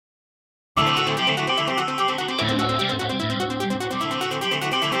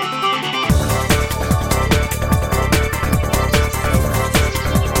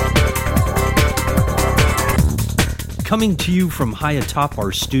Coming to you from high atop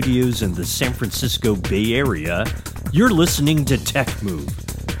our studios in the San Francisco Bay Area, you're listening to Tech Move.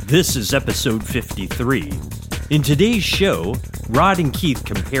 This is episode 53. In today's show, Rod and Keith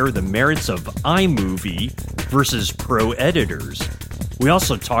compare the merits of iMovie versus Pro Editors. We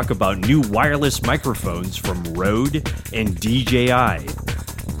also talk about new wireless microphones from Rode and DJI.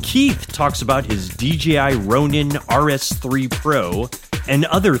 Keith talks about his DJI Ronin RS3 Pro and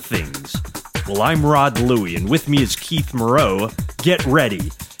other things. Well, I'm Rod Louie, and with me is Keith Moreau. Get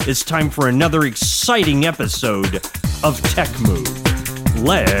ready. It's time for another exciting episode of Tech Move.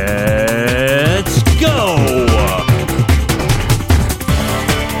 Let's go!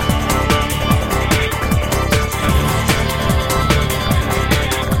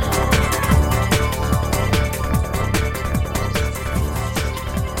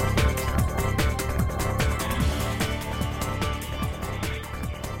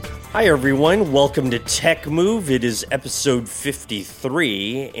 Hi everyone, welcome to Tech Move. It is episode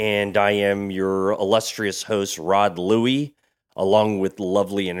 53, and I am your illustrious host, Rod Louie, along with the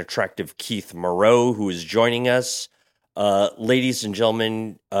lovely and attractive Keith Moreau, who is joining us. Ladies and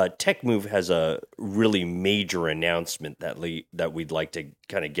gentlemen, Tech Move has a really major announcement that we'd like to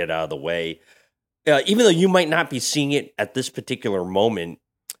kind of get out of the way. Even though you might not be seeing it at this particular moment,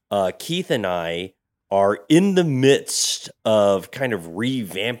 Keith and I are in the midst of kind of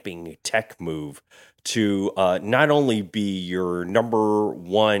revamping Tech Move to not only be your number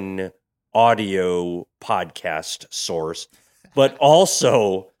one audio podcast source, but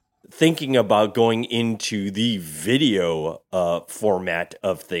also thinking about going into the video format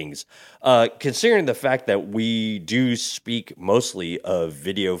of things. Considering the fact that we do speak mostly of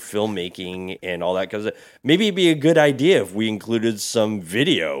video filmmaking and all that, because maybe it'd be a good idea if we included some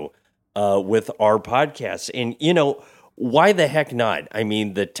video with our podcasts. And, you know, why the heck not? I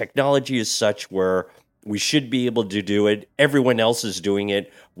mean, the technology is such where we should be able to do it. Everyone else is doing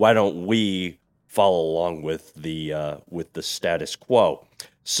it. Why don't we follow along with the status quo?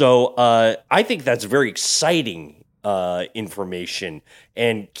 So I think that's very exciting information.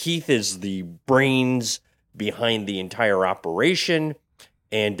 And Keith is the brains behind the entire operation.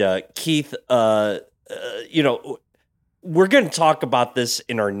 And Keith, you know, we're going to talk about this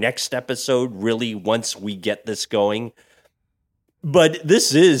in our next episode, really, once we get this going. But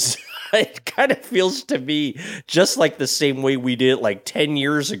this is, it kind of feels to me just like the same way we did it like 10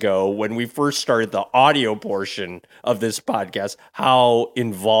 years ago when we first started the audio portion of this podcast, how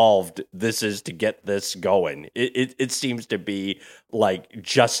involved this is to get this going. It seems to be like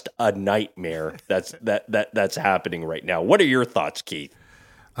just a nightmare that's happening right now. What are your thoughts, Keith?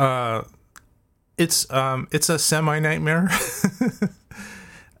 It's a semi-nightmare.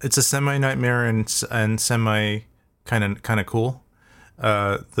 It's a semi-nightmare and semi kind of cool.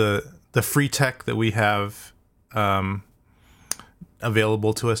 The free tech that we have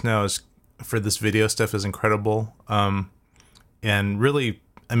available to us now is for this video stuff is incredible, and really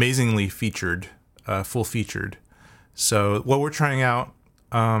amazingly featured, full featured. So what we're trying out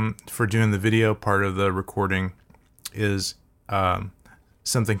for doing the video part of the recording is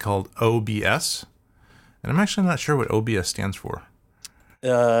something called OBS. And I'm actually not sure what OBS stands for.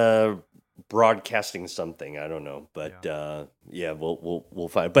 Broadcasting something, I don't know, but yeah, we'll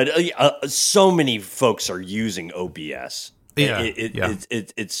find. But so many folks are using OBS. Yeah,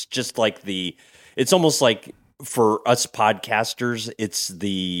 it's just like it's almost like for us podcasters, it's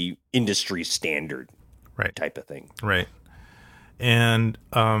the industry standard, right, type of thing, right. And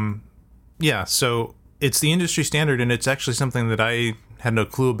yeah, so it's the industry standard, and it's actually something that I had no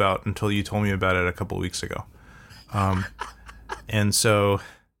clue about until you told me about it a couple of weeks ago. And so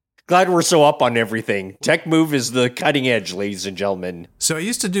glad we're so up on everything. Tech Move is the cutting edge, ladies and gentlemen. So I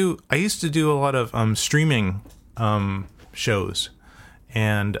used to do a lot of streaming shows.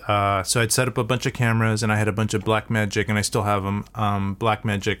 And so I'd set up a bunch of cameras, and I had a bunch of Blackmagic, and I still have them.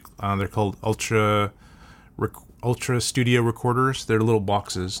 Blackmagic, they're called Ultra Studio recorders. They're little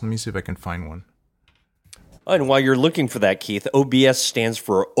boxes. Let me see if I can find one. And while you're looking for that, Keith, OBS stands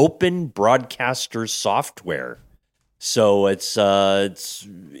for Open Broadcaster Software. So it's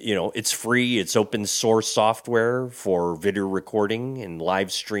free. It's open source software for video recording and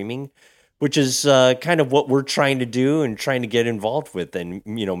live streaming, which is kind of what we're trying to do and trying to get involved with, and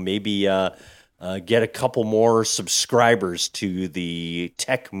maybe get a couple more subscribers to the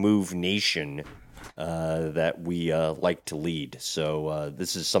Tech Move Nation that we like to lead. So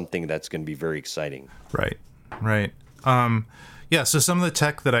this is something that's going to be very exciting. Right. Yeah, so some of the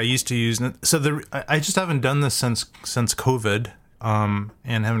tech that I used to use, so I just haven't done this since COVID, and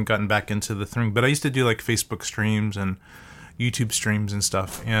haven't gotten back into the thing. But I used to do like Facebook streams and YouTube streams and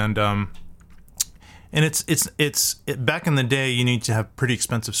stuff, and And back in the day, you need to have pretty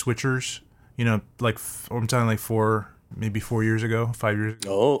expensive switchers. You know, like I'm talking like 4 years ago, 5 years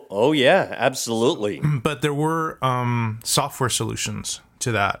ago. Oh yeah, absolutely. But there were software solutions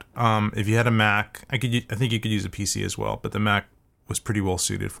to that. If you had a Mac, I think you could use a PC as well, but the Mac was pretty well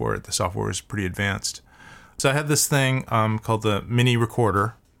suited for it. The software was pretty advanced. So I had this thing called the Mini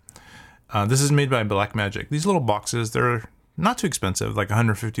Recorder. This is made by Blackmagic. These little boxes, they're not too expensive, like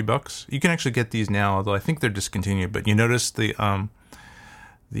 $150. You can actually get these now, although I think they're discontinued. But you notice the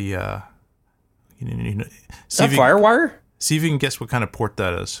Is that FireWire? See if you can guess what kind of port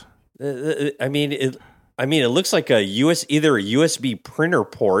that is. I mean, it looks like either a USB printer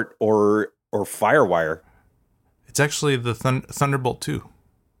port or FireWire. It's actually the Thunderbolt 2.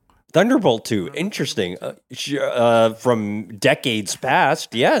 Thunderbolt 2, interesting. From decades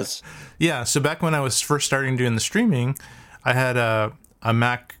past, yes. Yeah, so back when I was first starting doing the streaming, I had a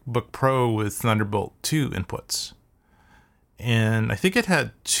MacBook Pro with Thunderbolt 2 inputs. And I think it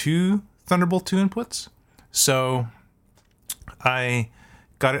had 2 Thunderbolt 2 inputs. So I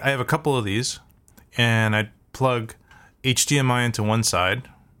have a couple of these, and I plug HDMI into one side.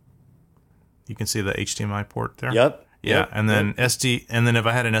 You can see the HDMI port there. Yep. Yeah, and then and then if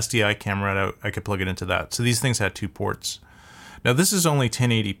I had an SDI camera, I could plug it into that. So these things had 2 ports. Now this is only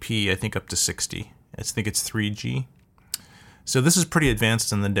 1080p, I think up to 60. I think it's 3G. So this is pretty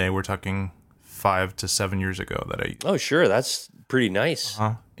advanced in the day. We're talking 5 to 7 years ago that I. Oh sure, that's pretty nice.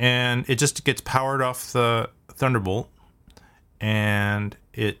 And it just gets powered off the Thunderbolt, and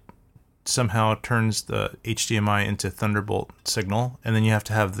it somehow turns the HDMI into Thunderbolt signal, and then you have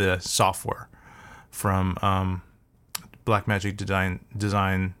to have the software from Blackmagic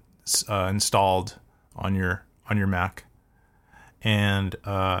Design installed on your Mac, and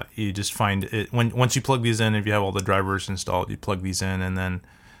you just find it once you plug these in. If you have all the drivers installed, you plug these in, and then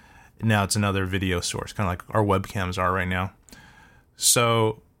now it's another video source, kind of like our webcams are right now.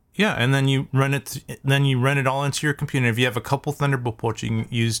 So yeah, and then you run it all into your computer. If you have a couple Thunderbolt ports, you can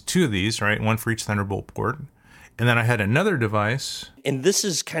use 2 of these, right? One for each Thunderbolt port. And then I had another device. And this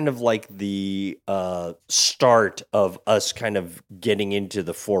is kind of like the start of us kind of getting into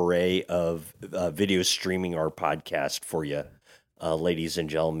the foray of video streaming our podcast for you, ladies and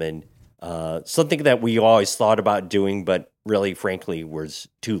gentlemen. Something that we always thought about doing, but really, frankly, was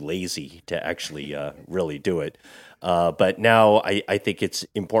too lazy to actually really do it. But now I think it's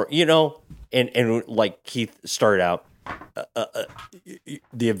important, you know, and like Keith started out,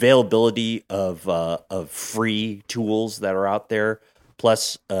 the availability of free tools that are out there,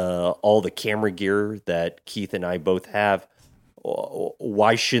 plus all the camera gear that Keith and I both have.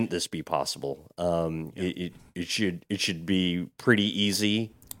 Why shouldn't this be possible? It should be pretty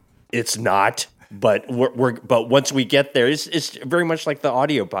easy. It's not, but but once we get there, it's very much like the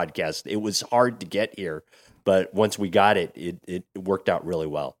audio podcast. It was hard to get here, but once we got it, it worked out really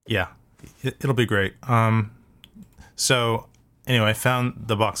well. Yeah, it'll be great. So anyway, I found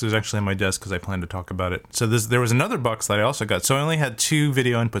the box. It was actually on my desk because I planned to talk about it. So there was another box that I also got. So I only had 2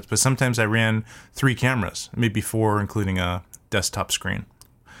 video inputs, but sometimes I ran 3 cameras, maybe 4, including a desktop screen.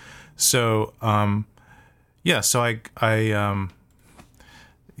 So so I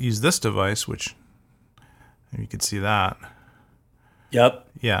used this device, which you could see that. Yep.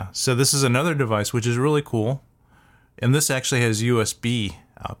 Yeah. So this is another device, which is really cool, and this actually has USB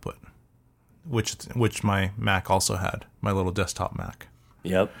output, which my Mac also had, my little desktop Mac.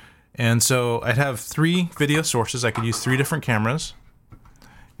 Yep. And so I'd have 3 video sources. I could use 3 different cameras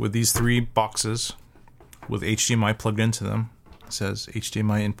with these 3 boxes with HDMI plugged into them. It says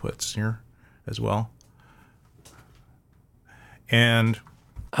HDMI inputs here as well. And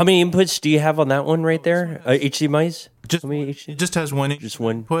how many inputs do you have on that one right there? HDMIs? It just has one. Just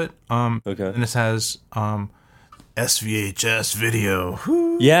one input. Okay. And this has SVHS video.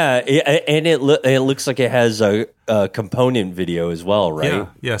 Yeah, and it looks like it has a component video as well, right?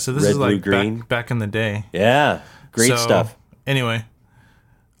 Yeah. So this Red, is like blue, green. Back in the day. Yeah, great stuff. Anyway,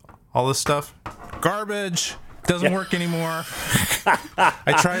 all this stuff, garbage. Doesn't work anymore.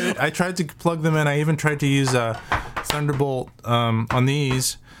 I tried to plug them in. I even tried to use a Thunderbolt on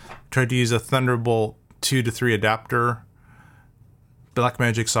these. Tried to use a Thunderbolt 2 to 3 adapter.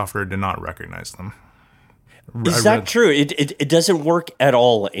 Blackmagic software did not recognize them. Is that true? It doesn't work at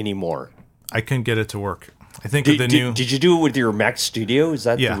all anymore. I couldn't get it to work. I think did you do it with your Mac Studio? Is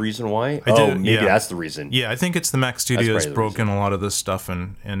that the reason why? Maybe that's the reason. Yeah, I think it's the Mac Studio has broken a lot of this stuff,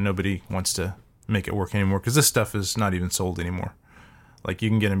 and nobody wants to make it work anymore because this stuff is not even sold anymore. Like you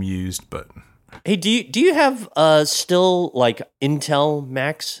can get them used, but hey, do you have still like Intel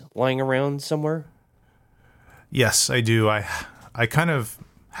Macs lying around somewhere? Yes, I do. I kind of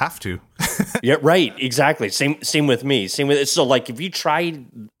have to. Yeah, right. Exactly. Same with me. Same with so like if you tried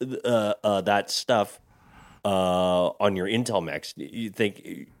that stuff on your Intel Macs, you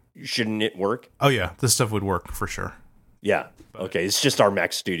think shouldn't it work? Oh yeah, this stuff would work for sure. Yeah. Okay. It's just our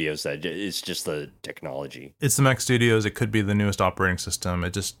Mac Studios that it's just the technology. It's the Mac Studios. It could be the newest operating system.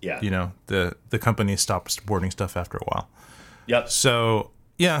 It just the company stopped supporting stuff after a while. Yep. So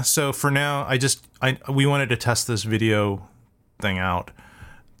yeah. So for now, we wanted to test this video thing out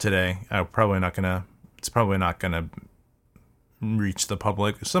today. It's probably not gonna reach the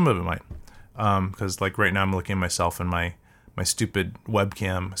public. Some of it might, because like right now I'm looking at myself in my stupid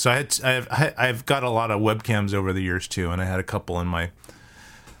webcam. So I've got a lot of webcams over the years too, and I had a couple in my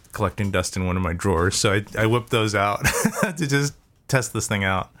collecting dust in one of my drawers. So I whipped those out to just test this thing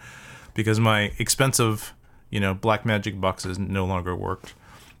out because my expensive Blackmagic boxes no longer worked.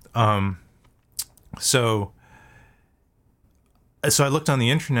 So I looked on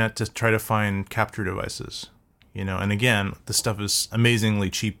the internet to try to find capture devices, and again, the stuff is amazingly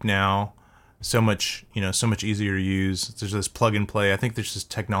cheap now. So much easier to use. There's this plug and play. I think there's this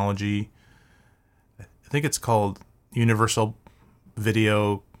technology. I think it's called Universal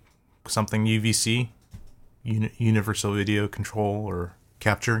Video something UVC, Universal Video Control or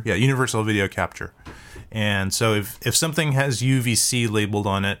Capture. Yeah, Universal Video Capture. And so if something has UVC labeled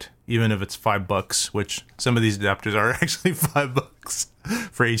on it, even if it's $5, which some of these adapters are actually $5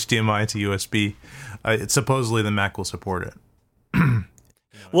 for HDMI to USB, it's supposedly the Mac will support it.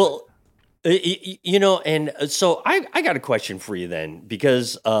 Well, and so I got a question for you then,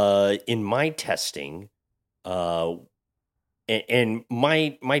 because in my testing, and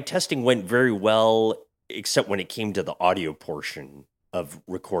my testing went very well, except when it came to the audio portion of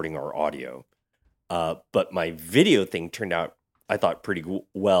recording our audio. But my video thing turned out, I thought, pretty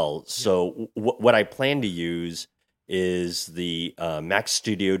well. So what I plan to use is the Mac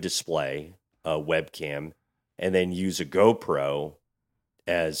Studio Display webcam, and then use a GoPro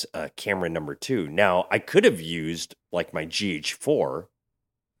as camera number 2. Now, I could have used like my GH4,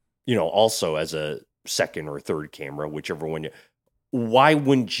 also as a second or third camera, whichever one. Why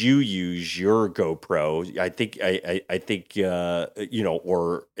wouldn't you use your GoPro? I think, or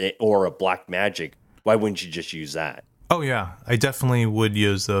a Blackmagic. Why wouldn't you just use that? Oh yeah, I definitely would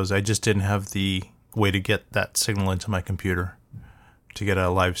use those. I just didn't have the way to get that signal into my computer to get a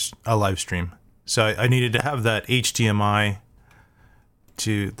live stream. So I needed to have that HDMI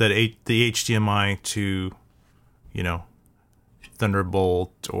to the HDMI to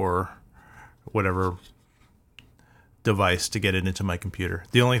Thunderbolt or whatever device to get it into my computer.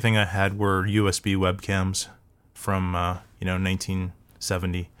 The only thing I had were USB webcams from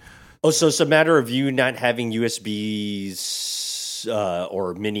 1970. Oh, so it's a matter of you not having USBs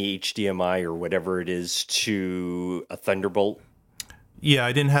or mini HDMI or whatever it is to a Thunderbolt? Yeah,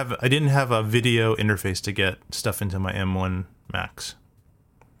 I didn't have a video interface to get stuff into my M1 Max.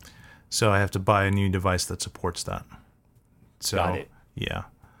 So I have to buy a new device that supports that. So, got it. Yeah.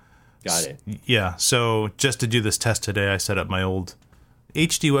 Got it. Yeah, so just to do this test today, I set up my old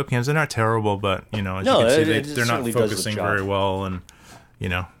HD webcams. They're not terrible, but as you can see, they're not focusing very well, and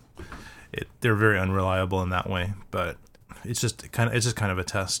they're very unreliable in that way. But it's just kind of a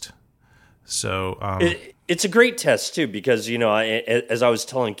test. So it's a great test too, because as I was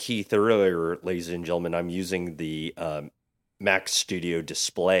telling Keith earlier, ladies and gentlemen, I'm using the Mac Studio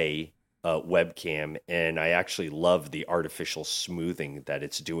Display webcam, and I actually love the artificial smoothing that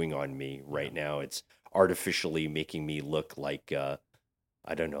it's doing on me right now. It's artificially making me look like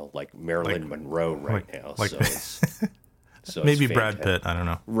like Marilyn Monroe now. So maybe Brad Pitt. I don't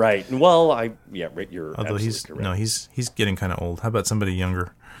know. Right. Well, you're. Although he's correct. he's getting kind of old. How about somebody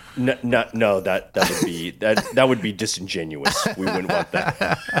younger? No, that would be that would be disingenuous. We wouldn't want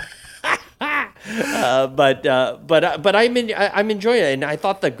that. But I'm enjoying it, and I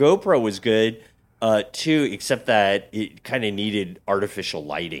thought the GoPro was good too, except that it kind of needed artificial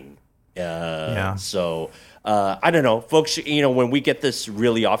lighting. So I don't know, folks. When we get this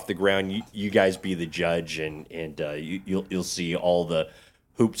really off the ground, you guys be the judge, and you'll see all the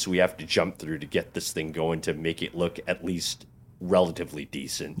hoops we have to jump through to get this thing going to make it look at least relatively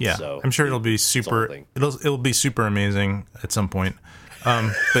decent. Yeah, so I'm sure it'll be super. It'll be super amazing at some point.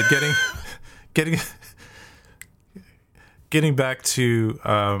 But getting back to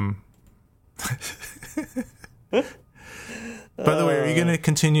by the way, are you going to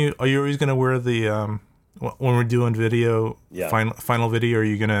continue? Are you always going to wear the when we're doing video, final video? Are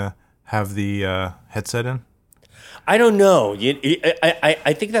you going to have the headset in? I don't know.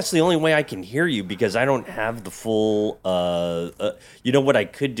 I think that's the only way I can hear you because I don't have the full. You know what I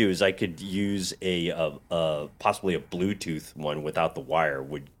could do is I could use possibly a Bluetooth one without the wire.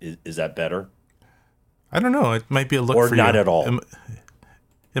 Is that better? I don't know. It might be a look Or for not you. at all?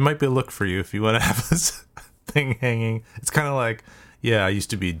 It might be a look for you if you want to have this thing hanging. It's kind of like, yeah, I used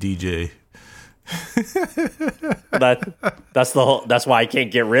to be a DJ. That's why I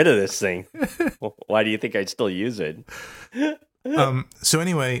can't get rid of this thing. Why do you think I'd still use it? So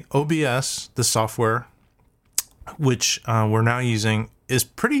anyway, OBS, the software, which we're now using, is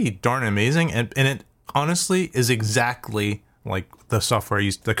pretty darn amazing, and it honestly is exactly like the software I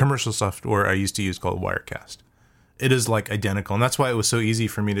used, the commercial software I used to use called Wirecast. It is like identical, and that's why it was so easy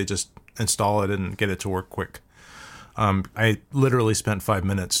for me to just install it and get it to work quick. I literally spent 5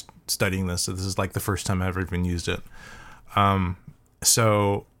 minutes studying this, so this is like the first time I've ever even used it.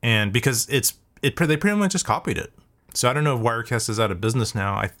 So, and because they pretty much just copied it. So I don't know if Wirecast is out of business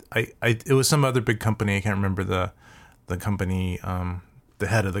now. It was some other big company. I can't remember the company, the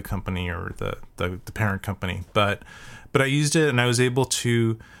head of the company or the parent company. But I used it and I was able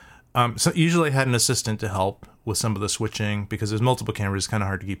to. So usually I had an assistant to help with some of the switching because there's multiple cameras. It's kind of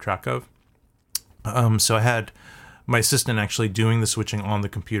hard to keep track of. So I had my assistant actually doing the switching on the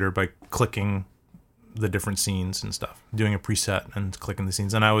computer by clicking the different scenes and stuff, doing a preset and clicking the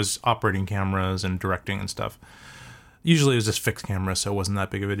scenes. And I was operating cameras and directing and stuff. Usually it was just fixed camera, so it wasn't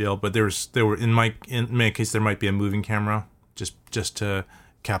that big of a deal. But there were in my case there might be a moving camera just to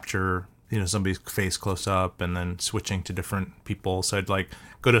capture somebody's face close up and then switching to different people. So I'd like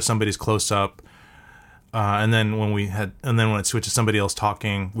go to somebody's close up, and then when it switches to somebody else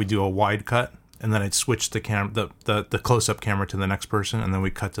talking, we do a wide cut. And then I'd switch the close-up camera to the next person, and then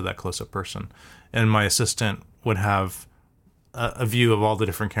we cut to that close-up person. And my assistant would have a view of all the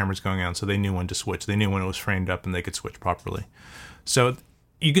different cameras going on, so they knew when to switch. They knew when it was framed up, and they could switch properly. So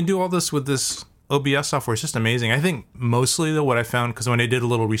you can do all this with this OBS software. It's just amazing. I think mostly, though, what I found, because when I did a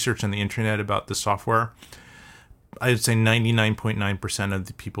little research on the internet about this software, I'd say 99.9% of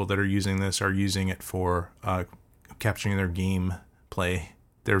the people that are using this are using it for capturing their gameplay,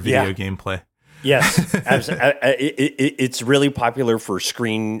 their video gameplay. Yes, it's really popular for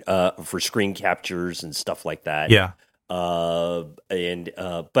screen captures and stuff like that. Yeah.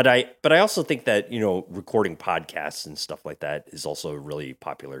 But I also think that recording podcasts and stuff like that is also a really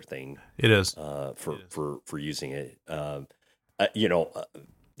popular thing. It is for using it.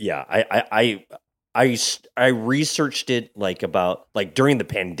 I researched it like during the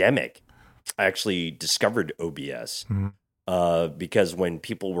pandemic. I actually discovered OBS. Mm-hmm. Because when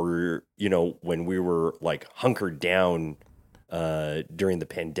people were, when we were like hunkered down during the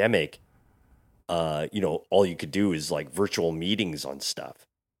pandemic, all you could do is like virtual meetings on stuff.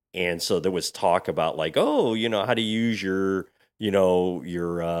 And so there was talk about like, how to use your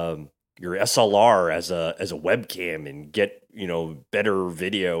SLR as a webcam and get, better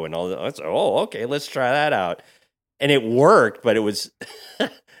video and all that. So, okay, let's try that out. And it worked, but it was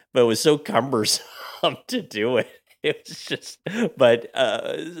so cumbersome to do it. It was just, but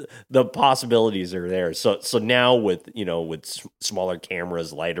the possibilities are there. So now with smaller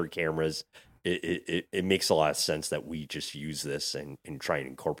cameras, lighter cameras, it makes a lot of sense that we just use this and try and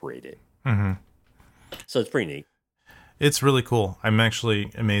incorporate it. Mm-hmm. So it's pretty neat. It's really cool. I'm actually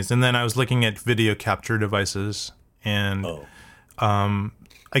amazed. And then I was looking at video capture devices, and I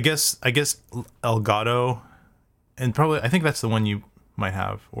guess Elgato, and probably I think that's the one you might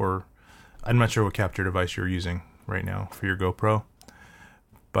have, or I'm not sure what capture device you're using right now for your GoPro,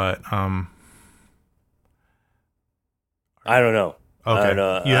 but I don't know.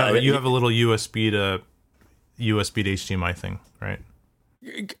 Okay, you have a little USB to HDMI thing, right?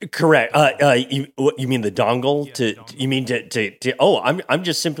 Correct. You mean the dongle I'm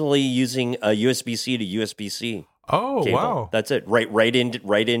just simply using a USB-C to USB-C. Oh, cable. Wow. That's it. Right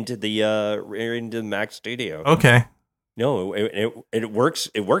into the Mac Studio. Okay. No, it works.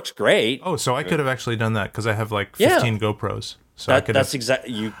 It works great. Oh, so I could have actually done that because I have like 15 GoPros. So that's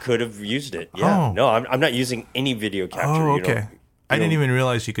exactly. You could have used it. Yeah. Oh. No, I'm not using any video capture. Oh, okay. I didn't even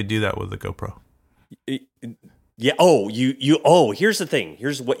realize you could do that with the GoPro. Yeah. Oh, you. Here's the thing.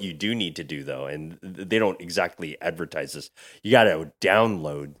 Here's what you do need to do though, and they don't exactly advertise this. You got to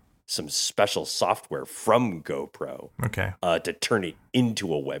download some special software from GoPro. Okay. To turn it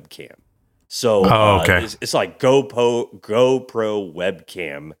into a webcam. So okay. It's like GoPro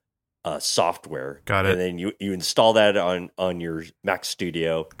webcam software. Got it. And then you install that on your Mac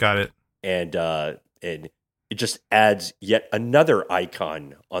Studio. Got it. And it just adds yet another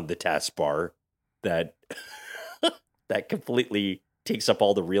icon on the taskbar that that completely takes up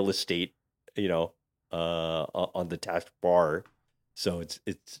all the real estate, on the taskbar, so it's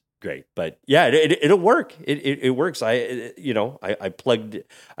great. But yeah, it'll work. It works. I plugged.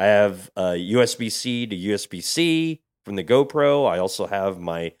 I have USB-C to USB-C from the GoPro. I also have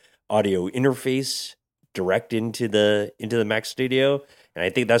my audio interface direct into the Mac Studio. And I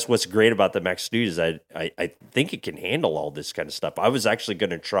think that's what's great about the Mac Studio is I think it can handle all this kind of stuff. I was actually going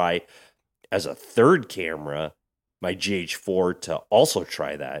to try as a third camera my GH4 to also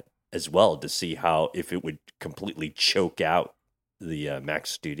try that as well to see if it would completely choke out the Mac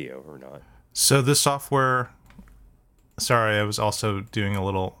Studio or not. So this software, sorry, I was also doing a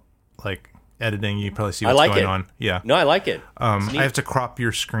little like editing. You probably see what's going on. Yeah. No, I like it. I have to crop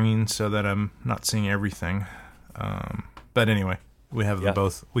your screen so that I'm not seeing everything. But anyway. We have them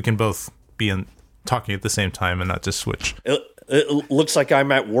both. We can both be talking at the same time and not just switch. It looks like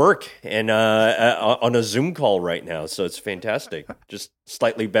I'm at work and on a Zoom call right now, so it's fantastic. Just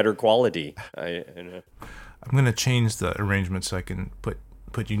slightly better quality. I'm going to change the arrangement so I can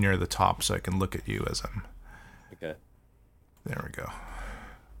put you near the top, so I can look at you as I'm. Okay. There we go.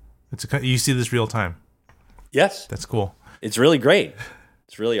 You see this real time. Yes, that's cool. It's really great.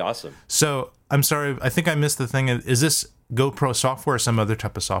 It's really awesome. So I'm sorry. I think I missed the thing. Is this GoPro software or some other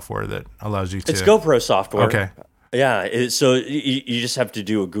type of software that allows you to... It's GoPro software. Okay. Yeah, so you just have to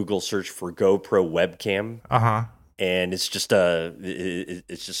do a Google search for GoPro webcam. Uh-huh. And it's just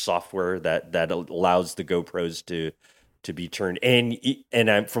software that allows the GoPros to be turned. And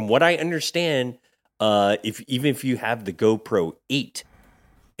from what I understand, even if you have the GoPro 8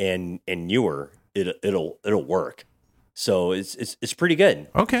 and newer, it'll work. So it's pretty good.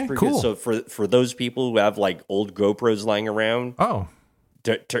 Okay, cool. Good. So for those people who have like old GoPros lying around,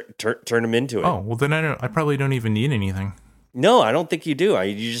 turn them into it. Oh, well then I probably don't even need anything. No, I don't think you do.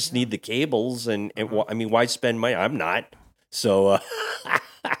 You just need the cables, and I mean, why spend money? I'm not. So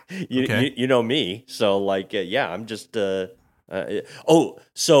you know me. So like, I'm just. So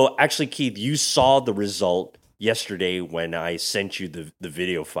actually, Keith, you saw the result yesterday when I sent you the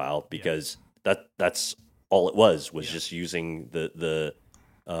video file because that's. All it was just using the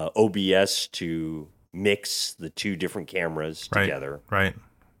OBS to mix the two different cameras together. Right.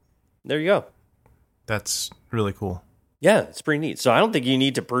 There you go. That's really cool. Yeah, it's pretty neat. So I don't think you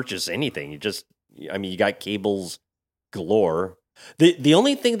need to purchase anything. You got cables galore. The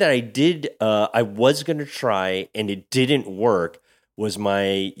only thing that I was going to try and it didn't work was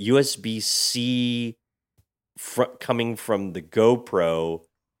my USB-C coming from the GoPro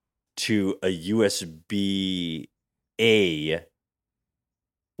to a USB-A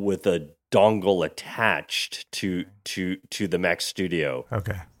with a dongle attached to the Mac Studio.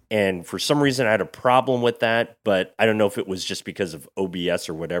 Okay. And for some reason, I had a problem with that, but I don't know if it was just because of OBS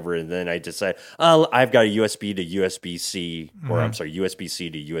or whatever. And then I decided, I've got a USB to USB-C, or I'm sorry, USB-C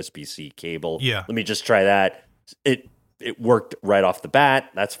to USB-C cable. Yeah. Let me just try that. It worked right off the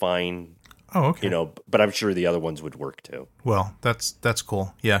bat. That's fine. Oh, okay. But I'm sure the other ones would work too. Well, that's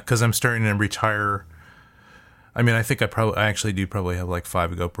cool. Yeah, because I'm starting to retire. I mean, I think I actually do probably have like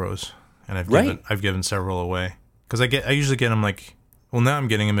 5 GoPros, and I've given several away because I usually get them like, well, now I'm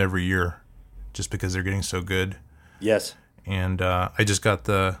getting them every year, just because they're getting so good. Yes. And I just got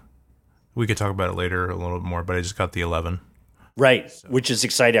we could talk about it later a little bit more, but I just got the 11. Right, so. Which is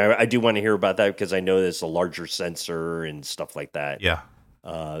exciting. I do want to hear about that because I know there's a larger sensor and stuff like that. Yeah.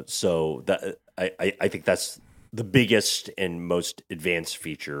 So that I think that's the biggest and most advanced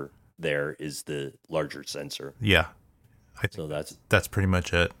feature there is the larger sensor. Yeah. So that's pretty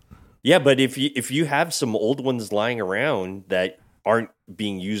much it. Yeah, but if you have some old ones lying around that aren't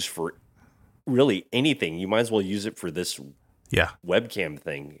being used for really anything, you might as well use it for this webcam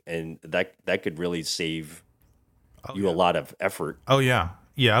thing, and that could really save you a lot of effort. Oh yeah.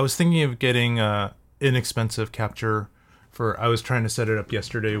 Yeah, I was thinking of getting inexpensive capture I was trying to set it up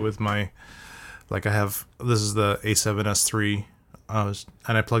yesterday with this is the A7S III,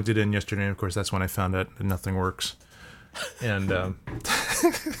 and I plugged it in yesterday, and of course that's when I found out that nothing works. And and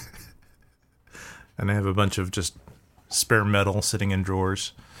I have a bunch of just spare metal sitting in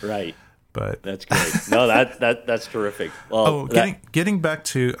drawers. Right. But that's great. No, that's terrific. Well, getting back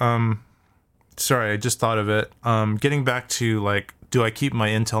to sorry, I just thought of it. Getting back to like, do I keep my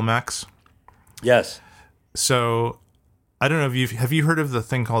Intel Macs? Yes. So I don't know if have you heard of the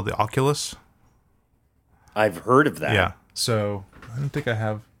thing called the Oculus? I've heard of that. Yeah. So I don't think I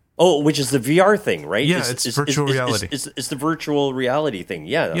have. Oh, which is the VR thing, right? Yeah, it's virtual reality. It's the virtual reality thing.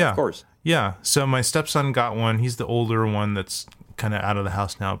 Yeah, of course. Yeah. So my stepson got one. He's the older one that's kind of out of the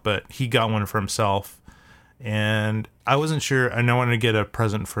house now, but he got one for himself. And I wasn't sure. And I wanted to get a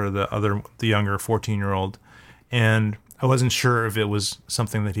present for the younger 14-year-old. And I wasn't sure if it was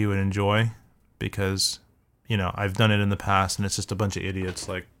something that he would enjoy because, I've done it in the past, and it's just a bunch of idiots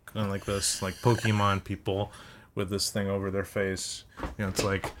like this, like Pokemon people with this thing over their face. It's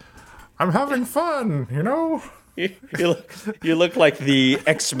like, I'm having fun, You look like the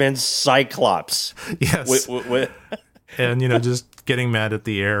X-Men Cyclops. Yes. And, just getting mad at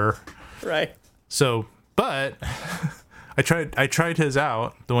the air. Right. So, but I tried his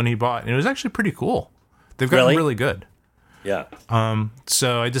out, the one he bought, and it was actually pretty cool. They've gotten really good. Yeah.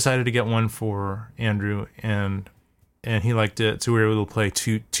 So I decided to get one for Andrew, and he liked it, so we were able to play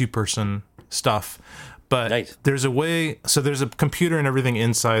two-person stuff. But nice. There's a way, so there's a computer and everything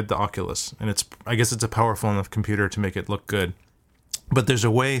inside the Oculus, and I guess it's a powerful enough computer to make it look good. But there's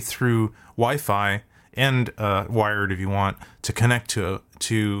a way through Wi-Fi and wired, if you want, to connect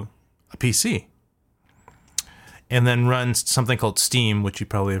to a PC, and then run something called Steam, which you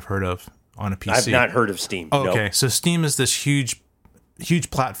probably have heard of on a PC. I've not heard of Steam. Oh, okay, so Steam is this huge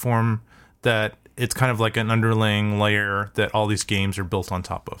platform that it's kind of like an underlying layer that all these games are built on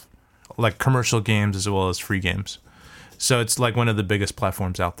top of, like commercial games as well as free games. So it's like one of the biggest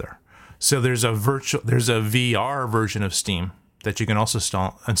platforms out there. So there's a VR version of Steam that you can also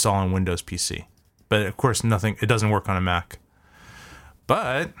install on Windows PC. But of course, it doesn't work on a Mac.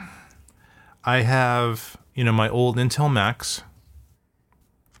 But I have, my old Intel Macs,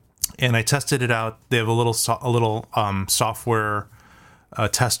 and I tested it out. They have a little software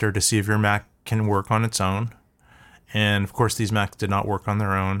tester to see if your Mac can work on its own. And of course, these Macs did not work on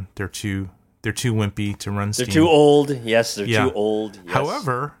their own. They're too wimpy to run Steam. They're too old. Yes, they're too old. Yes.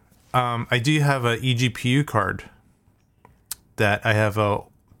 However, I do have a eGPU card that I have a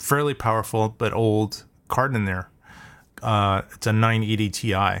fairly powerful but old card in there. It's a 980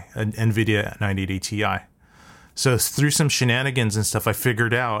 Ti, an NVIDIA 980 Ti. So through some shenanigans and stuff, I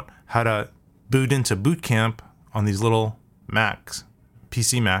figured out how to boot into Boot Camp on these little Macs,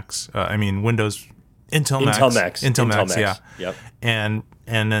 PC Macs. Windows Intel Macs, yeah. Yep. And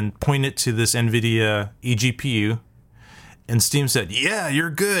then point it to this NVIDIA eGPU, and Steam said, "Yeah,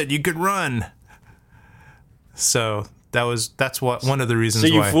 you're good. You could run." So that's one of the reasons. So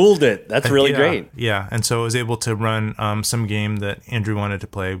you fooled it. That's really great. Yeah, and so I was able to run some game that Andrew wanted to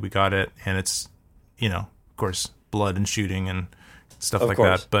play. We got it, and it's of course blood and shooting and stuff like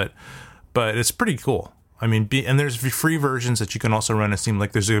that. But it's pretty cool. And there's free versions that you can also run. It seemed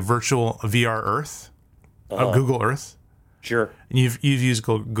like there's a virtual VR Earth, Google Earth. Sure. And you've used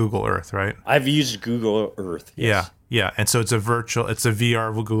Google Earth, right? I've used Google Earth. Yes. Yeah. And so it's a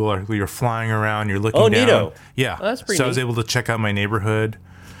VR Google Earth where you're flying around, you're looking down. Neato. Yeah. Oh, that's pretty So neat. I was able to check out my neighborhood.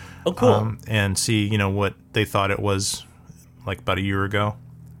 Oh, cool. And see, what they thought it was like about a year ago.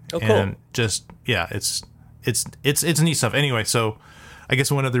 Oh, cool. And just, it's neat stuff. Anyway, so I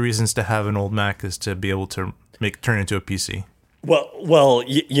guess one of the reasons to have an old Mac is to be able to turn it into a PC. Well,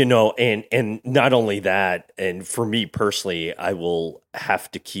 and not only that, and for me personally, I will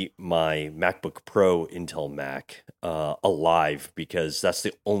have to keep my MacBook Pro Intel Mac alive, because that's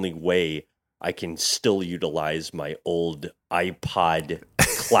the only way I can still utilize my old iPod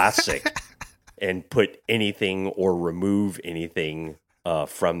Classic and put anything or remove anything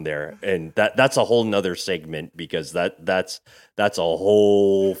from there. And that's a whole nother segment, because that's a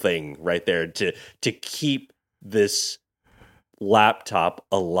whole thing right there to keep this laptop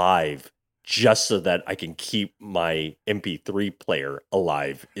alive just so that I can keep my MP3 player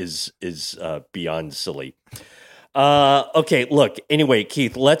alive is beyond silly. Okay, look. Anyway,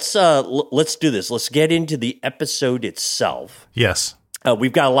 Keith, let's do this. Let's get into the episode itself. Yes.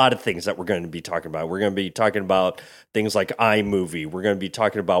 We've got a lot of things that we're going to be talking about. We're going to be talking about things like iMovie. We're going to be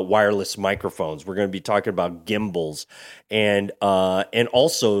talking about wireless microphones. We're going to be talking about gimbals, and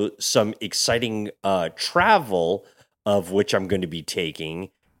also some exciting travel, of which I'm going to be taking,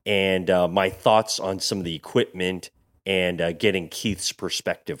 and my thoughts on some of the equipment, and getting Keith's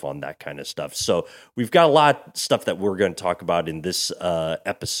perspective on that kind of stuff. So we've got a lot of stuff that we're going to talk about in this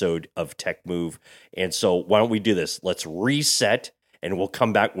episode of Tech Move. And so why don't we do this? Let's reset, and we'll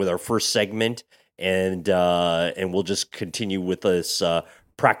come back with our first segment, and we'll just continue with this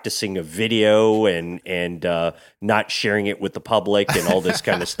practicing a video and not sharing it with the public and all this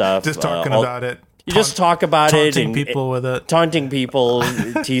kind of stuff. Just talking about it. You just talk about it, and people with it, taunting people,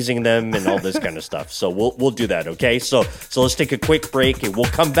 teasing them, and all this kind of stuff. So we'll do that, okay? So let's take a quick break, and we'll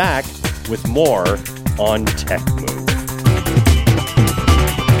come back with more on Tech Move.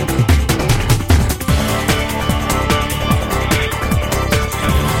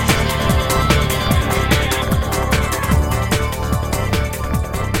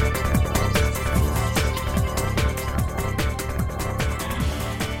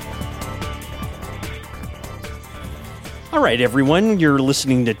 All right, everyone, you're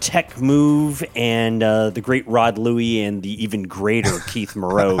listening to Tech Move and the great Rod Louie and the even greater Keith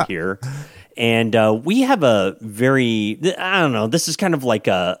Moreau here. And we have a very, I don't know, this is kind of like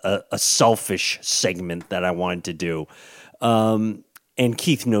a selfish segment that I wanted to do. And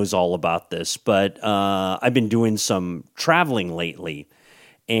Keith knows all about this, but I've been doing some traveling lately.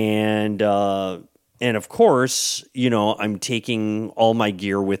 And of course, you know, I'm taking all my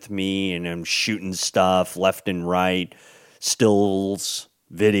gear with me and I'm shooting stuff left and right, stills,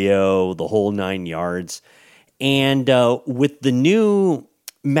 video, the whole 9 yards. And with the new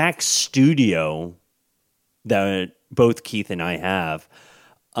Mac Studio that both Keith and I have,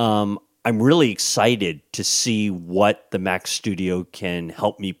 I'm really excited to see what the Mac Studio can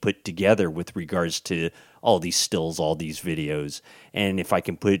help me put together with regards to all these stills, all these videos, and if I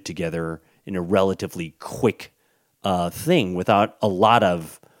can put it together in a relatively quick thing without a lot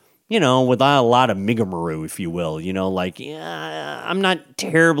of migamaroo, if you will. You know, like, yeah, I'm not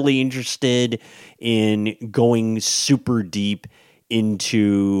terribly interested in going super deep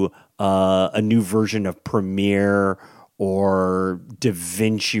into a new version of Premiere or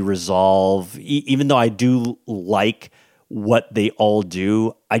DaVinci Resolve. Even though I do like what they all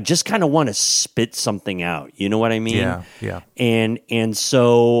do, I just kind of want to spit something out. You know what I mean? Yeah. And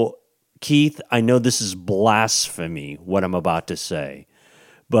so, Keith, I know this is blasphemy, what I'm about to say,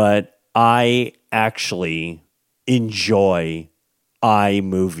 but I actually enjoy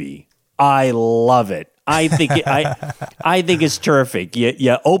iMovie. I love it. I think it's terrific.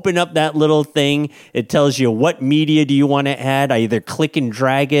 You open up that little thing. It tells you what media do you want to add. I either click and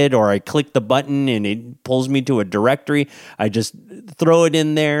drag it, or I click the button and it pulls me to a directory. I just throw it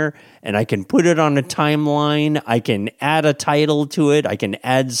in there, and I can put it on a timeline. I can add a title to it. I can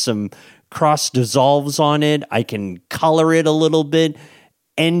add some cross dissolves on it. I can color it a little bit,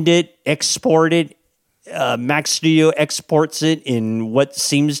 end it, export it. Mac Studio exports it in what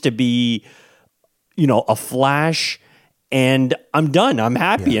seems to be, you know, a flash, and I'm done. I'm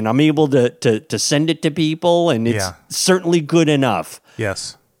happy, and I'm able to send it to people, and it's certainly good enough.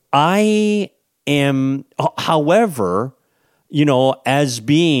 Yes. I am, however, you know, as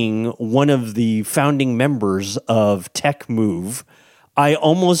being one of the founding members of Tech Move, I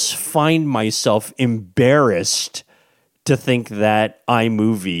almost find myself embarrassed to think that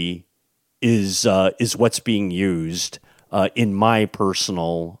iMovie is what's being used in my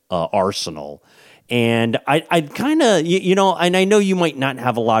personal arsenal. And I kind of, you know, and I know you might not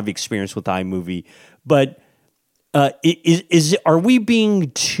have a lot of experience with iMovie, but are we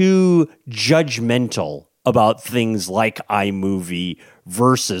being too judgmental about things like iMovie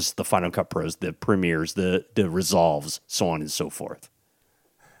versus the Final Cut Pros, the Premieres, the Resolves, so on and so forth?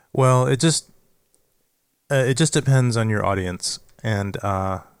 Well, it just depends on your audience and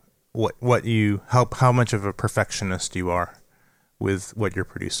how much of a perfectionist you are with what you're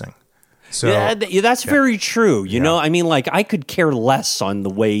producing. So that's very true. You know, I mean, like, I could care less on the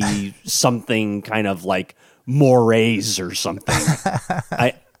way something kind of like mores or something.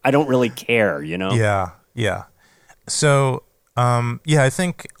 I don't really care, you know? Yeah. So, I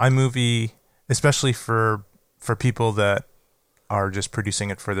think iMovie, especially for people that are just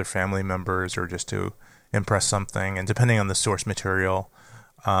producing it for their family members or just to impress something, and depending on the source material,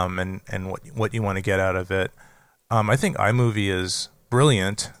 and what you want to get out of it, I think iMovie is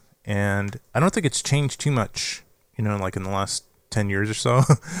brilliant. And I don't think it's changed too much, you know, like in the last 10 years or so.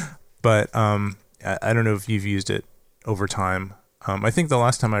 But I don't know if you've used it over time. I think the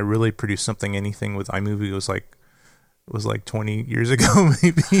last time I really produced anything with iMovie was like 20 years ago,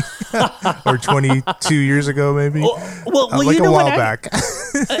 maybe, or 22 years ago, maybe. Well, like you know a while what? back.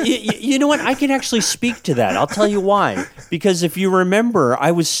 You know what? I can actually speak to that. I'll tell you why. Because if you remember, I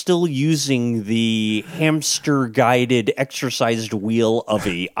was still using the hamster-guided exercised wheel of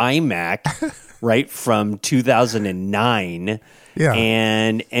a iMac, right, from 2009. Yeah.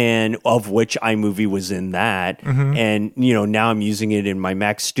 And of which iMovie was in that. Mm-hmm. And, you know, now I'm using it in my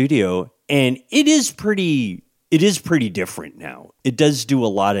Mac Studio, and it is pretty different now. It does do a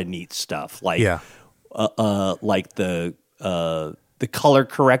lot of neat stuff, like the color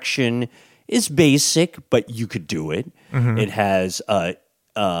correction is basic, but you could do it. Mm-hmm. It has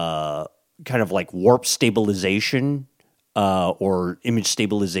kind of like warp stabilization or image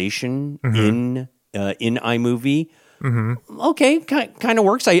stabilization in iMovie. Mm-hmm. Okay, kind of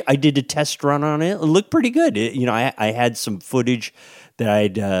works. I did a test run on it. It looked pretty good. I had some footage that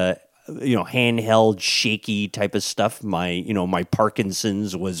I'd handheld shaky type of stuff. My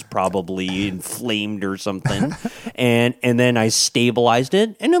Parkinson's was probably inflamed or something, and then I stabilized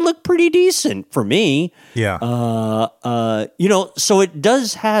it, and it looked pretty decent for me. Yeah. So it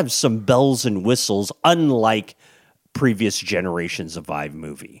does have some bells and whistles, unlike previous generations of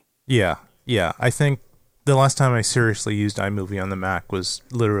iMovie. Yeah. I think the last time I seriously used iMovie on the Mac was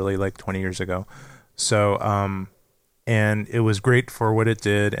literally like 20 years ago. So, and it was great for what it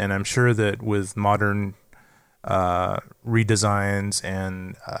did. And I'm sure that with modern redesigns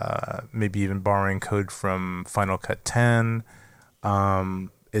and maybe even borrowing code from Final Cut 10,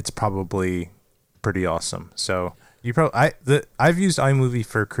 it's probably pretty awesome. So I've used iMovie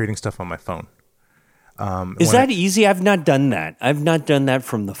for creating stuff on my phone. Is that easy? I've not done that. I've not done that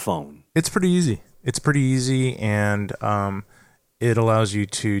from the phone. It's pretty easy. And it allows you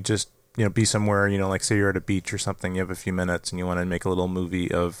to just be somewhere. Like say you're at a beach or something. You have a few minutes and you want to make a little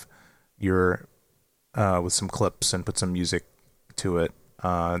movie of your with some clips and put some music to it.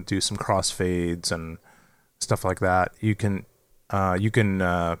 Do some crossfades and stuff like that. You can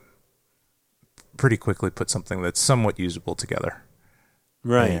pretty quickly put something that's somewhat usable together.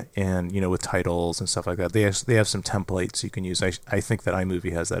 Right. And with titles and stuff like that. They have some templates you can use. I think that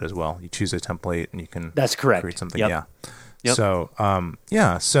iMovie has that as well. You choose a template and you can That's correct. create something. Yep. Yeah. Yep. So,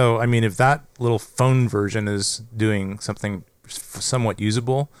 So, I mean, if that little phone version is doing something somewhat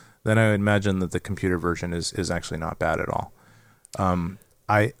usable, then I would imagine that the computer version is actually not bad at all.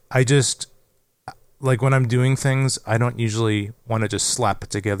 I just, like when I'm doing things, I don't usually want to just slap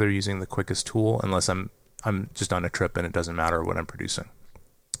it together using the quickest tool unless I'm just on a trip and it doesn't matter what I'm producing.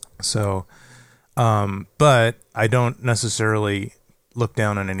 So, but I don't necessarily look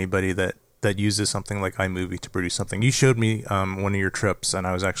down on anybody that uses something like iMovie to produce something. You showed me one of your trips, and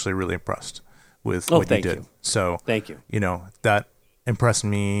I was actually really impressed with what you did. You. So, thank you. That impressed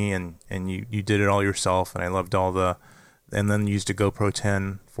me, and you did it all yourself, and I loved and then used a GoPro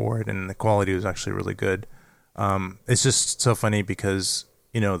 10 for it, and the quality was actually really good. It's just so funny because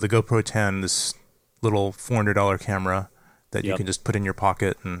the GoPro 10, this little $400 camera that you can just put in your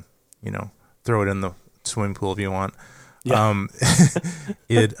pocket and throw it in the swimming pool if you want. Yeah.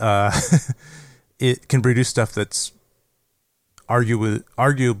 It can produce stuff that's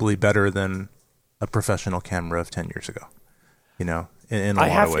arguably better than a professional camera of 10 years ago. In a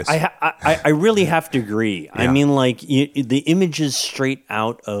lot of ways. I really have to agree. Yeah. I mean, like the images straight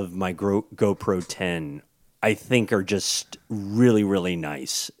out of my GoPro 10, I think are just really, really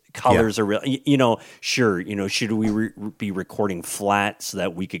nice. Colors are real, sure, should we be recording flat so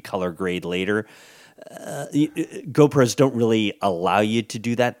that we could color grade later? GoPros don't really allow you to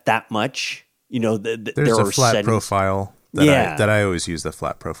do that much. There's there a are flat settings. Profile that I always use, the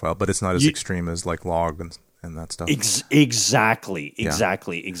flat profile, but it's not as extreme as like log and that stuff. Exactly.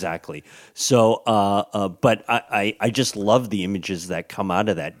 So, but I just love the images that come out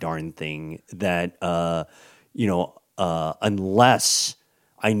of that darn thing that, unless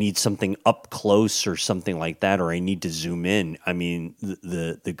I need something up close or something like that, or I need to zoom in. I mean,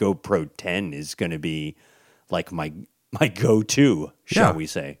 the GoPro 10 is going to be like my go-to, shall we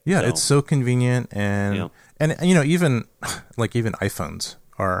say? Yeah, so, it's so convenient, and even iPhones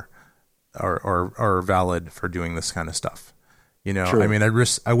are valid for doing this kind of stuff. True. I mean, I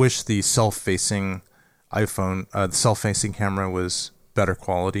wish the self-facing iPhone, the self-facing camera was better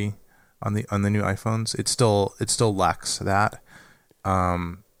quality on the new iPhones. It still lacks that.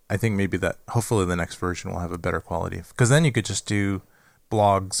 I think maybe that hopefully the next version will have a better quality, because then you could just do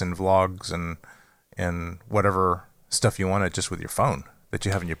blogs and vlogs and whatever stuff you want just with your phone that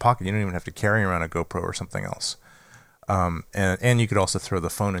you have in your pocket. You don't even have to carry around a GoPro or something else. And you could also throw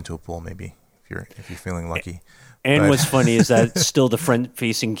the phone into a pool maybe if you're feeling lucky. And what's funny is that still the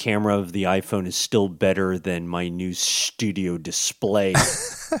front-facing camera of the iPhone is still better than my new Studio Display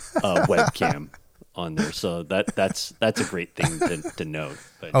webcam on there. So that's a great thing to note.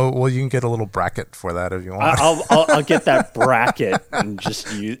 But oh, well, you can get a little bracket for that if you want. I'll get that bracket and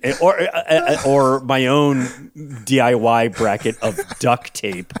just use it, or my own DIY bracket of duct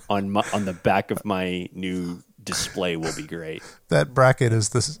tape on the back of my new display will be great. That bracket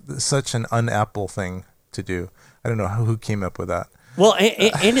is such an un-Apple thing to do. I don't know who came up with that. Well,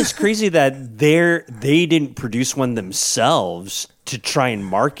 and it's crazy that they didn't produce one themselves to try and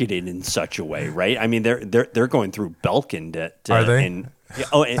market it in such a way, right? I mean, they're going through Belkin to Are they? And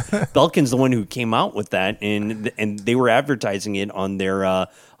Belkin's the one who came out with that, and they were advertising it on their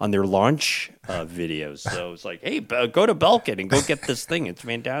launch videos. So it's like, hey, go to Belkin and go get this thing. It's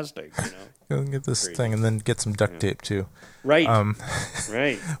fantastic. Go and get this thing, and then get some duct tape too. Right.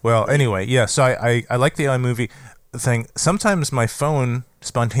 Right. Well, anyway, yeah. So I like the iMovie thing. Sometimes my phone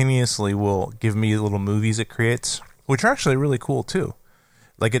spontaneously will give me little movies it creates, which are actually really cool too.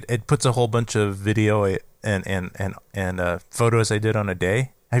 Like it puts a whole bunch of video and photos I did on a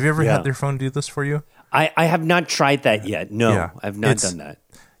day. Have you ever had your phone do this for you? I have not tried that yet. No, I've not done that.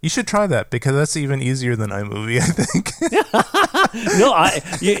 You should try that because that's even easier than iMovie, I think. No,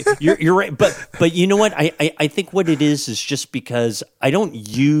 you're right, but you know what? I think what it is just because I don't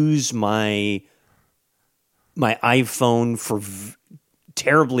use my iPhone for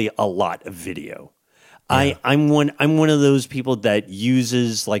terribly a lot of video. Yeah. I'm one of those people that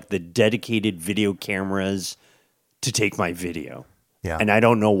uses like the dedicated video cameras to take my video. Yeah. And I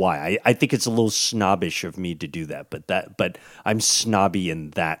don't know why. I think it's a little snobbish of me to do that, but I'm snobby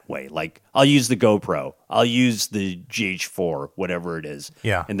in that way. Like I'll use the GoPro, I'll use the GH4, whatever it is.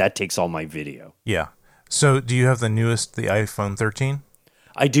 Yeah. And that takes all my video. Yeah. So do you have the iPhone 13?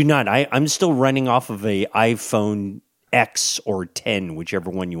 I do not. I'm still running off of a iPhone X or 10, whichever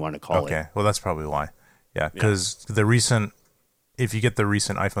one you want to call it. Okay. Well, that's probably why. Yeah, because if you get the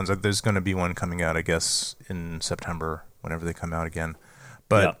recent iPhones, there's going to be one coming out, I guess, in September, whenever they come out again.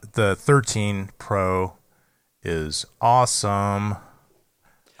 But the 13 Pro is awesome.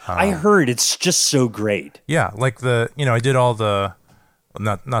 I heard it's just so great. Yeah, like I did all the,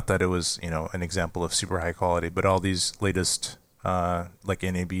 not that it was, an example of super high quality, but all these latest, like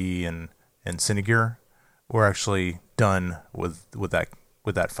NAB and Cinegear were actually done with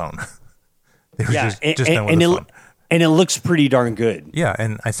that phone. They were just done with the phone. And it looks pretty darn good. Yeah,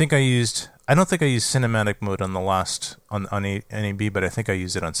 and I don't think I used cinematic mode on NAB, but I think I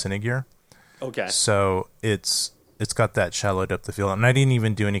used it on Cinegear. Okay. So it's got that shallow depth of field, and I didn't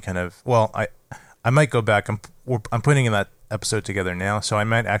even do any kind of, I might go back. I'm putting in that episode together now, so I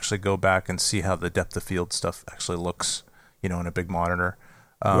might actually go back and see how the depth of field stuff actually looks, on a big monitor.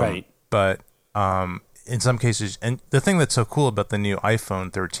 Right. But in some cases, and the thing that's so cool about the new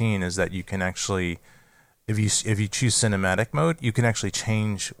iPhone 13 is that you can actually, if you choose cinematic mode, you can actually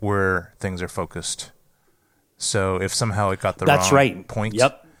change where things are focused. So if somehow it got the wrong point,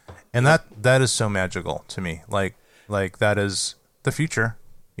 yep, and that is so magical to me. Like that is the future,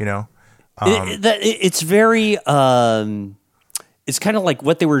 It's very, it's kind of like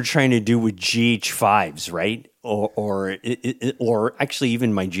what they were trying to do with GH5s, right? Or actually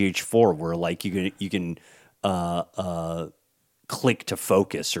even my GH4, where like you can click to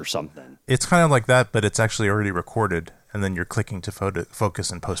focus or something. It's kind of like that, but it's actually already recorded, and then you're clicking to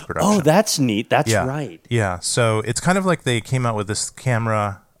focus in post-production. Oh, that's neat. That's right. Yeah, so it's kind of like they came out with this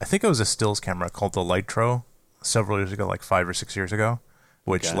camera, I think it was a stills camera called the Lytro several years ago, like 5 or 6 years ago,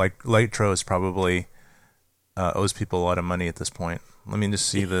 which like Lytro is probably owes people a lot of money at this point. Let me just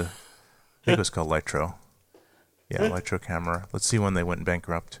see I think it was called Lytro. Yeah, Lytro camera. Let's see when they went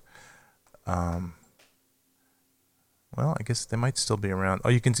bankrupt. Well, I guess they might still be around. Oh,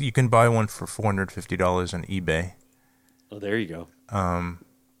 you can buy one for $450 on eBay. Oh, there you go.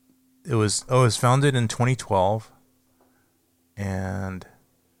 It was founded in 2012, and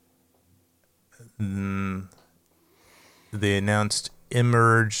they announced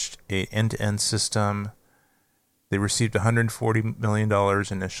Emerged, a end-to-end system. They received $140 million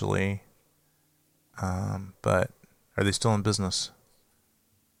initially, but are they still in business?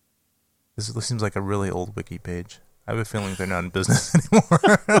 This seems like a really old wiki page. I have a feeling they're not in business anymore.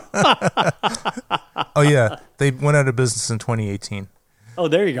 Oh yeah, they went out of business in 2018. Oh,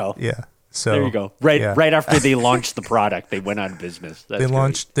 there you go. Yeah. So there you go. Right after they launched the product, they went out of business. That's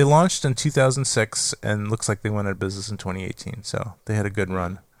They launched in 2006, and looks like they went out of business in 2018. So they had a good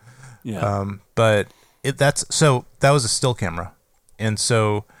run. Yeah. But that was a still camera, and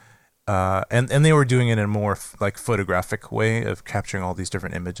so and they were doing it in a more like photographic way of capturing all these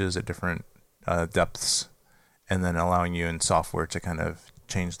different images at different depths, and then allowing you in software to kind of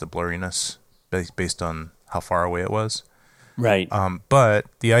change the blurriness based on how far away it was. Right. But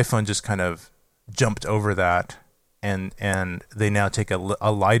the iPhone just kind of jumped over that, and they now take a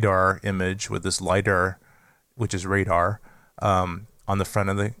LiDAR image with this LiDAR, which is radar, on the front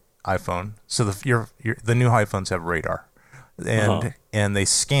of the iPhone. So the new iPhones have radar, and they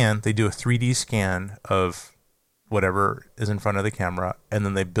do a 3D scan of whatever is in front of the camera, and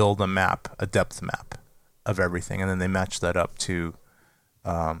then they build a depth map of everything, and then they match that up to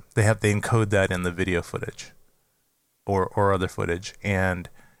they encode that in the video footage or other footage, and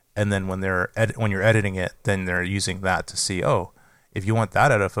then when you're editing it, then they're using that to see, if you want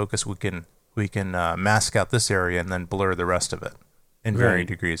that out of focus, we can mask out this area and then blur the rest of it in varying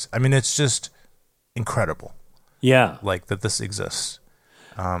degrees. I mean, it's just incredible. Yeah, like that this exists.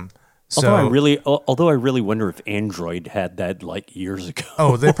 Although I really wonder if Android had that like years ago.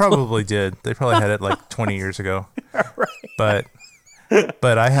 Oh, they probably did. They probably had it like 20 years ago. Right.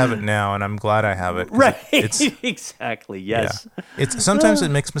 But I have it now, and I'm glad I have it. Right. Exactly. Yes. Yeah. It's sometimes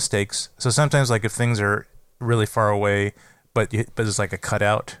it makes mistakes. So sometimes, like if things are really far away, but it's like a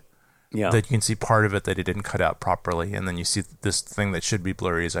cutout, that you can see part of it that it didn't cut out properly, and then you see this thing that should be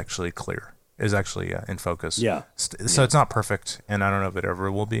blurry is actually clear, is actually in focus. Yeah. So it's not perfect, and I don't know if it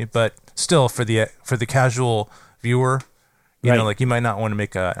ever will be, but still for the casual viewer, you know, like you might not want to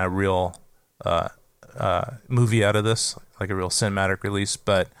make a real movie out of this, like a real cinematic release,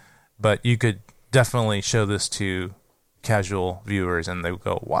 but you could definitely show this to casual viewers, and they would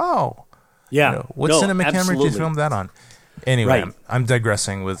go, "Wow, yeah, you know, what cinema camera did you film that on?" Anyway, I'm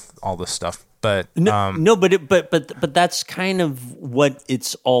digressing with all this stuff, but but that's kind of what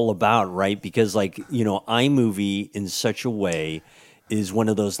it's all about, right? Because like, you know, iMovie in such a way is one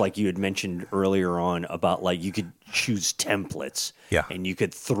of those, like you had mentioned earlier on, about like you could choose templates, and you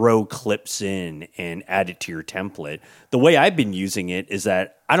could throw clips in and add it to your template. The way I've been using it is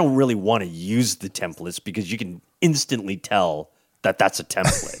that I don't really want to use the templates because you can instantly tell that that's a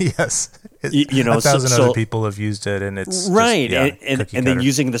template. Yes. You know, 1,000 other people have used it, and it's right. Just, and then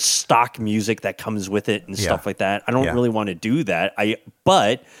using the stock music that comes with it and stuff like that. I don't really want to do that.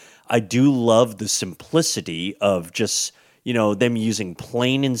 But I do love the simplicity of just, you know, them using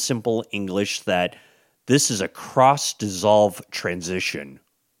plain and simple English, that this is a cross-dissolve transition.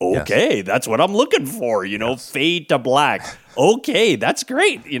 Okay, that's what I'm looking for, you know, fade to black. Okay, that's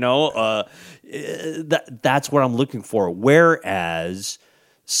great, you know, that's what I'm looking for. Whereas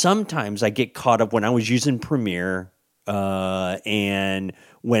sometimes I get caught up when I was using Premiere and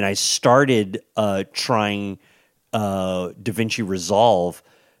when I started trying DaVinci Resolve,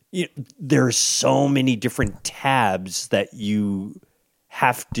 there's so many different tabs that you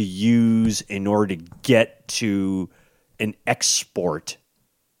have to use in order to get to an export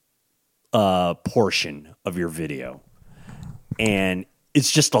portion of your video. And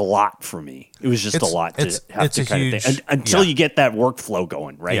it's just a lot for me. It was just a lot to have to kind of think until you get that workflow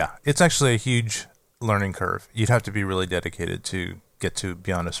going, right? Yeah, it's actually a huge learning curve. You'd have to be really dedicated to get to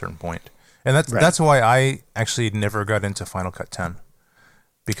beyond a certain point. And that's why I actually never got into Final Cut 10.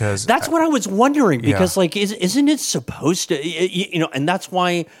 Because that's what I was wondering, because like isn't it supposed to, you know, and that's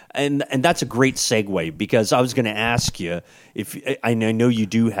why, and that's a great segue, because I was going to ask you, if I know you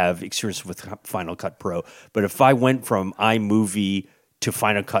do have experience with Final Cut Pro, but if I went from iMovie to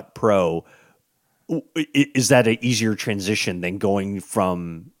Final Cut Pro, is that an easier transition than going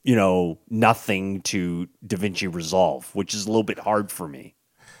from, you know, nothing to DaVinci Resolve, which is a little bit hard for me?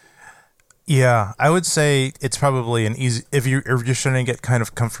 Yeah, I would say it's probably an easy, if you're trying to get kind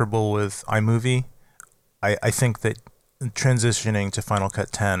of comfortable with iMovie, I think that transitioning to Final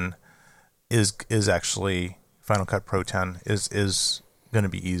Cut 10 is actually Final Cut Pro 10 is going to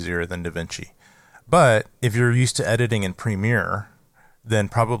be easier than DaVinci. But if you're used to editing in Premiere, then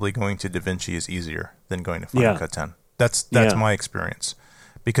probably going to DaVinci is easier than going to Final Cut 10. That's my experience,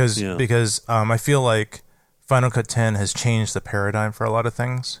 because I feel like Final Cut 10 has changed the paradigm for a lot of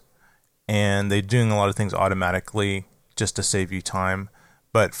things. And they're doing a lot of things automatically just to save you time.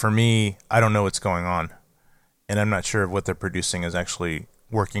 But for me, I don't know what's going on. And I'm not sure if what they're producing is actually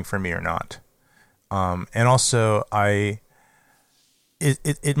working for me or not. And also, I think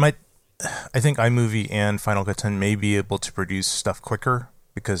iMovie and Final Cut 10 may be able to produce stuff quicker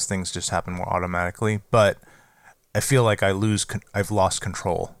because things just happen more automatically. But I feel like I've lost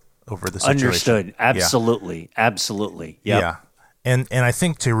control over the situation. Understood. Absolutely. Yeah. Absolutely. Yep. Yeah. And I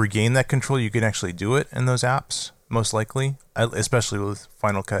think to regain that control, you can actually do it in those apps, most likely, especially with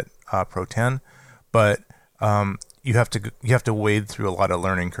Final Cut Pro 10. But you have to wade through a lot of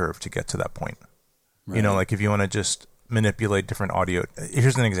learning curve to get to that point. Right. You know, like if you want to just manipulate different audio.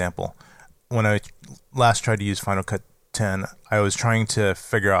 Here's an example. When I last tried to use Final Cut 10, I was trying to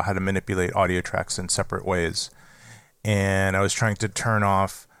figure out how to manipulate audio tracks in separate ways, and I was trying to turn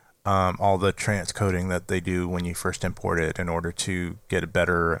off all the transcoding that they do when you first import it in order to get a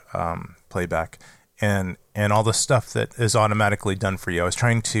better playback, and all the stuff that is automatically done for you. I was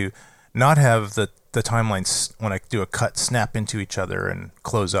trying to not have the timelines when I do a cut snap into each other and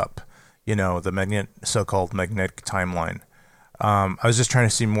close up, you know, the so-called magnetic timeline. I was just trying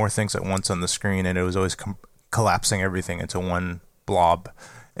to see more things at once on the screen, and it was always collapsing everything into one blob,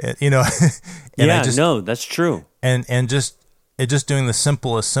 you know. That's true. And just doing the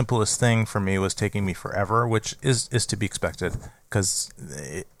simplest thing for me was taking me forever, which is to be expected because,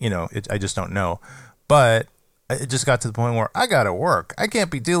 I just don't know. But it just got to the point where I got to work. I can't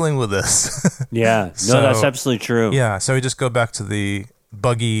be dealing with this. Yeah. No, that's absolutely true. Yeah. So we just go back to the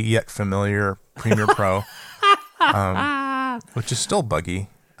buggy yet familiar Premiere Pro, which is still buggy.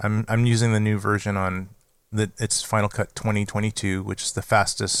 I'm using the new version on it's Final Cut 2022, which is the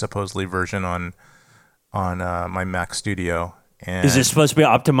fastest supposedly version on my Mac Studio. And is it supposed to be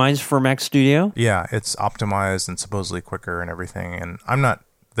optimized for Mac Studio? Yeah, it's optimized and supposedly quicker and everything. And I'm not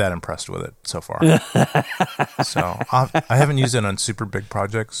that impressed with it so far. So I haven't used it on super big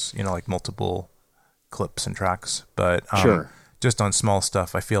projects, like multiple clips and tracks, but Sure. just on small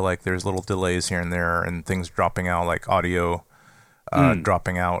stuff, I feel like there's little delays here and there and things dropping out, like audio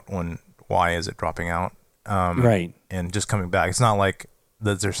dropping out why is it dropping out? Right. And just coming back. It's not like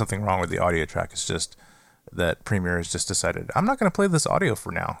that there's something wrong with the audio track. It's just that Premiere has just decided, I'm not going to play this audio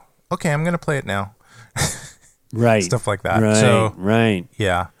for now. Okay, I'm going to play it now. Right. Stuff like that. Right. So, right.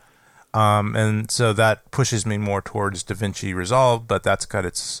 yeah. And so that pushes me more towards DaVinci Resolve, but that's got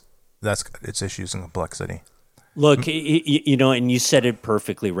its issues and complexity. Look, and you said it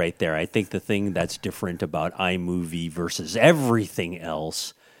perfectly right there. I think the thing that's different about iMovie versus everything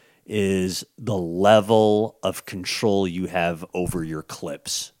else is the level of control you have over your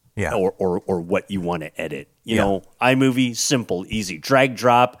clips. Yeah. Or what you want to edit. You know, iMovie, simple, easy. Drag,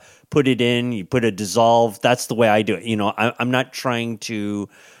 drop, put it in, you put a dissolve. That's the way I do it. I'm not trying to...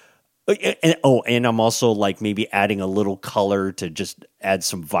 And I'm also like maybe adding a little color to just add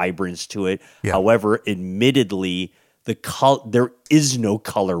some vibrance to it. Yeah. However, admittedly, there is no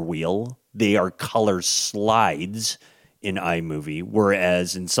color wheel. They are color slides in iMovie,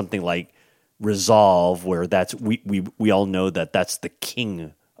 whereas in something like Resolve, where that's we all know that's the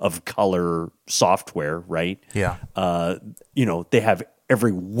king of color software, right? Yeah. They have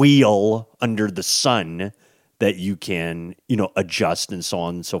every wheel under the sun that you can, adjust and so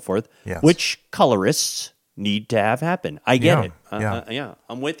on and so forth, Yes. which colorists need to have happen. I get it. Yeah.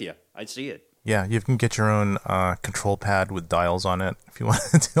 I'm with you. I see it. Yeah, you can get your own control pad with dials on it if you want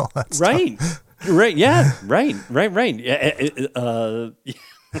to do all that stuff. Right. Yeah. Right. That's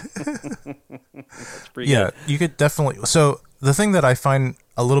pretty good. You could definitely. So the thing that I find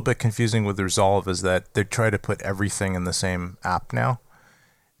a little bit confusing with Resolve is that they try to put everything in the same app now.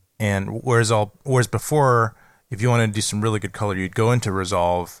 And whereas before, if you want to do some really good color, you'd go into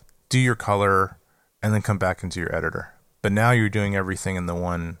Resolve, do your color, and then come back into your editor. But now you're doing everything in the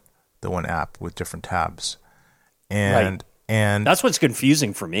one app with different tabs. And that's what's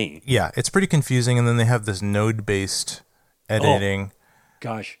confusing for me. Yeah, it's pretty confusing. And then they have this node-based editing. Oh,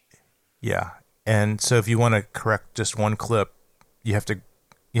 gosh. Yeah. And so if you want to correct just one clip, you have to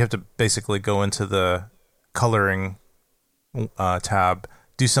basically go into the coloring tab,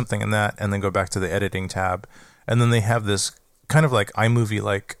 do something in that, and then go back to the editing tab. And then they have this kind of like iMovie,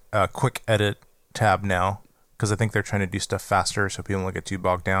 like quick edit tab now, because I think they're trying to do stuff faster so people don't get too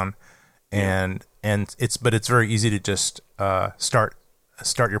bogged down. And it's very easy to just start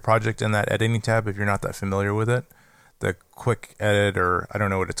your project in that editing tab if you're not that familiar with it. The quick edit, or I don't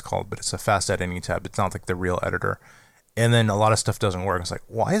know what it's called, but it's a fast editing tab. It's not like the real editor. And then a lot of stuff doesn't work. It's like,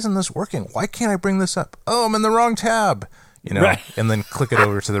 why isn't this working? Why can't I bring this up? Oh, I'm in the wrong tab. Right. And then click it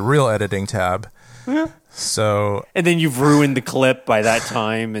over to the real editing tab. Yeah. So, and then you've ruined the clip by that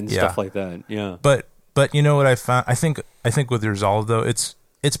time and stuff like that. Yeah. But you know what I found? I think with Resolve though, it's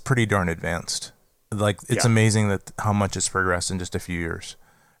pretty darn advanced. Like it's amazing that how much it's progressed in just a few years.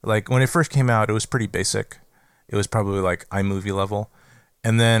 Like when it first came out, it was pretty basic. It was probably like iMovie level.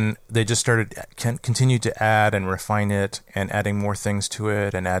 And then they just continued to add and refine it and adding more things to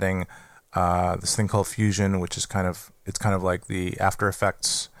it and adding this thing called Fusion, which is kind of like the After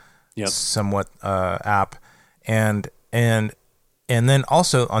Effects somewhat app. And then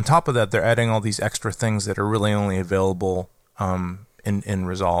also on top of that, they're adding all these extra things that are really only available in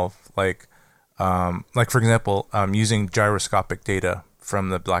Resolve. Like for example, using gyroscopic data from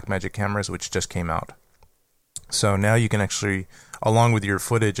the Blackmagic cameras, which just came out. So now you can actually, along with your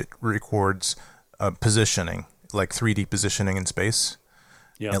footage, it records positioning, like 3D positioning in space,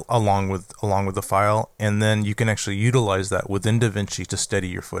 along with the file, and then you can actually utilize that within DaVinci to steady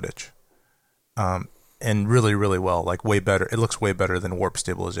your footage, and really, really well, like way better. It looks way better than warp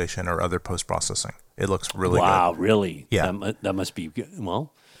stabilization or other post processing. It looks really good. Wow, really? Yeah, that must be good.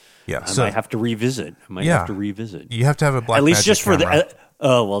 Well, yeah, I might have to revisit. You have to have a Blackmagic at least just for camera.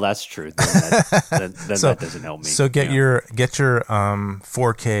 Oh, well, that's true. Then that doesn't help me. So get your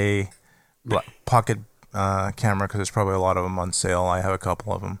 4K pocket camera, because there's probably a lot of them on sale. I have a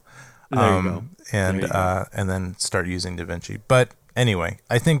couple of them. There you go. And then start using DaVinci. But anyway,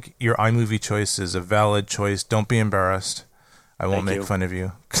 I think your iMovie choice is a valid choice. Don't be embarrassed. I won't make fun of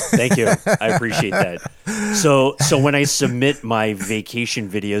you. Thank you. I appreciate that. So when I submit my vacation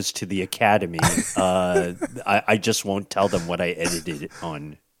videos to the Academy, I just won't tell them what I edited it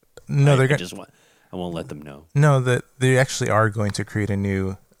on. No, I won't let them know. No, that they actually are going to create a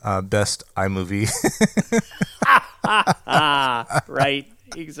new best iMovie. Right.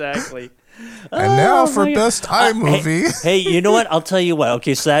 Exactly. And now Oh, for my God. best iMovie. Hey, you know what? I'll tell you what.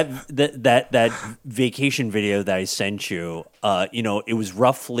 Okay, so that vacation video that I sent you,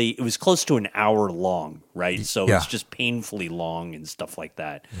 it was close to an hour long, right? So Yeah. it's just painfully long and stuff like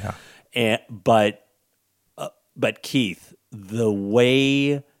that. Yeah. But Keith, the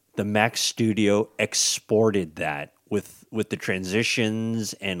way the Mac Studio exported that with the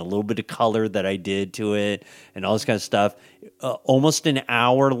transitions and a little bit of color that I did to it and all this kind of stuff, almost an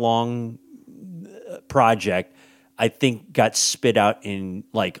hour long project, I think got spit out in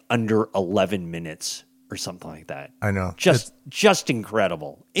like under 11 minutes or something like that. I know. Just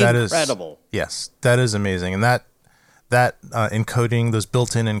incredible. That is- Incredible. Yes, that is amazing. And that encoding, those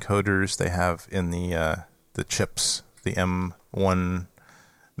built-in encoders they have in the chips, the M1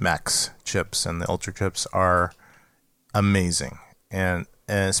 Max chips and the Ultra chips are amazing. And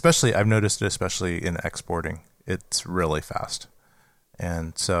especially, I've noticed it especially in exporting. It's really fast.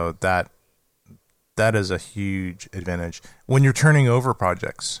 And so that is a huge advantage when you're turning over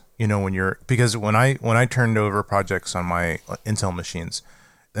projects. Because when I turned over projects on my Intel machines,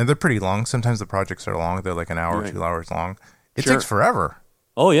 and they're pretty long. Sometimes the projects are long; they're like an hour, Right. 2 hours long. It Sure. takes forever.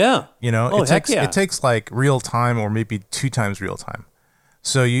 Oh yeah. It takes like real time or maybe 2 times real time.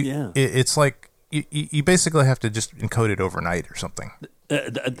 So it's like you basically have to just encode it overnight or something.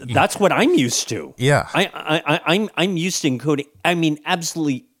 That's what I'm used to. Yeah. I'm used to encoding. I mean,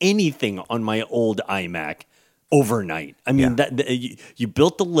 absolutely anything on my old iMac overnight. I mean, you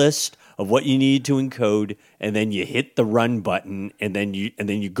built the list of what you need to encode, and then you hit the run button, and then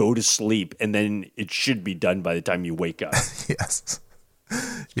you go to sleep, and then it should be done by the time you wake up. Yes.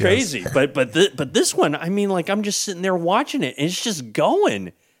 Crazy, but this one, I mean, like I'm just sitting there watching it, and it's just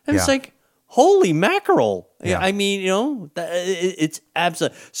going, and it's Yeah. like, holy mackerel! Yeah. I mean, it's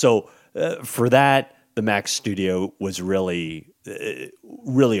absolute. So for that, the Mac Studio was really a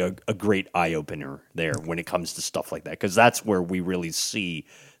great eye opener there when it comes to stuff like that, because that's where we really see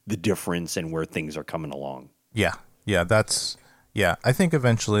the difference and where things are coming along. Yeah. I think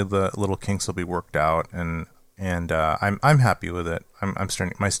eventually the little kinks will be worked out, and I'm happy with it. I'm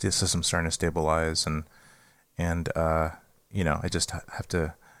starting, my system's starting to stabilize, and I just have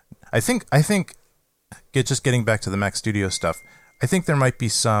to. I think just getting back to the Mac Studio stuff, I think there might be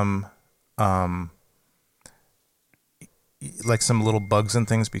some like some little bugs and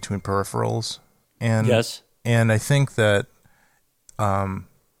things between peripherals, and Yes. and I think that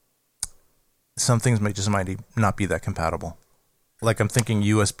some things might not be that compatible. Like I'm thinking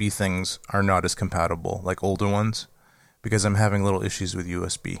USB things are not as compatible, like older ones, because I'm having little issues with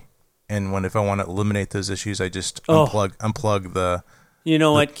USB. And if I want to eliminate those issues, I just unplug the. You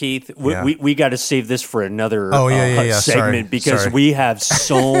know what, Keith? We got to save this for another segment, Sorry. because Sorry. we have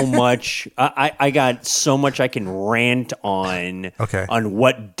so much. I got so much I can rant on. Okay. On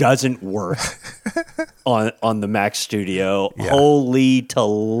what doesn't work on the Mac Studio. Yeah. Holy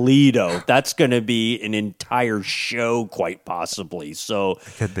Toledo! That's going to be an entire show, quite possibly. So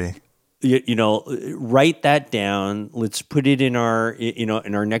Could be. write that down. Let's put it in our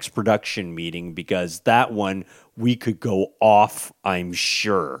next production meeting, because that one we could go off, I'm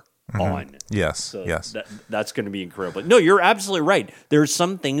sure, on. Yes. So yes. that's going to be incredible. No, you're absolutely right. There are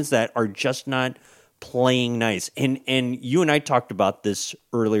some things that are just not playing nice. And you and I talked about this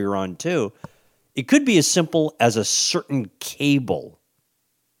earlier on too. It could be as simple as a certain cable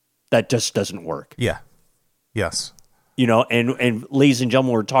that just doesn't work. Yeah. Yes. And ladies and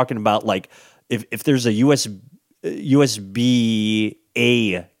gentlemen, we're talking about like if there's a USB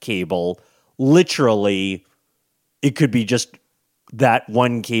A cable, literally it could be just that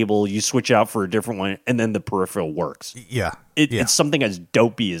one cable, you switch it out for a different one, and then the peripheral works. Yeah. It's something as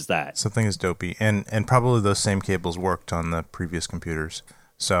dopey as that. Something is dopey, and probably those same cables worked on the previous computers.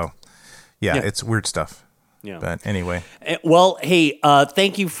 So, yeah. It's weird stuff. Yeah. But anyway, Well, hey,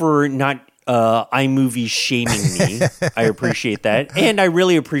 thank you for not iMovie shaming me. I appreciate that, and I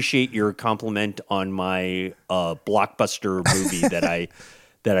really appreciate your compliment on my blockbuster movie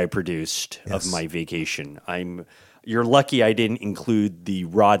that I produced of my vacation. You're lucky I didn't include the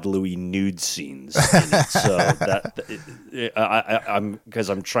Rod Louie nude scenes in it, so I'm because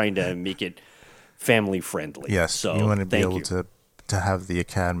I'm trying to make it family friendly. yes, so you want to be thank able you. to have the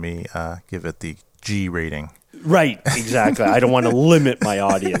Academy give it the G rating. Right, exactly. I don't want to limit my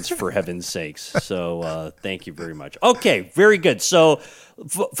audience, for heaven's sakes. So thank you very much. Okay, very good. So,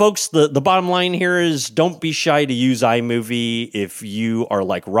 folks, the bottom line here is don't be shy to use iMovie if you are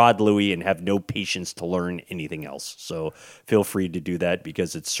like Rod Louie and have no patience to learn anything else. So feel free to do that,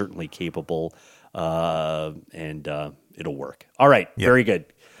 because it's certainly capable and it'll work. All right, very good.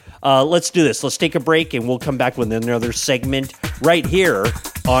 Let's do this. Let's take a break, and we'll come back with another segment right here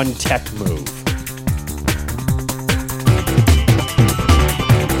on Tech Move.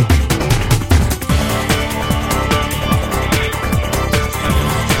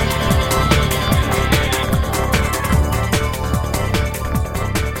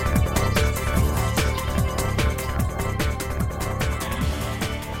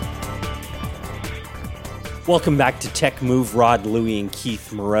 Welcome back to Tech Move. Rod Louie and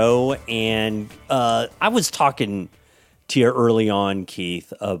Keith Moreau. And I was talking to you early on,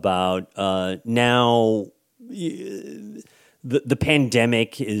 Keith, about now the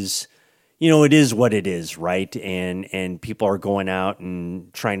pandemic is, it is what it is, right? And people are going out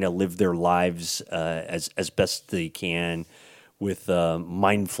and trying to live their lives as best they can with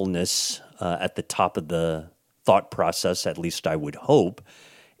mindfulness at the top of the thought process, at least I would hope.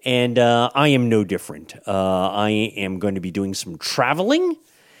 And I am no different. I am going to be doing some traveling,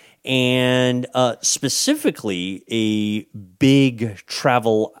 and specifically a big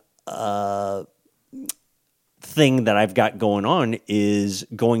travel thing that I've got going on is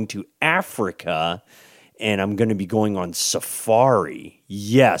going to Africa, and I'm going to be going on safari.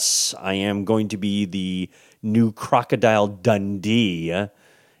 Yes, I am going to be the new Crocodile Dundee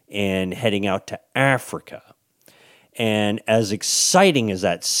and heading out to Africa. And as exciting as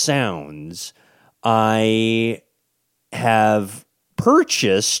that sounds, I have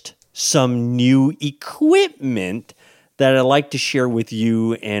purchased some new equipment that I'd like to share with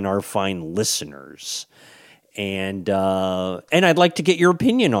you and our fine listeners. And I'd like to get your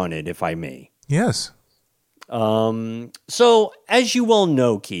opinion on it, if I may. Yes. So, as you well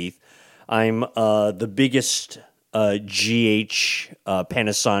know, Keith, I'm the biggest GH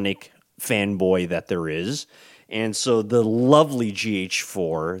Panasonic fanboy that there is. And so the lovely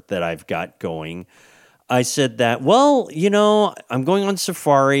GH4 that I've got going, I said that, well, I'm going on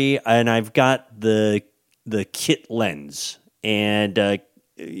safari and I've got the kit lens. And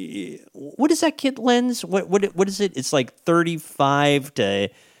what is that kit lens? What is it? It's like 35 to,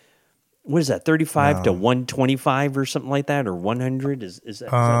 what is that, 35 to 125 or something like that, or 100? Is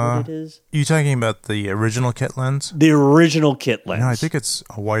that what it is? You talking about the original kit lens? The original kit lens. No, I think it's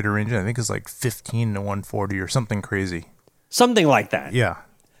a wider range. I think it's like 15 to 140 or something crazy. Something like that. Yeah.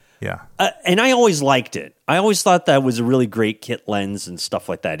 And I always liked it. I always thought that was a really great kit lens and stuff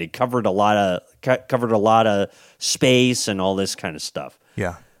like that. It covered a lot of space and all this kind of stuff.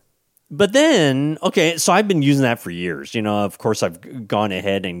 Yeah. But then, okay, so I've been using that for years. Of course, I've gone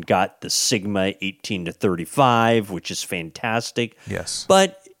ahead and got the Sigma 18 to 35, which is fantastic. Yes.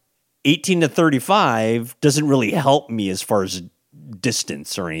 But 18 to 35 doesn't really help me as far as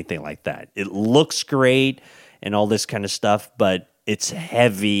distance or anything like that. It looks great and all this kind of stuff, but it's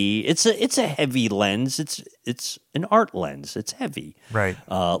heavy. It's a heavy lens. It's an art lens. It's heavy. Right.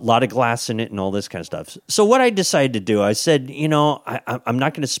 A lot of glass in it and all this kind of stuff. So what I decided to do, I said, I'm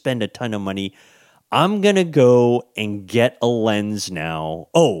not going to spend a ton of money. I'm going to go and get a lens now.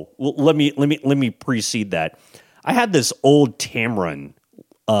 Oh, well, let me precede that. I had this old Tamron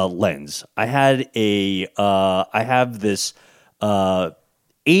lens. I have this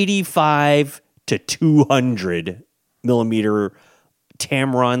 85 to 200 millimeter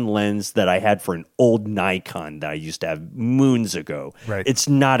Tamron lens that I had for an old Nikon that I used to have moons ago. Right. It's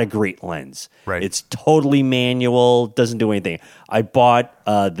not a great lens. Right. It's totally manual, doesn't do anything. I bought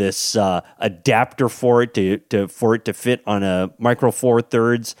this adapter for it to fit on a Micro Four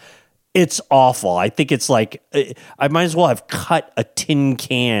Thirds. It's awful. I think it's like I might as well have cut a tin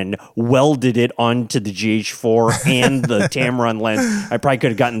can, welded it onto the GH4 and the Tamron lens. I probably could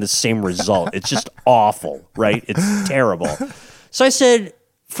have gotten the same result. It's just awful, right? It's terrible. So I said,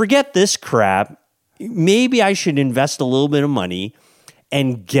 forget this crap. Maybe I should invest a little bit of money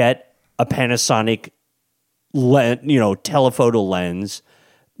and get a Panasonic telephoto lens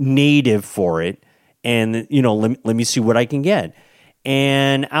native for it. And, let me see what I can get.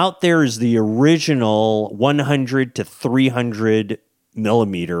 And out there is the original 100 to 300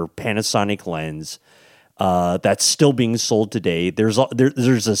 millimeter Panasonic lens that's still being sold today. There's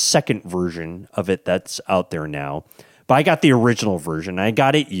a second version of it that's out there now. But I got the original version. I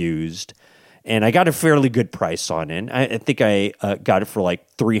got it used, and I got a fairly good price on it. I think I got it for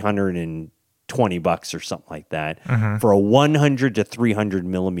like $320 or something like that for a 100 to 300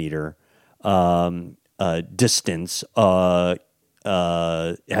 millimeter distance. It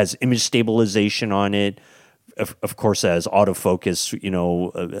has image stabilization on it. Of course, it has autofocus,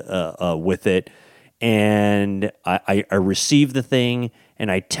 with it. And I received the thing, and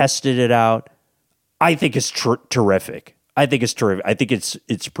I tested it out. I think it's terrific. I think it's terrific. I think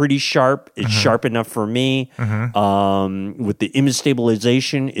it's pretty sharp. It's sharp enough for me. With the image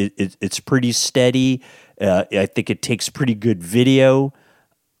stabilization, it's pretty steady. I think it takes pretty good video.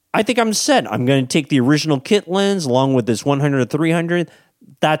 I think I'm set. I'm going to take the original kit lens along with this 100-300.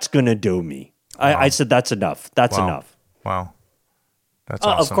 That's going to do me. Wow. I said that's enough. That's enough. Wow, that's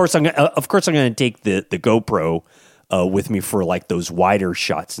awesome. Of course, I'm going to take the GoPro with me for like those wider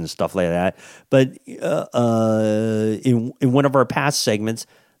shots and stuff like that. But in one of our past segments,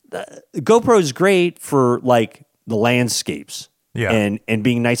 the GoPro is great for like the landscapes, and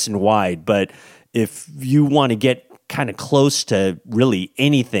being nice and wide. But if you want to get kind of close to really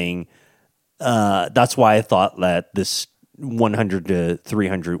anything, that's why I thought that this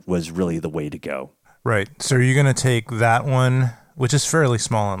 100-300 was really the way to go. Right. So are you going to take that one, which is fairly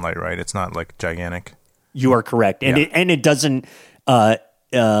small and light, right? It's not like gigantic. You are correct, and it doesn't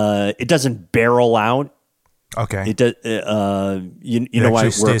barrel out. Okay. It does. You know why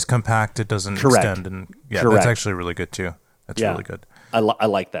it stays compact. It doesn't extend, and that's actually really good too. That's really good. I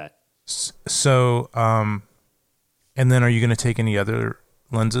like that. So, and then are you going to take any other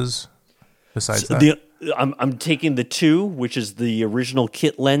lenses besides that? I'm taking the 2, which is the original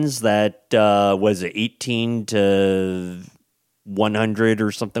kit lens that was 18 to 100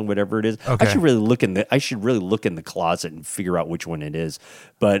 or something, whatever it is. Okay. I should really look in the closet and figure out which one it is.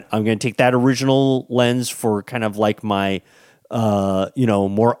 But I'm going to take that original lens for kind of like my,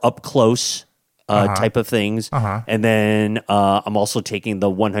 more up close type of things. And then I'm also taking the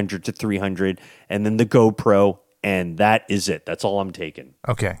 100-300 and then the GoPro, and that is it. That's all I'm taking.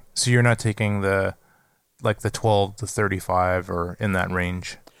 Okay. So you're not taking the 12 to 35 or in that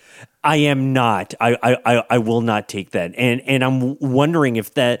range? I am not. I will not take that. And I'm wondering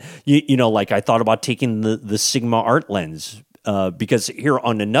if that, like I thought about taking the Sigma art lens because here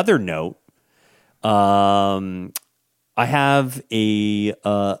on another note, I have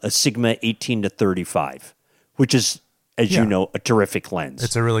a Sigma 18 to 35, which is, as you know, a terrific lens.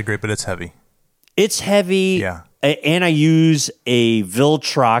 It's a really great, but it's heavy. It's heavy. Yeah. And I use a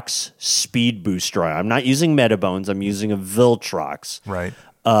Viltrox speed booster. I'm not using Metabones. I'm using a Viltrox. Right.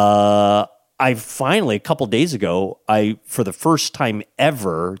 I finally, a couple days ago, for the first time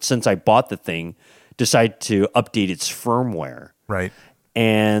ever since I bought the thing, decided to update its firmware. Right.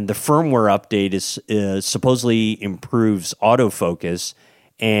 And the firmware update is supposedly improves autofocus,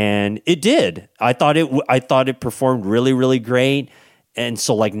 and it did. I thought it performed really, really great. And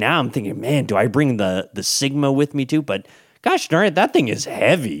so, like, now I'm thinking, man, do I bring the Sigma with me too? But gosh darn it, that thing is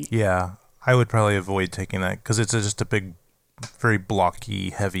heavy. Yeah, I would probably avoid taking that because it's just a big, very blocky,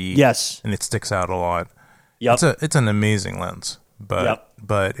 heavy. Yes, and it sticks out a lot. Yep. It's an amazing lens, but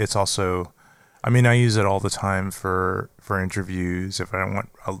it's also, I mean, I use it all the time for interviews. If I don't want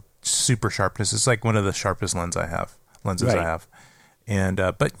a super sharpness, it's like one of the sharpest lenses I have. And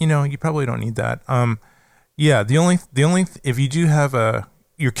but you probably don't need that. Yeah, the only if you do have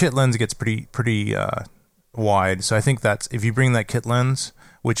your kit lens gets pretty wide. So I think that's if you bring that kit lens,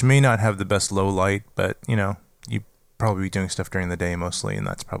 which may not have the best low light, but you probably be doing stuff during the day mostly, and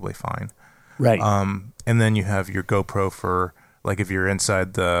that's probably fine. Right. And then you have your GoPro for like if you're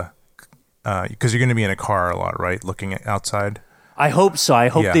inside the because you're going to be in a car a lot, right? Looking outside. I hope so. I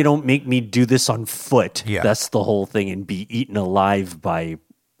hope they don't make me do this on foot. Yeah. That's the whole thing, and be eaten alive by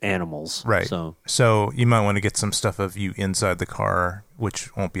animals. Right. So you might want to get some stuff of you inside the car,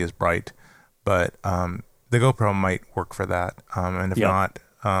 which won't be as bright, but the GoPro might work for that. And if not,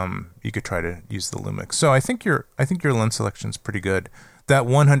 you could try to use the Lumix. So I think your lens selection is pretty good. That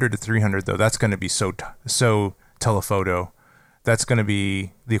 100-300 though, that's going to be so telephoto. That's going to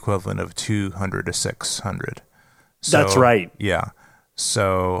be the equivalent of 200-600. So, that's right. Yeah.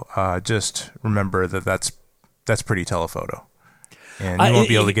 So just remember that's pretty telephoto. And you won't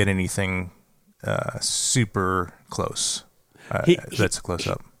be able to get anything super close. That's close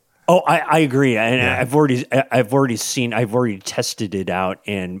up. Oh, I agree, and I've already tested it out,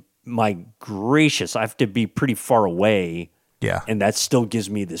 and my gracious, I have to be pretty far away. Yeah, and that still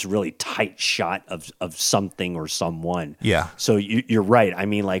gives me this really tight shot of something or someone. Yeah. So you're right. I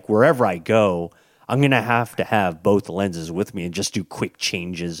mean, like wherever I go, I'm gonna have to have both lenses with me and just do quick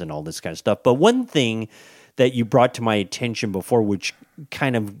changes and all this kind of stuff. But one thing that you brought to my attention before, which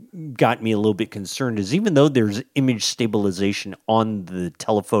kind of got me a little bit concerned, is even though there's image stabilization on the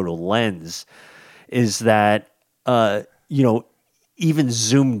telephoto lens, is that, even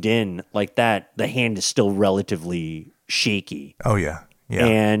zoomed in like that, the hand is still relatively shaky. Oh, yeah.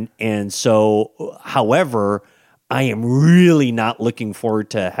 Yeah. And so, however, I am really not looking forward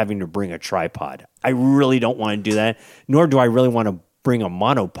to having to bring a tripod. I really don't want to do that, nor do I really want to bring a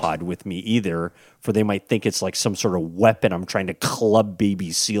monopod with me either, for they might think it's like some sort of weapon I'm trying to club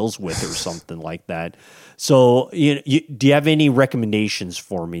baby seals with or something like that. So, do you have any recommendations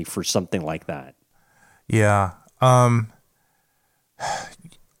for me for something like that? Yeah.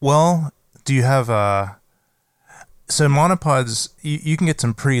 Well, do you have so monopods? You can get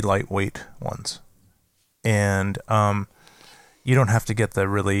some pretty lightweight ones, and you don't have to get the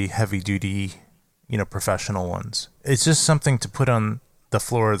really heavy duty, professional ones. It's just something to put on the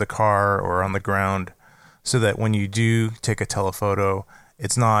floor of the car or on the ground, so that when you do take a telephoto,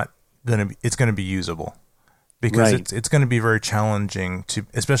 it's gonna be usable, because Right. it's going to be very challenging to,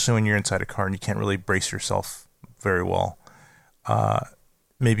 especially when you're inside a car and you can't really brace yourself very well.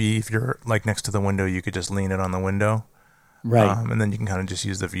 Maybe if you're like next to the window, you could just lean it on the window, Right. and then you can kind of just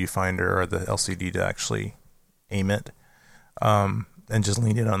use the viewfinder or the LCD to actually aim it, and just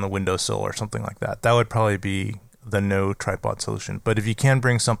lean it on the windowsill or something like that. That would probably be the no tripod solution. But if you can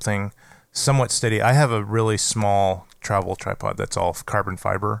bring something somewhat steady, I have a really small travel tripod that's all carbon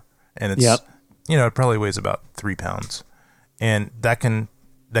fiber, and it's Yep. it probably weighs about 3 pounds, and that can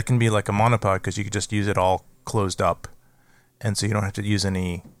be like a monopod, because you could just use it all closed up, and so you don't have to use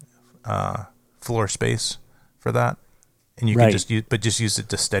any floor space for that, and you Right. can just use it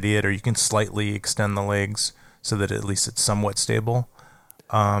to steady it, or you can slightly extend the legs so that at least it's somewhat stable.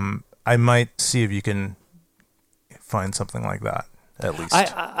 I might see if you can find something like that, at least.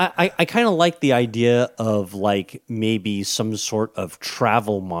 I kind of like the idea of like maybe some sort of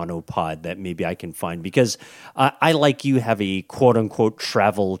travel monopod that maybe I can find, because I like you have a quote unquote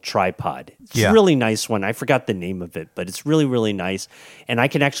travel tripod. It's Yeah. a really nice one. I forgot the name of it, but it's really, really nice. And I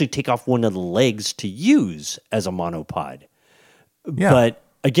can actually take off one of the legs to use as a monopod. Yeah. But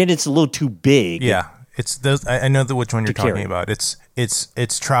again, it's a little too big. Yeah, it's those. I know which one you're carry. talking about. It's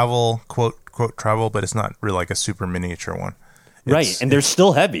travel, quote travel, but it's not really like a super miniature one. Right. And they're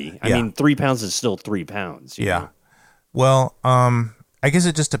still heavy. I Yeah. mean, 3 pounds is still 3 pounds. you Yeah. know? Well, I guess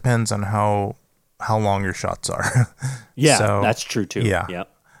it just depends on how long your shots are. Yeah, So, that's true too. yeah. Yep.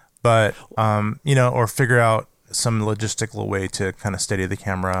 But or figure out some logistical way to kind of steady the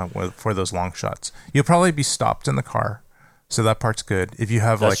camera for those long shots. You'll probably be stopped in the car, so that part's good. If you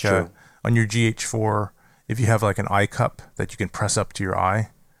have That's like true. on your GH4, if you have like an eye cup that you can press up to your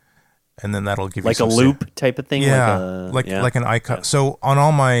eye, and then that'll give you Like a some loop type of thing? Yeah, yeah. like an eye cup. So on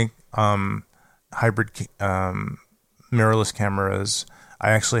all my hybrid mirrorless cameras,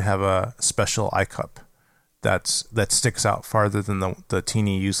 I actually have a special eye cup that sticks out farther than the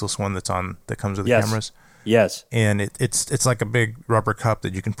teeny useless one that comes with the Yes. cameras. Yes. And it's like a big rubber cup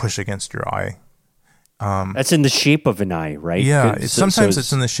that you can push against your eye. That's in the shape of an eye, right? Yeah, Good. sometimes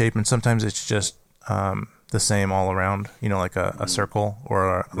it's in the shape, and sometimes it's just the same all around. Like a circle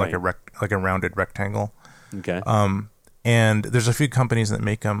or like Right. like a rounded rectangle. Okay. And there's a few companies that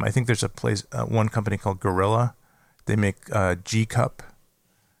make them. I think there's one company called Gorilla. They make G Cup,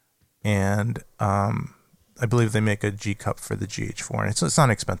 and I believe they make a G Cup for the GH4, and it's not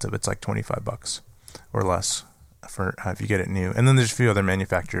expensive. It's like $25 or less for if you get it new. And then there's a few other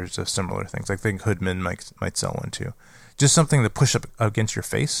manufacturers of similar things. I think Hoodman might sell one too. Just something to push up against your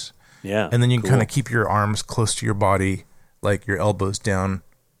face, yeah. and then you can cool. kind of keep your arms close to your body, like your elbows down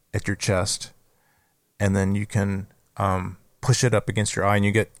at your chest, and then you can push it up against your eye,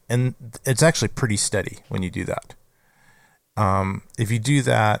 and it's actually pretty steady when you do that. If you do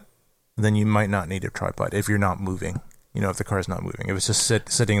that, then you might not need a tripod if you're not moving. If the car's not moving, if it's just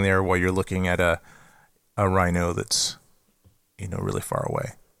sitting there while you're looking at a rhino that's really far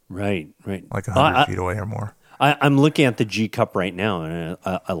away, Right. like 100 feet away or more. I'm looking at the G Cup right now, and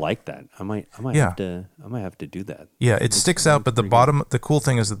I like that. I might Yeah. have to do that. Yeah, it sticks out, but the bottom. The cool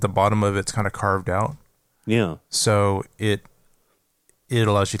thing is that the bottom of it's kind of carved out, Yeah. so it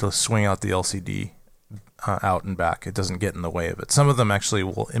allows you to swing out the LCD out and back. It doesn't get in the way of it. Some of them actually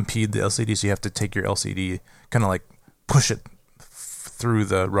will impede the LCD, so you have to take your LCD, kind of like push it through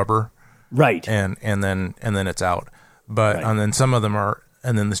the rubber, Right. and then it's out. But Right. and then some of them are,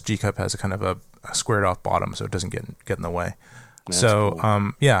 and then this G Cup has a kind of a squared off bottom, so it doesn't get in the way. That's So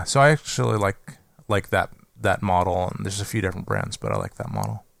cool. yeah, so I actually like that model, and there's a few different brands, but I like that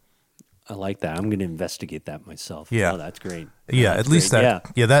model. I like that. I'm going to investigate that myself. Yeah. Oh, that's great. Yeah, That's at least great.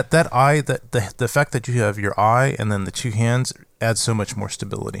 that. Yeah, that eye, the fact that you have your eye and then the two hands adds so much more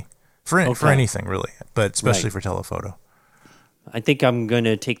stability for Okay. anything really, but especially Right. for telephoto. I think I'm going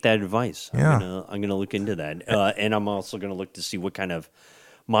to take that advice. Yeah. I'm gonna look into that, and I'm also going to look to see what kind of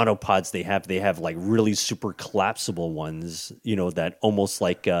monopods they have. They have like really super collapsible ones, that almost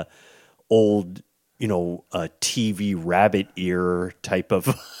like old, a TV rabbit ear type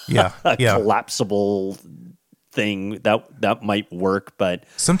of Yeah, yeah. collapsible thing that might work. But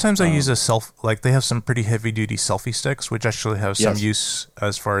sometimes I use like they have some pretty heavy duty selfie sticks, which actually have some Yes. use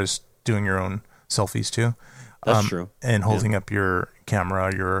as far as doing your own selfies too. that's true. And holding up your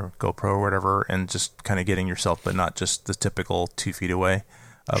camera, your GoPro or whatever, and just kind of getting yourself, but not just the typical 2 feet away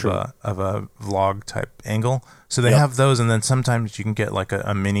of a vlog type angle. So they have those, and then sometimes you can get like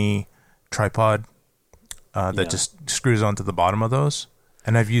a mini tripod that just screws onto the bottom of those,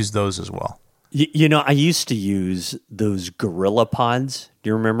 and I've used those as well. You know, I used to use those Gorilla Pods. Do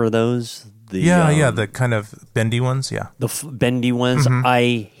you remember those? The The kind of bendy ones. Yeah, the bendy ones.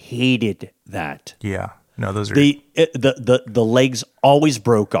 I hated that. yeah. No, those are. The legs always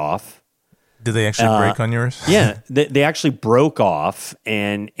broke off. Did they actually break on yours? Yeah, they actually broke off,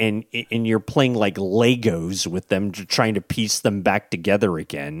 and you're playing like Legos with them, trying to piece them back together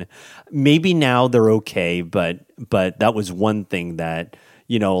again. Maybe now they're okay, but that was one thing that,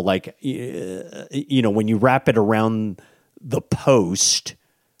 you know, like, you know, when you wrap it around the post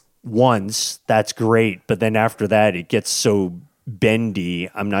once, that's great, but then after that, it gets so bendy.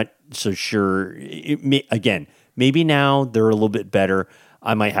 I'm not so sure. Again, maybe now they're a little bit better.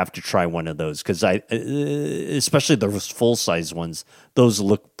 I might have to try one of those because especially those full size ones, those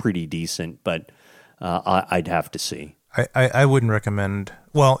look pretty decent. But I'd have to see. I wouldn't recommend.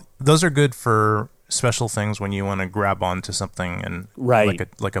 Well, those are good for special things when you want to grab onto something and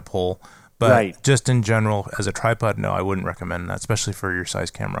like a pole. But just in general, as a tripod, no, I wouldn't recommend that, especially for your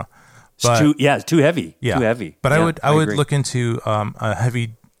size camera. But, it's too heavy. Yeah, too heavy. But yeah, I would look into a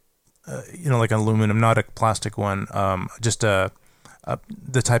heavy, like an aluminum, not a plastic one, just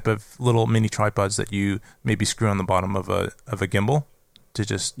the type of little mini tripods that you maybe screw on the bottom of a gimbal to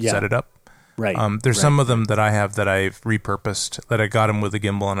just set it up. Right. There's some of them that I have that I've repurposed, that I got them with a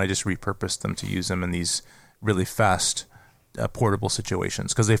gimbal and I just repurposed them to use them in these really fast portable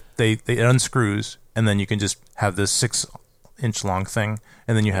situations, because they unscrews and then you can just have this 6-inch long thing,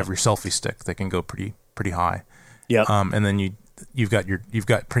 and then you have your selfie stick that can go pretty high. Yeah. And then you've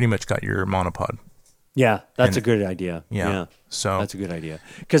got pretty much got your monopod. Yeah, that's a good idea. Yeah. So that's a good idea.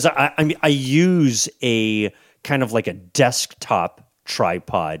 Because I mean, I use a kind of like a desktop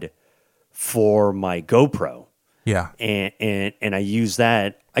tripod for my GoPro. Yeah. And I use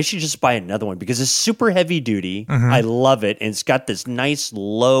that. I should just buy another one because it's super heavy duty. I love it. And it's got this nice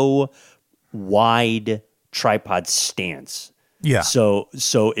low, wide tripod stance. Yeah. So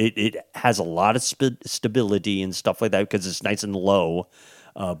it has a lot of stability and stuff like that because it's nice and low.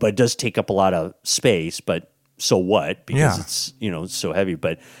 But it does take up a lot of space, but so what? Because it's, you know, so heavy.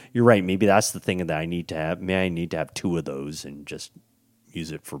 But you're right. Maybe that's the thing that I need to have. Maybe I need to have 2 of those and just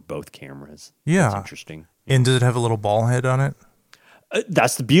use it for both cameras. Yeah. That's interesting. And does it have a little ball head on it?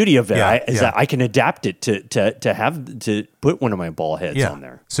 That's the beauty of it. Yeah, That I can adapt it to put one of my ball heads on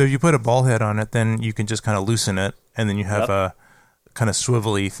there. So if you put a ball head on it, then you can just kind of loosen it, and then you have a kind of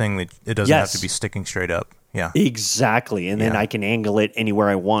swivelly thing that it doesn't have to be sticking straight up. Yeah. Exactly. And then I can angle it anywhere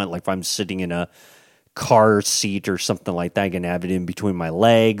I want. Like if I'm sitting in a car seat or something like that, I can have it in between my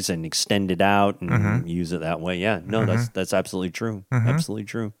legs and extend it out and use it that way. Yeah. No, that's absolutely true. Absolutely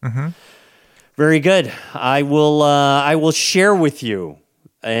true. Very good. I will share with you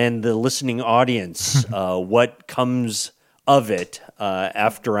and the listening audience what comes of it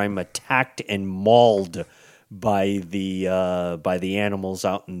after I'm attacked and mauled by the animals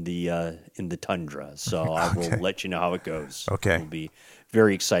out in the tundra. So I will let you know how it goes. Okay. It'll be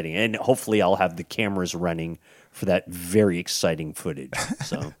very exciting. And hopefully I'll have the cameras running for that very exciting footage.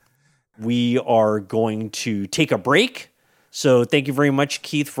 So we are going to take a break. So thank you very much,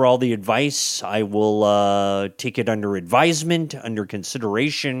 Keith, for all the advice. I will take it under advisement, under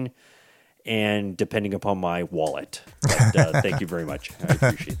consideration, and depending upon my wallet. But, thank you very much. I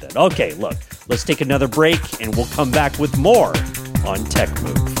appreciate that. Okay, look, let's take another break, and we'll come back with more on Tech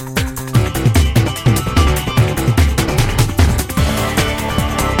Move.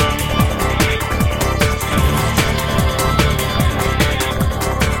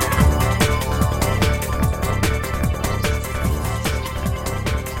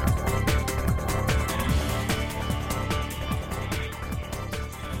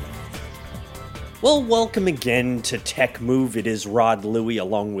 Well, welcome again to Tech Move. It is Rod Louie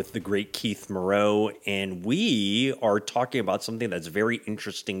along with the great Keith Moreau, and we are talking about something that's very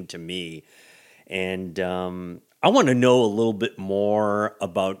interesting to me. And I want to know a little bit more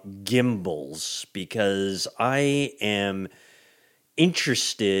about gimbals because I am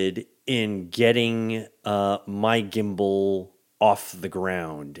interested in getting my gimbal off the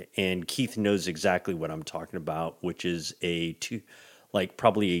ground. And Keith knows exactly what I'm talking about, which is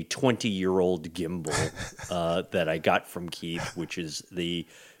probably a 20-year-old gimbal that I got from Keith, which is the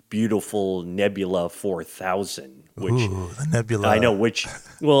beautiful Nebula 4000, which the Nebula. I know,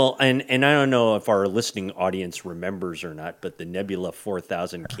 well, and I don't know if our listening audience remembers or not, but the Nebula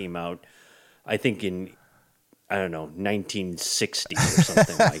 4000 came out, I think I don't know, 1960 or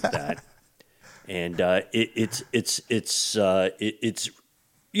something like that. And it's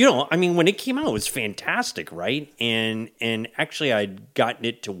I mean, when it came out, it was fantastic, right? And actually, I'd gotten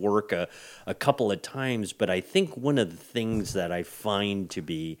it to work a couple of times, but I think one of the things that I find to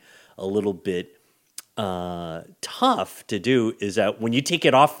be a little bit tough to do is that when you take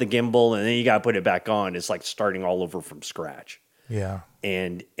it off the gimbal and then you got to put it back on, it's like starting all over from scratch. Yeah.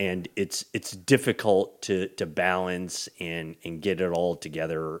 And it's difficult to balance and get it all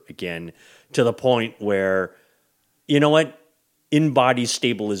together again to the point where, you know what? In-body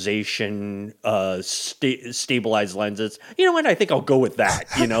stabilization, stabilized lenses. You know what? I think I'll go with that.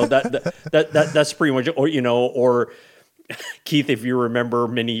 You know, that's pretty much, or Keith, if you remember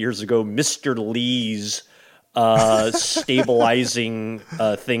many years ago, Mr. Lee's stabilizing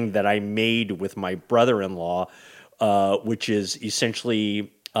thing that I made with my brother-in-law, which is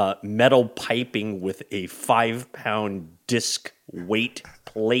essentially metal piping with a 5-pound disc weight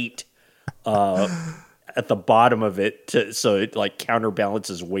plate at the bottom of it, so it like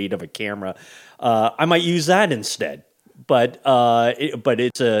counterbalances weight of a camera. I might use that instead, but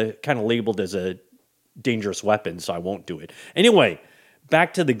it's kind of labeled as a dangerous weapon, so I won't do it. Anyway,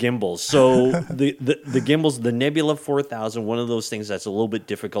 back to the gimbals. So the gimbals, the Nebula 4000, one of those things that's a little bit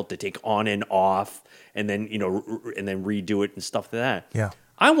difficult to take on and off, and then and then redo it and stuff like that. Yeah,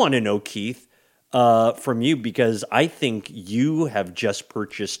 I want to know, Keith, from you, because I think you have just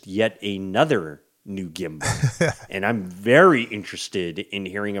purchased yet another new gimbal, and I'm very interested in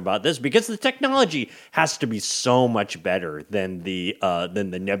hearing about this because the technology has to be so much better than the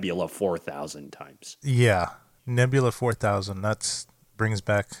Nebula 4000 times. Yeah, Nebula 4000. That's brings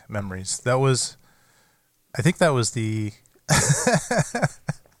back memories. I think that was the.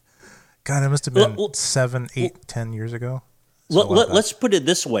 God, it must have been 7, 8, 10 years ago. Let's put it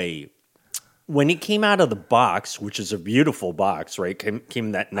this way. When it came out of the box, which is a beautiful box, right?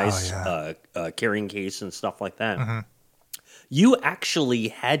 Came that nice carrying case and stuff like that. Mm-hmm. You actually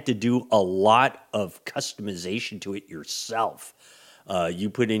had to do a lot of customization to it yourself. You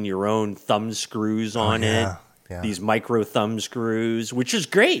put in your own thumb screws on it, these micro thumb screws, which is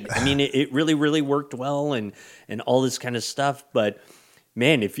great. I mean, it really, really worked well and all this kind of stuff. But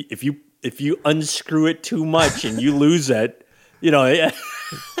man, if you unscrew it too much and you lose it,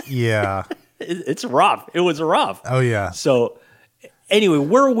 yeah. It's rough. It was rough. Oh, yeah. So anyway,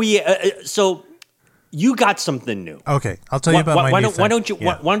 where are we? So you got something new. Okay. I'll tell you about my new thing.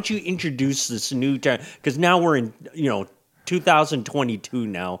 Why don't you introduce this new time? Because now we're in, 2022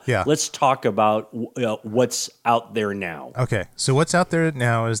 now. Yeah. Let's talk about what's out there now. Okay. So what's out there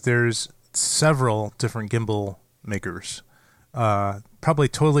now is there's several different gimbal makers. Probably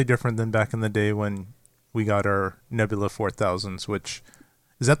totally different than back in the day when we got our Nebula 4000s, which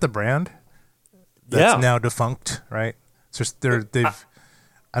is that the brand? That's now defunct, right? So they've.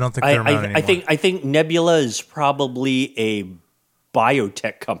 I don't think they're around anymore. I think Nebula is probably a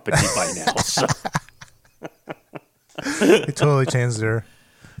biotech company by now. So. They totally changed their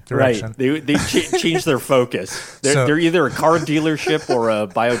direction. Right, they changed their focus. They're either a car dealership or a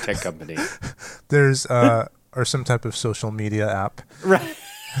biotech company. There's or some type of social media app. Right.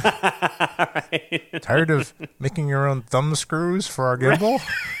 Right. Tired of making your own thumb screws for our gimbal? Right.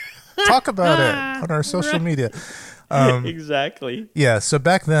 Talk about it on our social media. Exactly. Yeah. So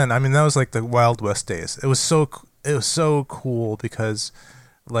back then, I mean, that was like the Wild West days. It was so cool because,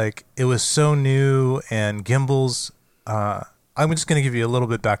 like, it was so new and gimbals. I'm just going to give you a little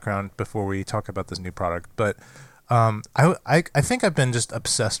bit background before we talk about this new product. But I think I've been just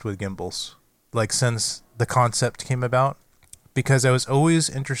obsessed with gimbals, like, since the concept came about, because I was always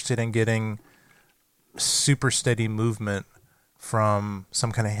interested in getting super steady movement from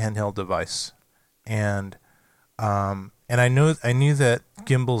some kind of handheld device, and I knew that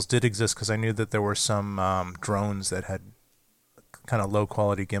gimbals did exist because I knew that there were some drones that had kind of low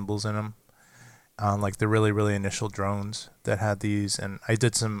quality gimbals in them, like the really, really initial drones that had these. And I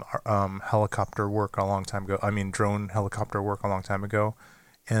did some helicopter work a long time ago. I mean, drone helicopter work a long time ago,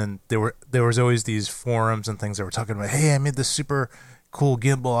 and there was always these forums and things that were talking about, hey, I made this super cool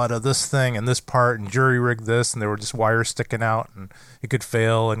gimbal out of this thing and this part and jury rigged this, and there were just wires sticking out and it could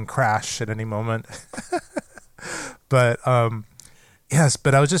fail and crash at any moment. But yes,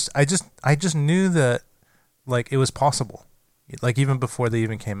 but I just knew that, like, it was possible, like, even before they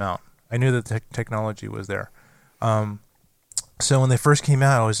even came out. I knew that the technology was there. So when they first came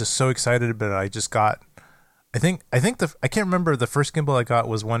out, I was just so excited, but I just got I can't remember, the first gimbal I got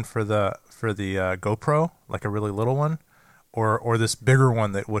was one for the GoPro, like a really little one, or this bigger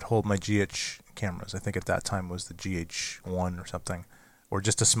one that would hold my GH cameras. I think at that time was the GH1 or something, or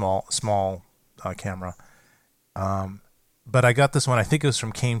just a small camera. But I got this one. I think it was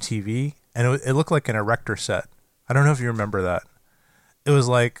from Came TV, and it looked like an Erector set. I don't know if you remember that. It was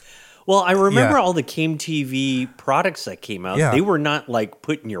like. Well, I remember all the Came TV products that came out. Yeah. They were not like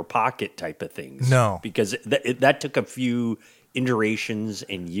put in your pocket type of things. No. Because that took a few iterations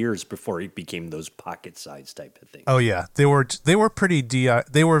and years before it became those pocket size type of things. Oh yeah, they were pretty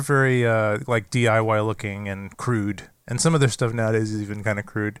they were very like DIY looking and crude. And some of their stuff nowadays is even kind of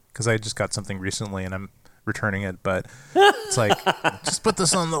crude, because I just got something recently and I'm returning it, but it's like, just put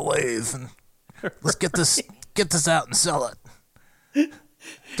this on the lathe and let's get this out and sell it.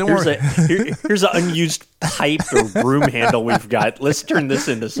 Don't worry. Here's an unused pipe or broom handle we've got. Let's turn this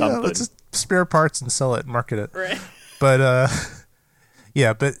into something. Yeah, let's just spare parts and sell it and market it. Right. But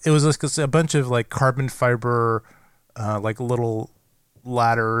yeah, but it was like a bunch of like carbon fiber, like little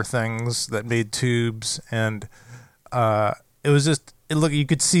ladder things that made tubes, and it was just, you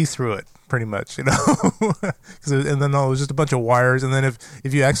could see through it pretty much, and then it was just a bunch of wires, and then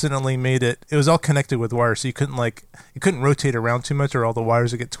if you accidentally made it was all connected with wires, so you couldn't rotate around too much, or all the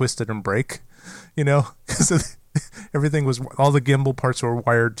wires would get twisted and break, because everything was, all the gimbal parts were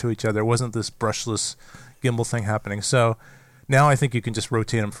wired to each other. It wasn't this brushless gimbal thing happening. So now I think you can just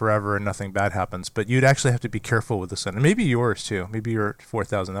rotate them forever and nothing bad happens, but you'd actually have to be careful with this one, and maybe yours too, maybe your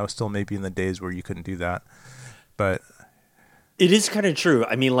 4000, that was still maybe in the days where you couldn't do that, but it is kind of true.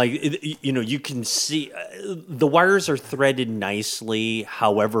 I mean, like, you can see the wires are threaded nicely.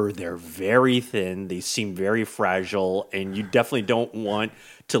 However, they're very thin. They seem very fragile, and you definitely don't want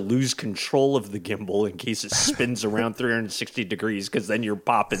to lose control of the gimbal in case it spins around 360 degrees, because then you're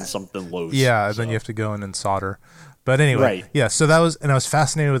popping something loose. Yeah, then you have to go in and solder. But anyway, right. Yeah, so that was, and I was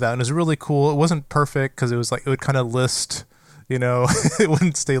fascinated with that, and it was really cool. It wasn't perfect, because it was like, it would kind of list, it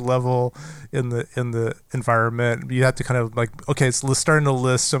wouldn't stay level in the environment. You had to kind of like, okay, it's starting to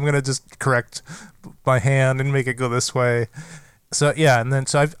list, so I'm gonna just correct by hand and make it go this way. So yeah, and then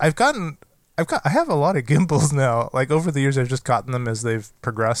so I have a lot of gimbals now. Like over the years, I've just gotten them as they've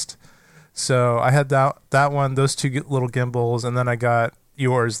progressed. So I had that one, those two little gimbals, and then I got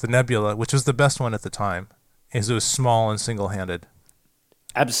yours, the Nebula, which was the best one at the time, because it was small and single-handed.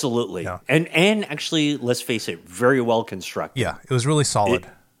 Absolutely. Yeah. And actually, let's face it, very well constructed. Yeah, it was really solid.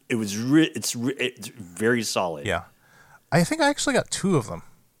 It's very solid. Yeah. I think I actually got two of them.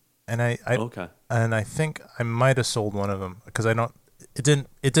 And okay. And I think I might have sold one of them, because it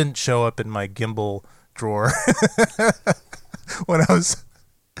didn't show up in my gimbal drawer when I was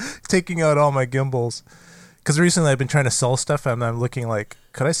taking out all my gimbals. Because recently I've been trying to sell stuff, and I'm looking like,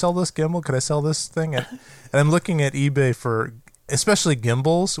 could I sell this gimbal? Could I sell this thing? And I'm looking at eBay for especially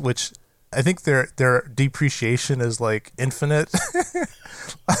gimbals, which I think their depreciation is like infinite.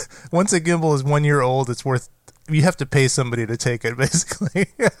 Once a gimbal is 1 year old, you have to pay somebody to take it, basically.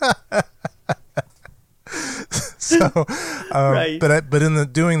 So, right. But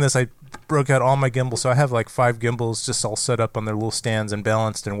in doing this, I broke out all my gimbals, so I have like 5 gimbals just all set up on their little stands and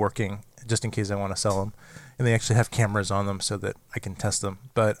balanced and working, just in case I want to sell them. And they actually have cameras on them so that I can test them.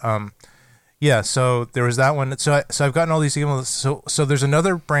 But yeah, so there was that one. So I've gotten all these gimbals. So there's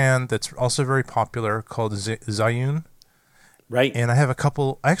another brand that's also very popular called Zhiyun. Right. And I have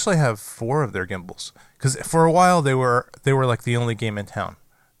I actually have 4 of their gimbals, because for a while they were like the only game in town.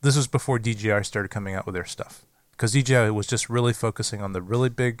 This was before DJI started coming out with their stuff, because DJI was just really focusing on the really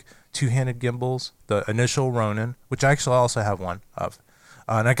big two-handed gimbals, the initial Ronin, which I actually also have one of.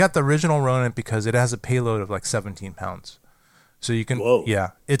 And I got the original Ronin because it has a payload of like 17 pounds. So you can, Whoa,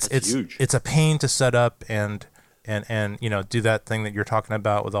 yeah, it's huge. It's a pain to set up and do that thing that you're talking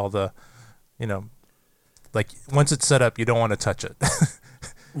about with all the, like once it's set up, you don't want to touch it.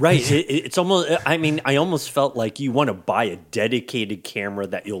 Right. It's almost, I mean, I almost felt like you want to buy a dedicated camera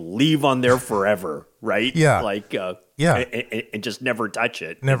that you'll leave on there forever, right? Yeah. Like, yeah. And just never touch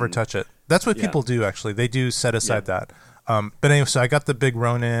it. Never touch it. That's what people do, actually. They do set aside that. But anyway, so I got the big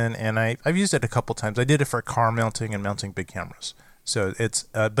Ronin, and I've used it a couple times. I did it for car mounting and mounting big cameras. So it's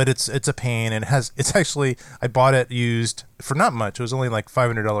a pain, and it's actually, I bought it used for not much. It was only like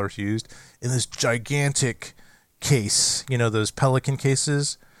 $500 used in this gigantic case, those Pelican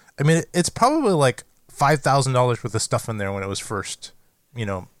cases. I mean, it's probably like $5,000 worth of stuff in there when it was first,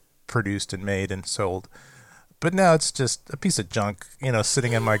 produced and made and sold. But now it's just a piece of junk,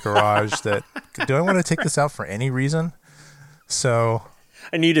 sitting in my garage that, do I want to take this out for any reason? So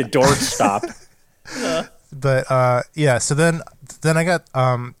I need a door stop. But yeah, so then then I got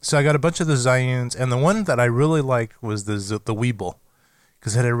so I got a bunch of the Zhiyuns, and the one that I really liked was the Weeble,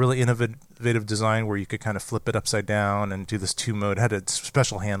 because it had a really innovative design where you could kind of flip it upside down and do this 2-mode. It had a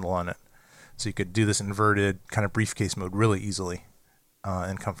special handle on it, so you could do this inverted kind of briefcase mode really easily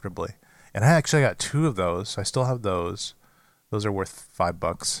and comfortably. And I actually got 2 of those. I still have those. Those are worth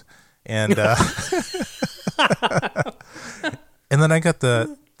 $5. And and then I got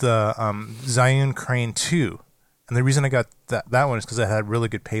the Zhiyun Crane 2. And the reason I got that one is because it had really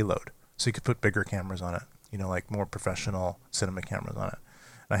good payload. So you could put bigger cameras on it, like more professional cinema cameras on it.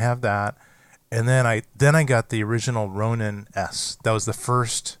 And I have that. And then I got the original Ronin S. That was the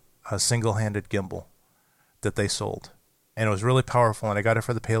first single-handed gimbal that they sold. And it was really powerful, and I got it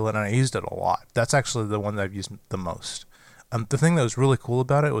for the payload, and I used it a lot. That's actually the one that I've used the most. The thing that was really cool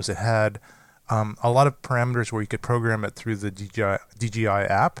about it was it had a lot of parameters where you could program it through the DJI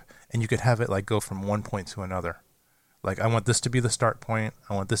app, and you could have it go from one point to another. Like, I want this to be the start point,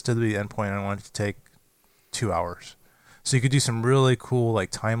 I want this to be the end point, and I want it to take 2 hours. So you could do some really cool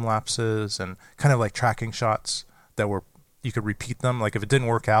time lapses and kind of tracking shots that you could repeat them. Like if it didn't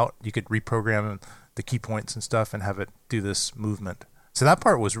work out, you could reprogram the key points and stuff and have it do this movement. So that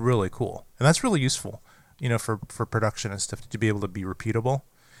part was really cool, and that's really useful, for production and stuff, to be able to be repeatable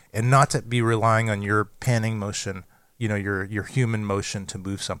and not to be relying on your panning motion, your human motion to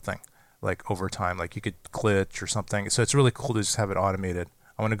move something over time. Like you could glitch or something. So it's really cool to just have it automated.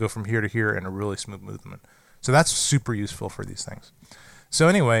 I want to go from here to here in a really smooth movement. So that's super useful for these things. So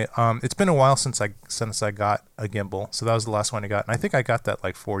anyway, it's been a while since I got a gimbal. So that was the last one I got, and I think I got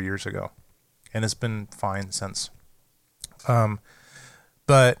that 4 years ago, and it's been fine since.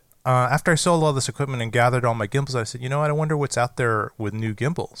 But after I sold all this equipment and gathered all my gimbals, I said, I wonder what's out there with new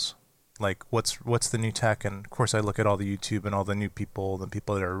gimbals. Like what's the new tech? And of course, I look at all the YouTube and all the new people, the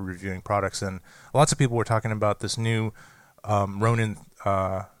people that are reviewing products, and lots of people were talking about this new Ronin.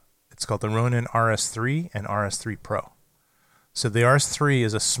 It's called the Ronin RS3 and RS3 Pro. So the RS3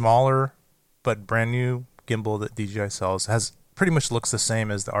 is a smaller but brand new gimbal that DJI sells. Pretty much looks the same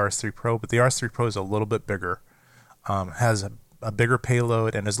as the RS3 Pro, but the RS3 Pro is a little bit bigger, has a bigger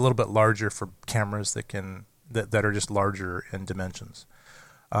payload, and is a little bit larger for cameras that are just larger in dimensions.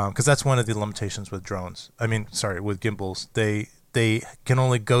 Because that's one of the limitations with with gimbals. They can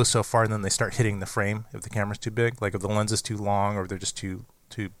only go so far, and then they start hitting the frame if the camera's too big, like if the lens is too long or they're just too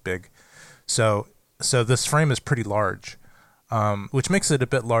big. So this frame is pretty large, which makes it a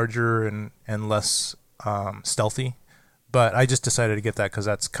bit larger and less stealthy. But I just decided to get that because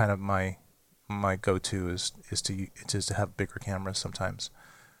that's kind of my go-to is to have bigger cameras sometimes.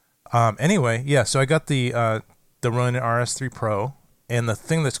 Anyway, yeah. So I got the Ronin RS3 Pro, and the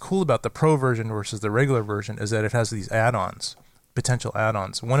thing that's cool about the Pro version versus the regular version is that it has these potential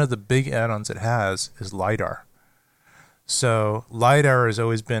add-ons. One of the big add-ons it has is LiDAR. So LiDAR has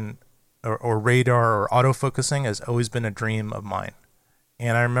always been, or radar or autofocusing has always been a dream of mine.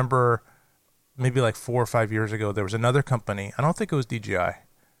 And I remember maybe 4 or 5 years ago, there was another company. I don't think it was DJI. I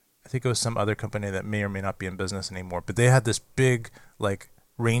think it was some other company that may or may not be in business anymore. But they had this big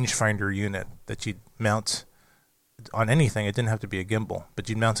rangefinder unit that you'd mount on anything. It didn't have to be a gimbal, but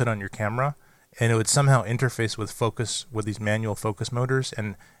you'd mount it on your camera, and it would somehow interface with these manual focus motors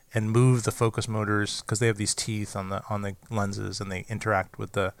and move the focus motors, because they have these teeth on the lenses, and they interact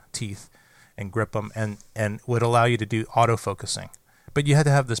with the teeth and grip them, and would allow you to do autofocusing. But you had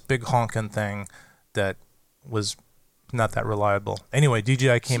to have this big honking thing that was not that reliable. Anyway,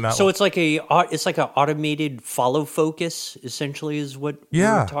 DJI came out. So it's like an automated follow focus, essentially, is what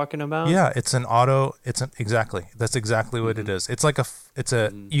you're talking about. Yeah, exactly. That's exactly what it is. It's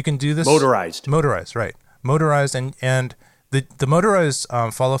you can do this motorized, right? Motorized, and the motorized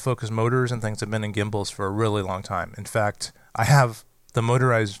follow focus motors and things have been in gimbals for a really long time. In fact, I have the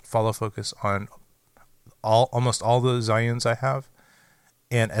motorized follow focus on almost all the Zhiyuns I have,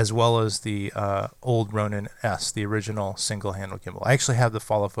 and as well as the old Ronin S, the original single-handle gimbal. I actually have the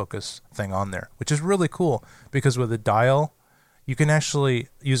follow focus thing on there, which is really cool because with a dial, you can actually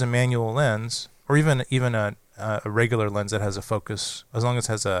use a manual lens, or even a regular lens that has a focus, as long as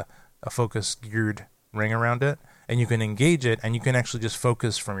it has a focus geared ring around it, and you can engage it, and you can actually just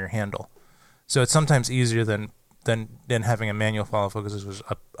focus from your handle. So it's sometimes easier than having a manual follow focus, which was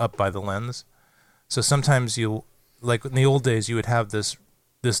up by the lens. So sometimes in the old days, you would have this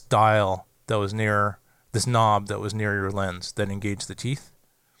dial that was near, this knob that was near your lens that engaged the teeth.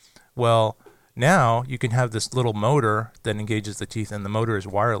 Well, now you can have this little motor that engages the teeth, and the motor is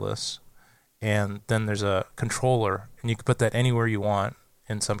wireless, and then there's a controller, and you can put that anywhere you want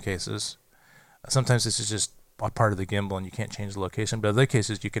in some cases. Sometimes this is just a part of the gimbal and you can't change the location, but in other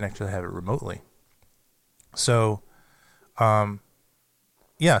cases you can actually have it remotely. So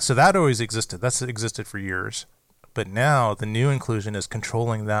yeah, so that always existed. That's existed for years. But now the new inclusion is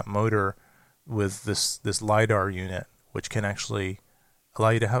controlling that motor with this LiDAR unit, which can actually allow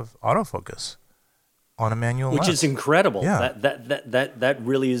you to have autofocus on a manual Which lens. is incredible. Yeah. That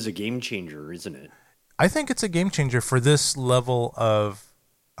really is a game changer, isn't it? I think it's a game changer for this level of,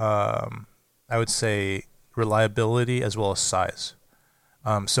 I would say, reliability as well as size.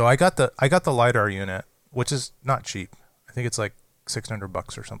 So I got the LiDAR unit, which is not cheap. I think it's like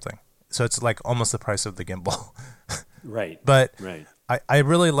 $600 or something. So it's like almost the price of the gimbal. Right. But right. I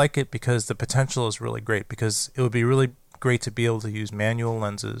really like it because the potential is really great, because it would be really great to be able to use manual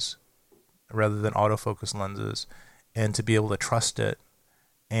lenses rather than autofocus lenses, and to be able to trust it,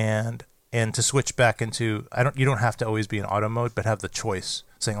 and to switch back into, you don't have to always be in auto mode, but have the choice,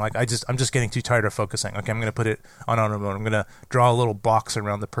 saying like, I'm just getting too tired of focusing. Okay, I'm going to put it on auto mode. I'm going to draw a little box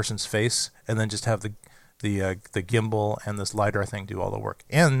around the person's face, and then just have the gimbal and this LiDAR thing do all the work.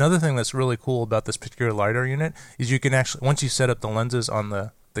 And another thing that's really cool about this particular LiDAR unit is you can actually, once you set up the lenses on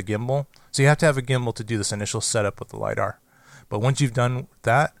the gimbal, so you have to have a gimbal to do this initial setup with the LiDAR. But once you've done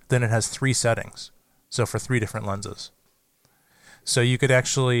that, then it has 3 settings. So for 3 different lenses. So you could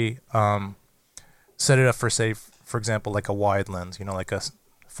actually set it up for, say, for example, like a wide lens, like a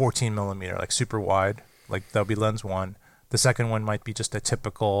 14 millimeter, like super wide, like that'll be lens 1. The second one might be just a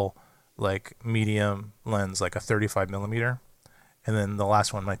typical like medium lens, like a 35 millimeter. And then the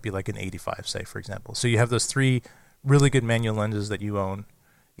last one might be like an 85, say, for example. So you have those 3 really good manual lenses that you own.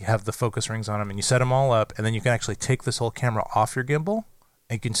 You have the focus rings on them, and you set them all up, and then you can actually take this whole camera off your gimbal,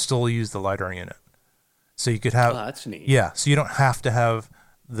 and you can still use the LiDAR unit. So you could have... Oh, that's neat. Yeah, so you don't have to have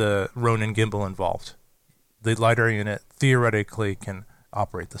the Ronin gimbal involved. The LiDAR unit theoretically can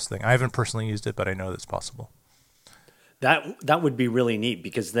operate this thing. I haven't personally used it, but I know that's possible. That would be really neat,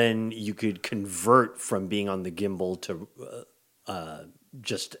 because then you could convert from being on the gimbal to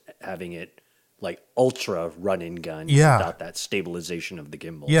just having it like ultra run and gun without that stabilization of the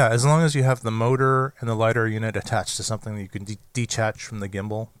gimbal. Yeah, as long as you have the motor and the LiDAR unit attached to something that you can detach from the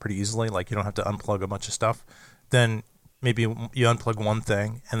gimbal pretty easily, like you don't have to unplug a bunch of stuff, then maybe you unplug one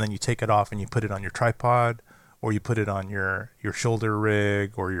thing and then you take it off and you put it on your tripod, or you put it on your shoulder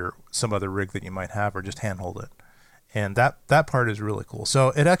rig, or some other rig that you might have, or just handhold it. And that part is really cool. So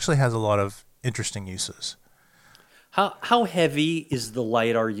it actually has a lot of interesting uses. How heavy is the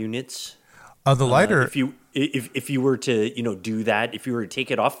LiDAR units? The LiDAR, if you were to do that, if you were to take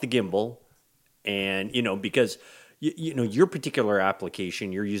it off the gimbal, and because your particular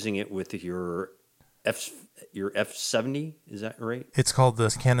application, you're using it with your F70, is that right? It's called the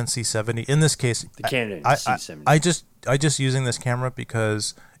Canon C70. In this case, the Canon C70. I just using this camera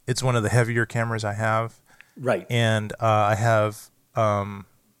because it's one of the heavier cameras I have. Right. And I have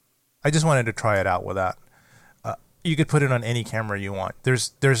I just wanted to try it out with that. You could put it on any camera you want.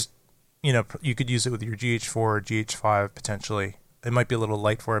 There's you could use it with your GH4 or GH5 potentially. It might be a little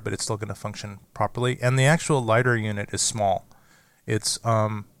light for it, but it's still going to function properly. And the actual LiDAR unit is small. It's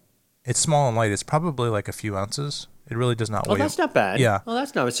small and light. It's probably like a few ounces. It really does not weigh. Oh, that's not bad. Yeah. Oh,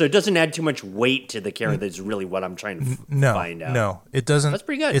 that's not. So it doesn't add too much weight to the camera. That's really what I'm trying to find out. No, it doesn't. That's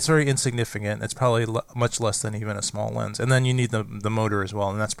pretty good. It's very insignificant. It's probably much less than even a small lens. And then you need the motor as well,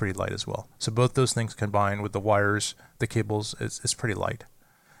 and that's pretty light as well. So both those things combined with the wires, the cables, it's pretty light.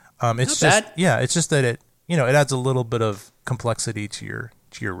 It's not just bad. Yeah, it's just that it adds a little bit of complexity to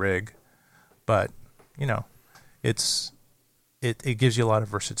your rig, but it gives you a lot of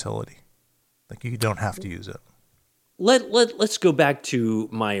versatility. Like you don't have to use it. Let's go back to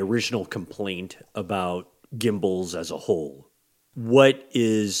my original complaint about gimbals as a whole. What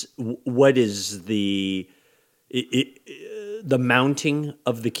is the mounting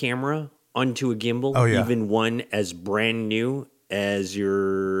of the camera onto a gimbal? Oh, yeah. Even one as brand new as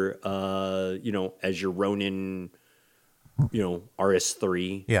your as your Ronin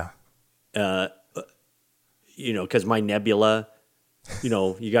RS3. Yeah. Because my Nebula,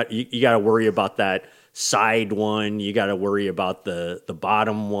 you got to worry about that side one. You got to worry about the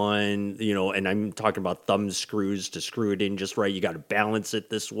bottom one. And I'm talking about thumb screws to screw it in just right. You got to balance it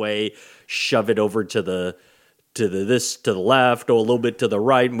this way, shove it over to the left, or a little bit to the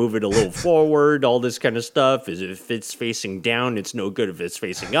right, move it a little forward, all this kind of stuff. If it's facing down, it's no good. If it's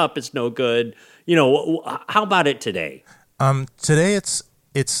facing up, it's no good. How about it today? Today it's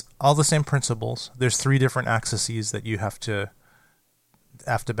all the same principles. There's 3 different axes that you have to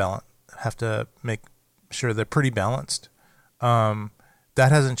balance, have to make sure they're pretty balanced. That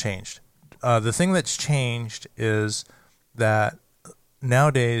hasn't changed. The thing that's changed is that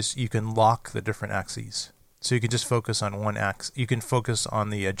nowadays you can lock the different axes. So you can just focus on one axis. You can focus on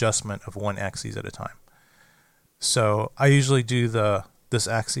the adjustment of one axis at a time. So I usually do this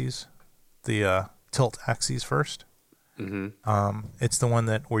axis, the tilt axis first. It's the one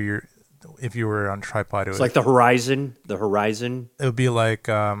that where if you were on a tripod, it's like the horizon. The horizon. It would be like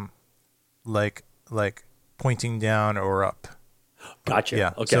pointing down or up. Gotcha.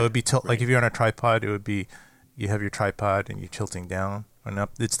 Yeah. Okay. So it'd be tilt. Right. Like if you're on a tripod, it would be you have your tripod and you're tilting down and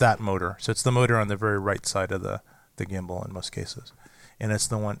up. It's that motor. So it's the motor on the very right side of the gimbal in most cases, and it's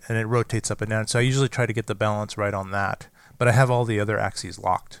the one, and it rotates up and down. So I usually try to get the balance right on that, but I have all the other axes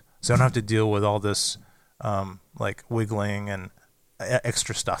locked, so I don't have to deal with all this like wiggling and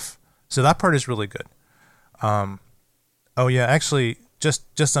extra stuff. So that part is really good. Oh yeah, actually,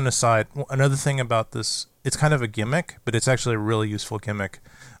 just on the side, another thing about this, it's kind of a gimmick, but it's actually a really useful gimmick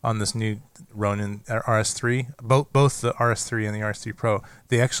on this new Ronin RS3. Both the RS3 and the RS3 Pro,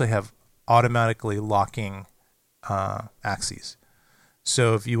 they actually have automatically locking axes.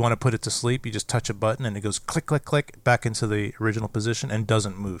 So if you want to put it to sleep, you just touch a button and it goes click, click, click back into the original position and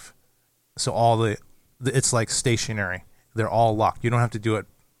doesn't move. So it's like stationary. They're all locked. You don't have to do it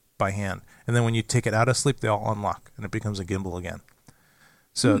by hand. And then when you take it out of sleep, they all unlock and it becomes a gimbal again.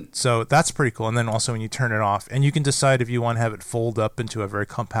 So that's pretty cool. And then also when you turn it off, and you can decide if you want to have it fold up into a very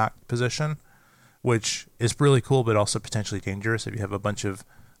compact position, which is really cool, but also potentially dangerous if you have a bunch of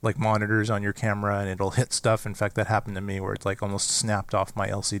like monitors on your camera and it'll hit stuff. In fact, that happened to me where it's like almost snapped off my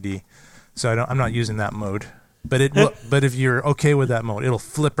LCD. So I'm not using that mode. But it will, but if you're okay with that mode, it'll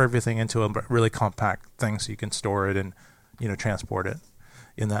flip everything into a really compact thing so you can store it and transport it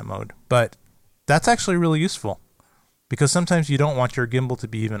in that mode. But that's actually really useful because sometimes you don't want your gimbal to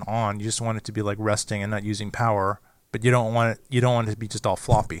be even on. You just want it to be like resting and not using power, but you don't want it to be just all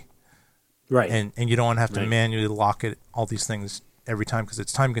floppy. Right. And you don't want to have to manually lock it, all these things every time, because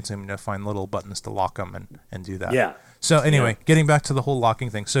it's time consuming to find little buttons to lock them and do that. Yeah. So anyway, getting back to the whole locking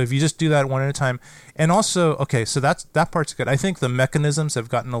thing. So if you just do that one at a time, and also, okay, so that part's good. I think the mechanisms have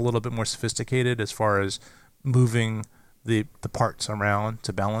gotten a little bit more sophisticated as far as moving the parts around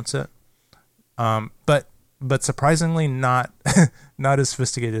to balance it. But surprisingly not not as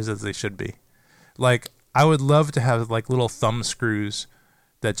sophisticated as they should be. Like I would love to have like little thumb screws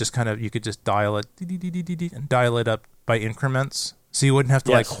that just kind of, you could just dial it and dial it up by increments. So you wouldn't have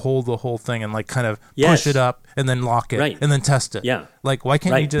to like hold the whole thing and like kind of push it up and then lock it and then test it. Yeah. Like why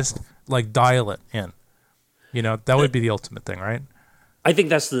can't you just like dial it in? That would be the ultimate thing, right? I think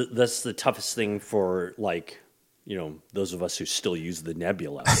that's the toughest thing for like, those of us who still use the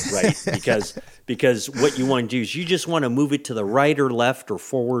Nebula, right? because what you want to do is you just want to move it to the right or left or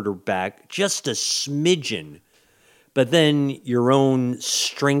forward or back just a smidgen. But then your own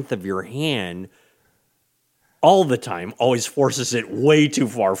strength of your hand all the time always forces it way too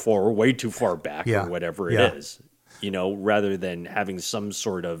far forward, way too far back, or whatever it is, rather than having some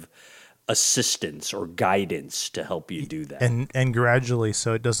sort of assistance or guidance to help you do that. And gradually,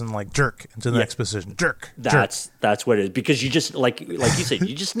 so it doesn't like jerk into the next position. Jerk. That's what it is. Because you just, like you said,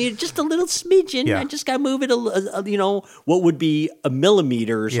 you just need just a little smidgen. I just got to move it, what would be a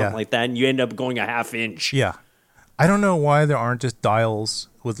millimeter or something like that, and you end up going a half inch. Yeah. I don't know why there aren't just dials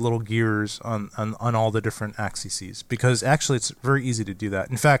with little gears on all the different axes, because actually it's very easy to do that.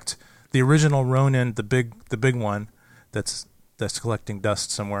 In fact, the original Ronin, the big one that's collecting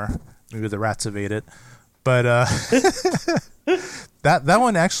dust somewhere, maybe the rats have ate it, but that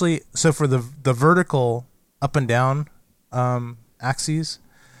one actually, so for the vertical up and down axes,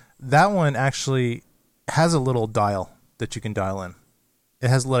 that one actually has a little dial that you can dial in. It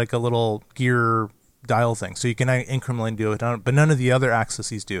has like a little gear dial thing, so you can incrementally do it, but none of the other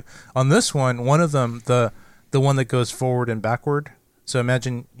axes do. On this one of them, the one that goes forward and backward. So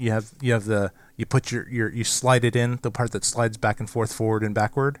imagine you put you slide it in, the part that slides back and forth, forward and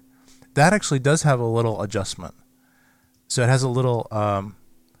backward. That actually does have a little adjustment. So it has a little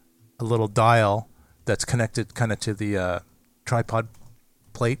dial that's connected kind of to the tripod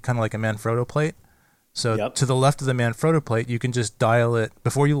plate, kind of like a Manfrotto plate. So to the left of the Manfrotto plate, you can just dial it,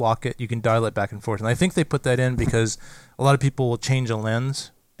 before you lock it, you can dial it back and forth. And I think they put that in because a lot of people will change a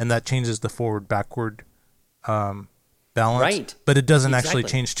lens, and that changes the forward-backward balance. Right. But it doesn't actually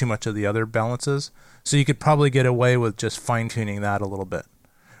change too much of the other balances. So you could probably get away with just fine-tuning that a little bit.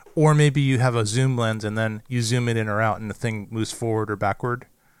 Or maybe you have a zoom lens, and then you zoom it in or out, and the thing moves forward or backward,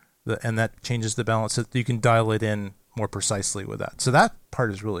 and that changes the balance. So you can dial it in more precisely with that. So that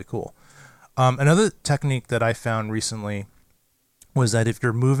part is really cool. Another technique that I found recently was that if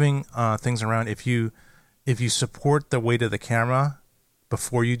you're moving things around, if you support the weight of the camera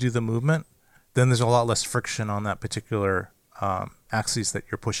before you do the movement, then there's a lot less friction on that particular axis that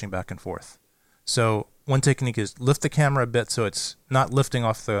you're pushing back and forth. So one technique is lift the camera a bit so it's not lifting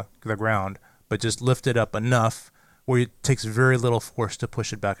off the ground, but just lift it up enough where it takes very little force to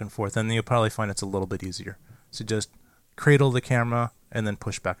push it back and forth, and then you'll probably find it's a little bit easier. So just cradle the camera and then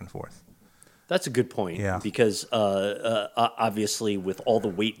push back and forth. That's a good point. Yeah. Because obviously, with all the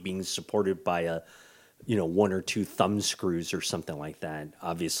weight being supported by one or two thumb screws or something like that,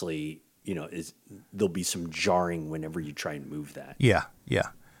 obviously, there'll be some jarring whenever you try and move that. Yeah.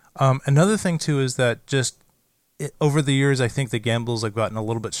 Another thing too is that over the years, I think the gimbals have gotten a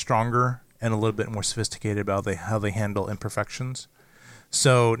little bit stronger and a little bit more sophisticated about how they handle imperfections.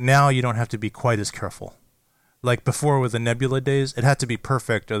 So now you don't have to be quite as careful. Like before with the Nebula days, it had to be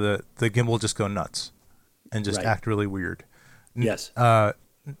perfect or the gimbal will just go nuts and just act really weird. Yes.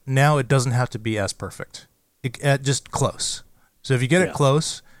 Now it doesn't have to be as perfect. Just close. So if you get it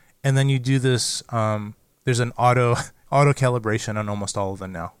close and then you do this, there's an auto calibration on almost all of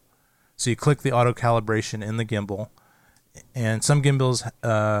them now. So you click the auto calibration in the gimbal, and some gimbals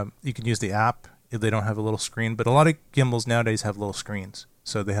you can use the app if they don't have a little screen, but a lot of gimbals nowadays have little screens,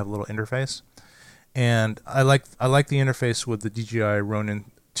 so they have a little interface. And I like the interface with the DJI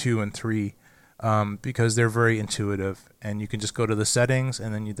Ronin 2 and 3 because they're very intuitive, and you can just go to the settings,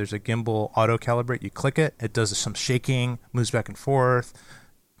 and then there's a gimbal auto calibrate. You click it, it does some shaking, moves back and forth.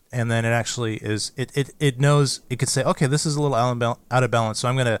 And then it actually is, it knows, it could say, okay, this is a little out of balance, so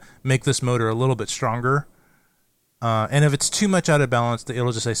I'm going to make this motor a little bit stronger. And if it's too much out of balance,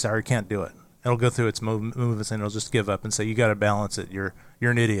 it'll just say, sorry, can't do it. It'll go through its movements and it'll just give up and say, you got to balance it. You're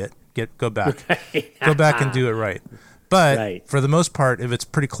an idiot. Go back. Go back and do it right. But for the most part, if it's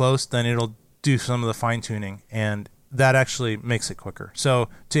pretty close, then it'll do some of the fine tuning, and that actually makes it quicker. So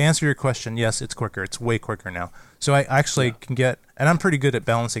to answer your question, yes, it's quicker. It's way quicker now. So I actually can get, and I'm pretty good at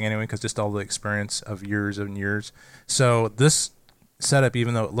balancing anyway because just all the experience of years and years. So this setup,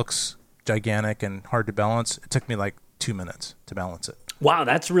 even though it looks gigantic and hard to balance, it took me like 2 minutes to balance it. Wow,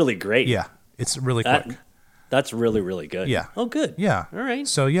 that's really great. Yeah, it's really quick. That's really, really good. Yeah. Oh, good. Yeah. All right.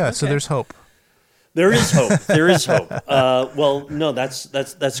 So so there's hope. There is hope. There is hope. Well, no, that's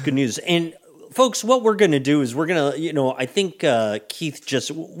good news. And folks, what we're going to do is we're going to, I think Keith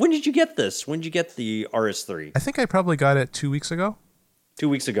when did you get this? When did you get the RS3? I think I probably got it 2 weeks ago. 2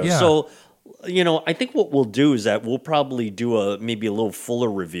 weeks ago. Yeah. So, I think what we'll do is that we'll probably do maybe a little fuller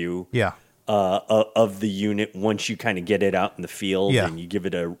review of the unit once you kind of get it out in the field and you give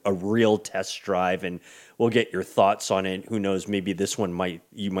it a real test drive, and we'll get your thoughts on it. Who knows, maybe this one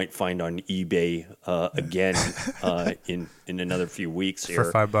you might find on eBay again in another few weeks here.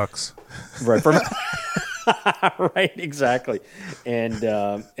 For $5. Right. Right, exactly. And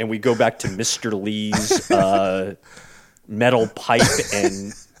we go back to Mr. Lee's metal pipe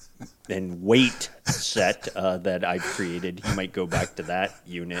and weight set that I've created. He might go back to that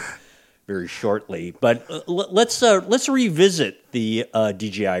unit very shortly. But let's revisit the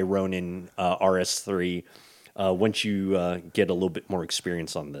DJI Ronin RS3 once you get a little bit more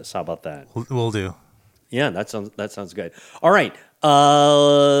experience on this. How about that? We'll do. Yeah, that sounds good. All right,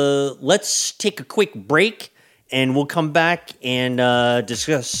 let's take a quick break, and we'll come back and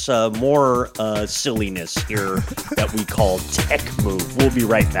discuss more silliness here that we call Tech Move. We'll be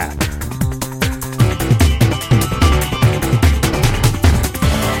right back.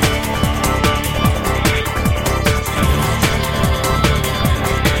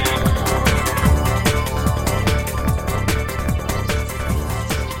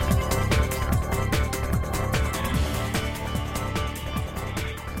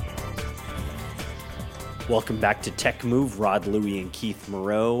 Welcome back to Tech Move. Rod Louie and Keith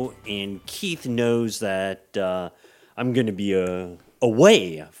Moreau. And Keith knows that I'm going to be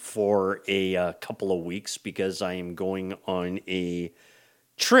away for a couple of weeks because I am going on a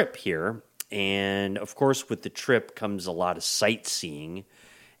trip here. And of course, with the trip comes a lot of sightseeing.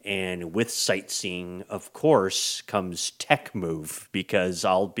 And with sightseeing, of course, comes Tech Move because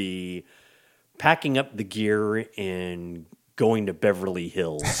I'll be packing up the gear and going to Beverly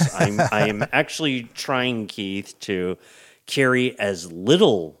Hills. I am actually trying, Keith, to carry as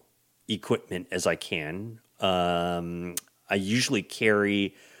little equipment as I can. I usually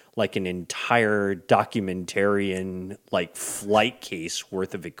carry like an entire documentarian flight case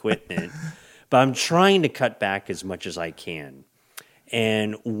worth of equipment, but I'm trying to cut back as much as I can.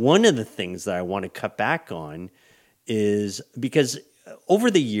 And one of the things that I want to cut back on is because over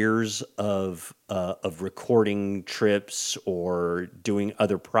the years of recording trips or doing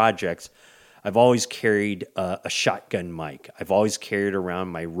other projects, I've always carried a shotgun mic. I've always carried around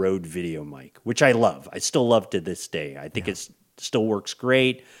my Rode video mic, which I love. I still love to this day. I think it still works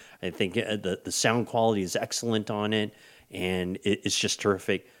great. I think the sound quality is excellent on it, and it's just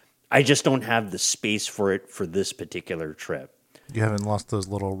terrific. I just don't have the space for it for this particular trip. You haven't lost those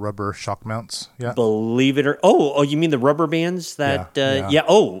little rubber shock mounts yet? Believe it or oh, you mean the rubber bands that? Yeah.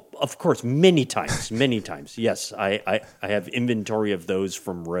 Oh, of course, many times, many times. Yes, I have inventory of those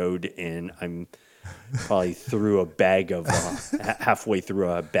from Rode, and I'm probably through a bag of halfway through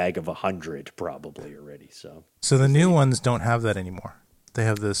a bag of 100 probably already. So the new ones don't have that anymore. They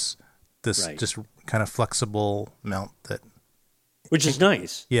have this Right. just kind of flexible mount that, which is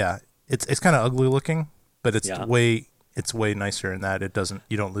nice. yeah, it's kind of ugly looking, but it's Yeah. way nicer in that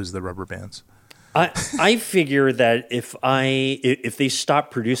you don't lose the rubber bands. I figure that if they stop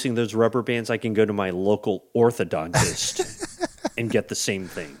producing those rubber bands, I can go to my local orthodontist and get the same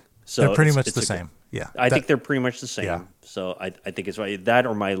thing. So They're pretty it's- much it's the a same. Yeah. I think they're pretty much the same. Yeah. So I think it's right. That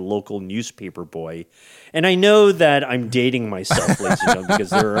or my local newspaper boy. And I know that I'm dating myself, ladies and gentlemen, because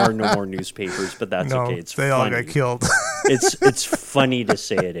there are no more newspapers, but that's no, okay. It's they funny. all got killed. It's funny to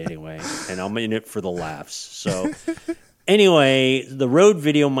say it anyway, and I'm in it for the laughs. So anyway, the Rode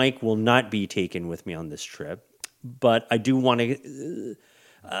video mic will not be taken with me on this trip, but I do want to.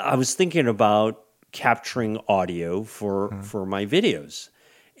 I was thinking about capturing audio for my videos,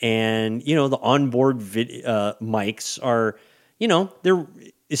 and the onboard mics are, they're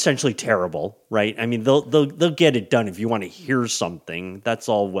essentially terrible, right? I mean, they'll get it done if you want to hear something. That's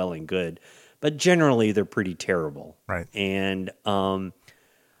all well and good. But generally, they're pretty terrible. Right. And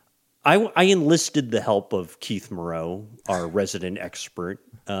I enlisted the help of Keith Moreau, our resident expert,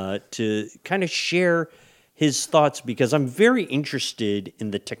 to kind of share his thoughts because I'm very interested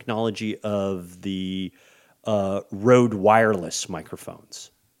in the technology of the Rode wireless microphones.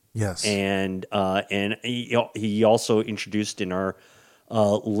 Yes. And he also introduced in our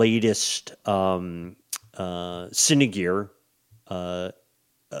latest Cinegear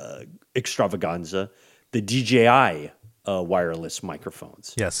extravaganza, the DJI wireless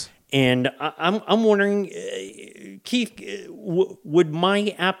microphones. Yes. And I'm wondering, Keith, would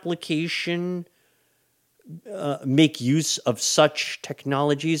my application make use of such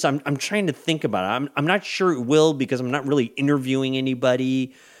technologies? I'm trying to think about it. I'm not sure it will because I'm not really interviewing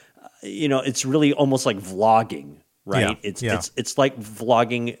anybody. It's really almost like vlogging, right? Yeah. It's like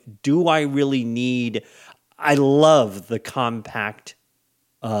vlogging. Do I really need? I love the compact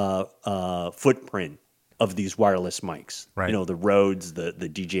footprint of these wireless mics. Right. The Rodes, the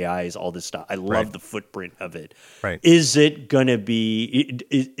DJIs, all this stuff. I love the footprint of it. Right. Is it going to be?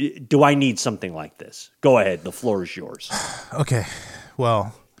 Do I need something like this? Go ahead. The floor is yours. Okay.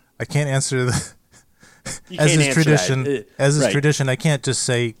 Well, I can't answer the. You As can't is answer tradition, that. as tradition, I can't just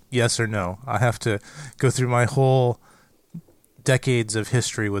say yes or no. I have to go through my whole decades of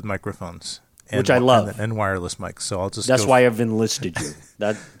history with microphones, Which I love. and wireless mics. So I'll just. That's why I've enlisted you.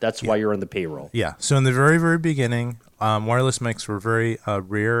 That's why you're on the payroll. Yeah. So in the very, very beginning, wireless mics were very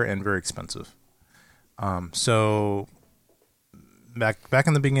rare and very expensive. So back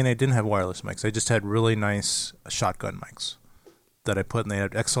in the beginning, I didn't have wireless mics. I just had really nice shotgun mics that I put, and they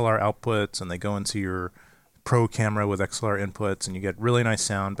had XLR outputs, and they go into your pro camera with XLR inputs, and you get really nice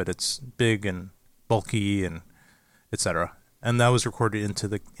sound, but it's big and bulky and etc. And that was recorded into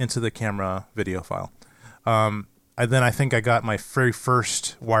the camera video file. I think I got my very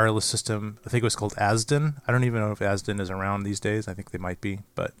first wireless system. I think it was called Asden. I don't even know if Asden is around these days. I think they might be,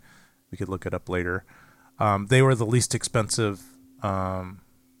 but we could look it up later. They were the least expensive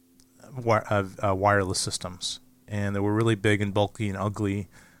wireless systems, and they were really big and bulky and ugly.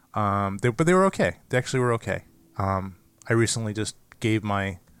 But they were okay. They actually were okay. I recently just gave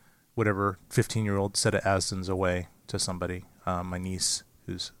my 15-year-old set of Asdens away to somebody, my niece,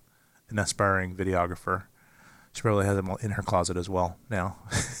 who's an aspiring videographer. She probably has them in her closet as well now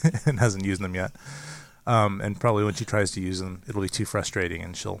and hasn't used them yet. And probably when she tries to use them, it'll be too frustrating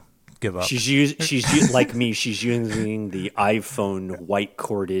and she'll give up. She's like me. She's using the iPhone white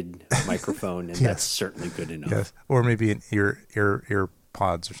corded microphone, and that's certainly good enough. Yes. Or maybe an ear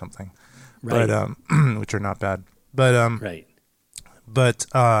pods or something, Right. But which are not bad. But Right. But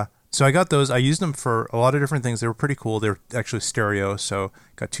so I got those. I used them for a lot of different things. They were pretty cool. They were actually stereo, so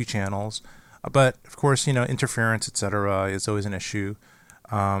got 2 channels. But of course, interference, etc., is always an issue.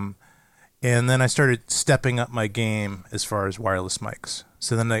 And then I started stepping up my game as far as wireless mics.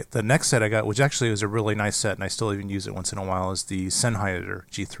 So then the next set I got, which actually was a really nice set, and I still even use it once in a while, is the Sennheiser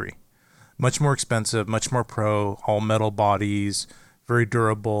G3. Much more expensive, much more pro, all metal bodies, very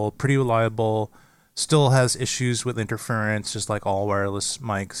durable, pretty reliable. Still has issues with interference, just like all wireless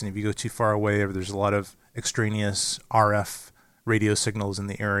mics. And if you go too far away, or there's a lot of extraneous RF radio signals in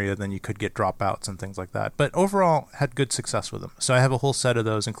the area, then you could get dropouts and things like that. But overall, had good success with them. So I have a whole set of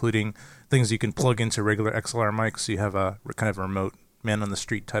those, including things you can plug into regular XLR mics. So you have a kind of a remote man on the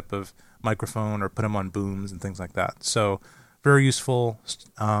street type of microphone, or put them on booms and things like that. So very useful,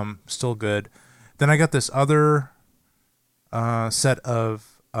 still good. Then I got this other set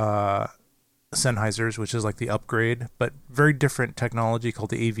of Sennheisers, which is like the upgrade, but very different technology called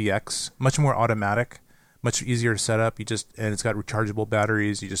the AVX, much more automatic, much easier to set up. And it's got rechargeable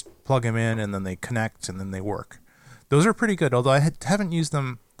batteries. You just plug them in and then they connect and then they work. Those are pretty good, although I haven't used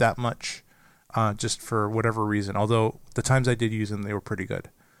them that much, just for whatever reason. Although the times I did use them, they were pretty good.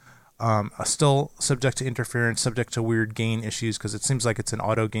 Still subject to interference, subject to weird gain issues, because it seems like it's an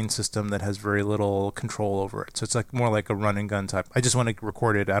auto gain system that has very little control over it. So it's like more like a run and gun type. I just want to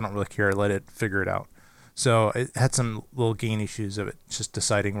record it. I don't really care. Let it figure it out. So it had some little gain issues of it just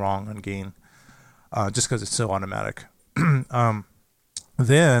deciding wrong on gain, just because it's so automatic.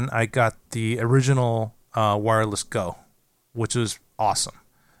 Then I got the original Wireless Go, which was awesome.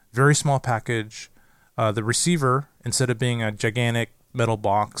 Very small package. The receiver, instead of being a gigantic metal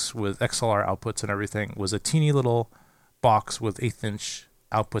box with XLR outputs and everything, was a teeny little box with 1/8 inch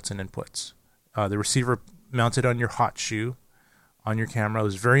outputs and inputs. The receiver mounted on your hot shoe on your camera. It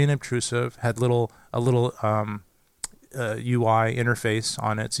was very unobtrusive, had a little UI interface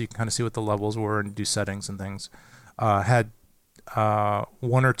on it, so you can kind of see what the levels were and do settings and things. Had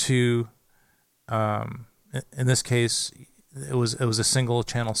one or two, in this case it was a single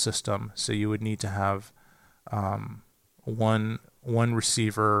channel system, so you would need to have one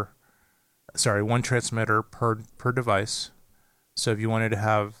transmitter per device. So if you wanted to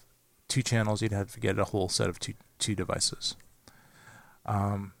have 2 channels, you'd have to get a whole set of two devices.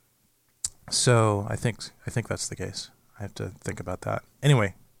 So I think that's the case. I have to think about that.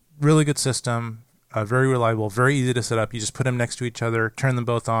 Anyway, really good system, very reliable, very easy to set up. You just put them next to each other, turn them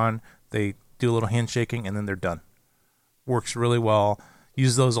both on, they do a little handshaking, and then they're done. Works really well.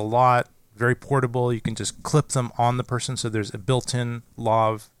 Use those a lot. Very portable. You can just clip them on the person, so there's a built-in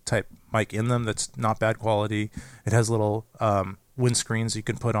lav type mic in them that's not bad quality. It has little windscreens you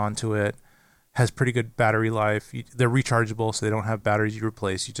can put onto it. Has pretty good battery life. They're rechargeable, so they don't have batteries you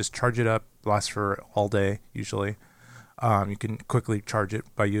replace. You just charge it up. Lasts for all day usually. You can quickly charge it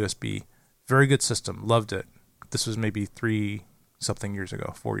by USB. Very good system. Loved it. This was maybe 4 years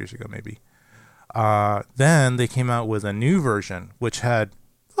ago maybe. Then they came out with a new version which had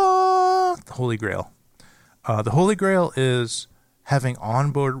the Holy Grail. The Holy Grail is having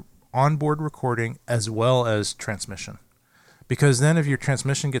onboard recording as well as transmission. Because then if your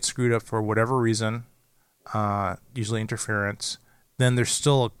transmission gets screwed up for whatever reason, usually interference, then there's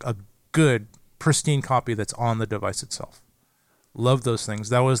still a good, pristine copy that's on the device itself. Love those things.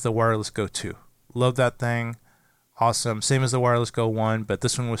 That was the Wireless Go 2. Love that thing. Awesome. Same as the Wireless Go 1, but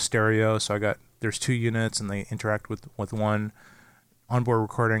this one was stereo, so there's 2 units and they interact with one. Onboard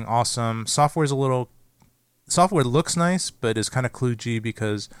recording, awesome. Software looks nice, but is kind of kludgy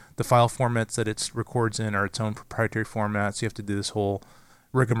because the file formats that it records in are its own proprietary formats. You have to do this whole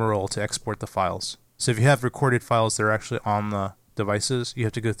rigmarole to export the files. So if you have recorded files that are actually on the devices, you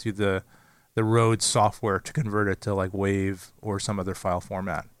have to go through the Rode software to convert it to like WAV or some other file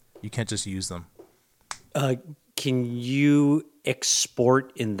format. You can't just use them. Can you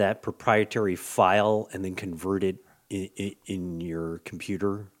export in that proprietary file and then convert it in your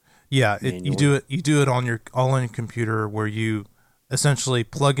computer? Yeah, you do it all on your computer, where you essentially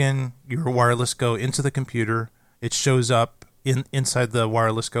plug in your Wireless Go into the computer. It shows up inside the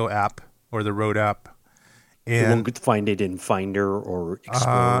Wireless Go app or the Rode app. And you won't find it in Finder or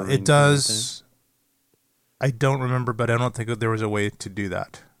Explorer. It does. I don't remember, but I don't think there was a way to do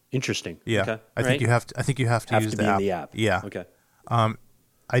that. Interesting. Yeah, okay. I think you have to use the app. In the app. Yeah. Okay.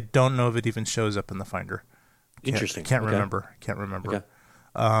 I don't know if it even shows up in the Finder. Interesting. Can't remember. Okay.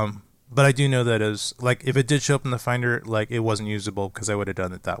 But I do know that if it did show up in the Finder, like, it wasn't usable because I would have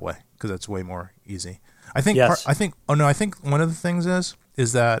done it that way because that's way more easy. I think one of the things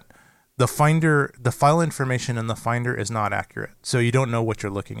is that the Finder, the file information in the Finder is not accurate. So you don't know what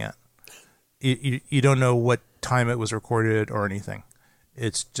you're looking at. You don't know what time it was recorded or anything.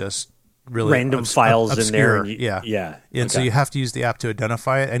 It's just really random files obscure. in there. Yeah. And so you have to use the app to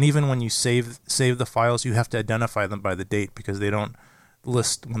identify it. And even when you save the files, you have to identify them by the date because they don't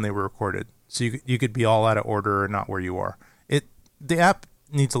list when they were recorded. So you could be all out of order or not where you are. The app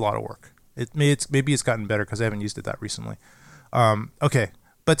needs a lot of work. Maybe it's gotten better because I haven't used it that recently. Okay,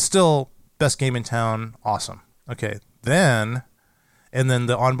 but still, best game in town. Awesome. Okay, then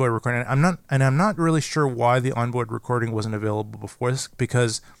the onboard recording. I'm not really sure why the onboard recording wasn't available before this,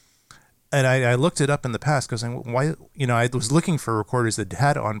 because, and I looked it up in the past because why, I was looking for recorders that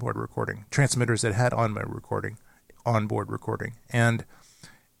had onboard recording, transmitters that had onboard recording, and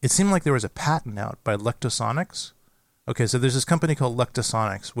it seemed like there was a patent out by Lectrosonics. Okay, so there's this company called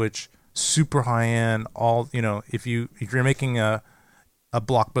Lectrosonics, which super high end. All if you're making a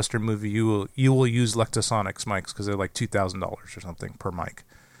blockbuster movie, you will use Lectrosonics mics because they're like $2,000 or something per mic,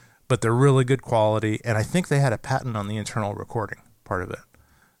 but they're really good quality. And I think they had a patent on the internal recording part of it.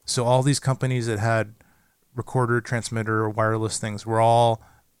 So all these companies that had recorder, transmitter, wireless things were all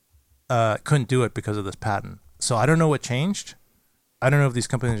couldn't do it because of this patent. So I don't know what changed. I don't know if these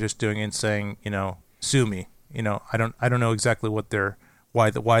companies are just doing it and saying, sue me. I don't know exactly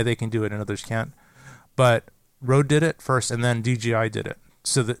why they can do it and others can't. But Rode did it first, and then DJI did it.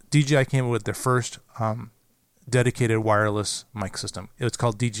 So the DJI came with their first dedicated wireless mic system. It's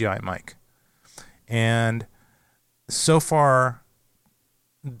called DJI Mic, and so far,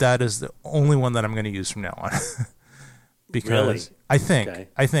 that is the only one that I'm going to use from now on. Because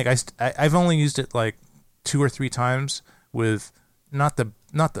really? I've only used it like 2 or 3 times with not the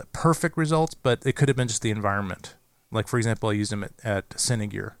perfect results, but it could have been just the environment. Like, for example, I used them at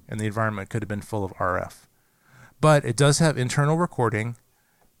Cinegear, and the environment could have been full of RF. But it does have internal recording,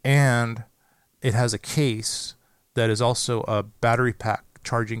 and it has a case that is also a battery pack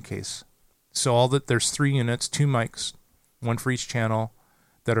charging case. So there's 3 units, 2 mics, 1 for each channel,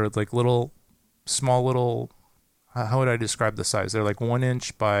 that are like small little, how would I describe the size? They're like 1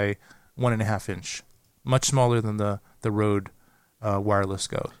 inch by 1.5 inch, much smaller than the Rode Wireless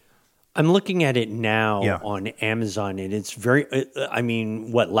Go. I'm looking at it now on Amazon, and it's very,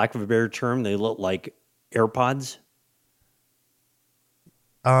 lack of a better term, they look like AirPods.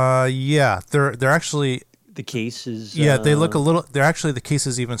 They're actually, the case is they look a little. They're actually, the case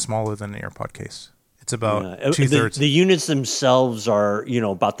is even smaller than an AirPod case. It's about 2/3. The units themselves are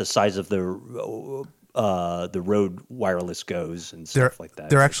about the size of the Rode Wireless Goes and stuff like that.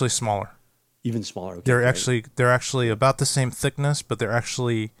 They're actually smaller. Even smaller. Okay, they're actually about the same thickness, but they're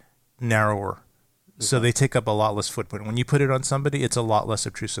actually narrower. Okay. So they take up a lot less footprint. When you put it on somebody, it's a lot less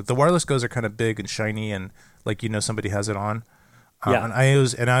obtrusive. The Wireless Goes are kind of big and shiny, and like somebody has it on. And I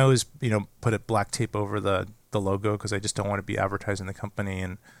always put a black tape over the logo because I just don't want to be advertising the company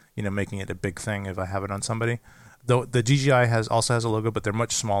and making it a big thing if I have it on somebody. Though the DJI also has a logo, but they're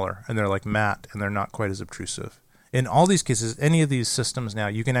much smaller and they're like matte and they're not quite as obtrusive. In all these cases, any of these systems now,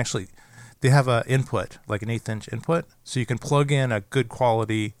 you can actually, they have an input, like an 1/8 inch input, so you can plug in a good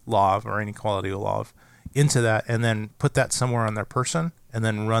quality lav or any quality lav into that, and then put that somewhere on their person, and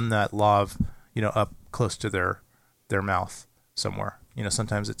then run that lav, up close to their mouth somewhere.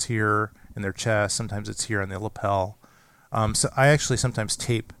 Sometimes it's here in their chest, sometimes it's here on the lapel. So I actually sometimes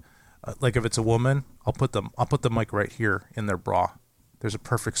tape, like if it's a woman, I'll put the mic right here in their bra. There's a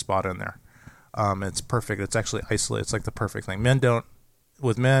perfect spot in there. It's perfect. It's actually isolated. It's like the perfect thing.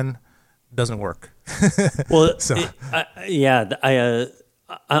 With men, doesn't work. Well, so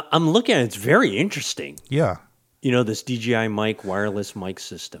I'm looking at it. It's very interesting. Yeah. This DJI mic, wireless mic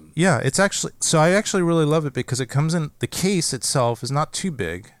system. Yeah, it's actually, so I actually really love it because it comes in, the case itself is not too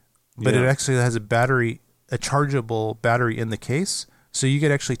big, but it actually has a chargeable battery in the case. So you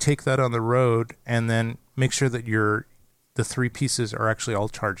could actually take that on the road and then make sure that the 3 pieces are actually all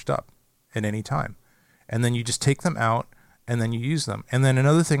charged up at any time. And then you just take them out and then you use them. And then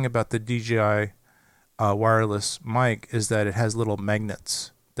another thing about the DJI wireless mic is that it has little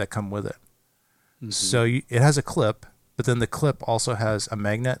magnets that come with it. Mm-hmm. So it has a clip, but then the clip also has a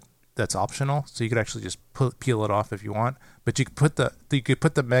magnet that's optional. So you could actually just peel it off if you want. But you could put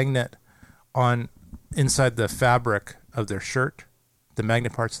the magnet on inside the fabric of their shirt. The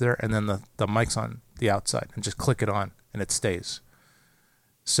magnet part's there, and then the mic's on the outside, and just click it on, and it stays.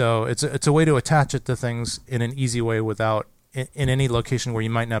 So it's a way to attach it to things in an easy way without in any location where you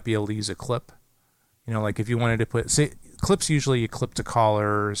might not be able to use a clip. Like if you wanted to clips, usually you clip to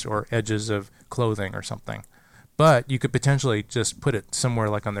collars or edges of clothing or something, but you could potentially just put it somewhere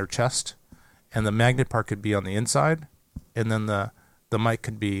like on their chest, and the magnet part could be on the inside, and then the mic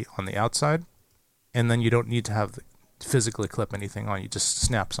could be on the outside, and then you don't need to have physically clip anything on. You just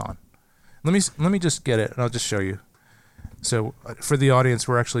snaps on. Let me just get it, and I'll just show you. So for the audience,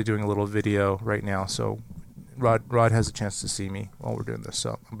 we're actually doing a little video right now. So Rod has a chance to see me while we're doing this.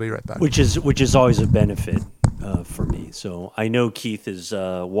 So I'll be right back. Which is always a benefit for me. So I know Keith is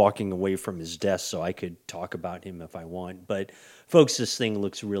walking away from his desk, so I could talk about him if I want. But folks, this thing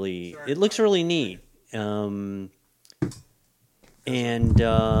looks really neat. And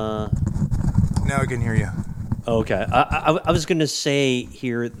now I can hear you. Okay, I was going to say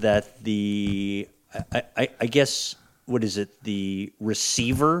here that I guess, what is it? The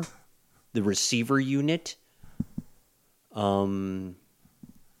receiver unit. So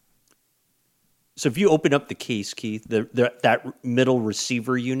if you open up the case, Keith, that middle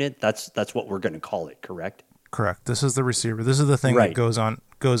receiver unit, that's what we're going to call it, correct? Correct. This is the receiver. This is the thing that goes on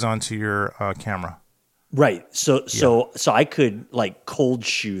goes onto your camera. Right. So I could like cold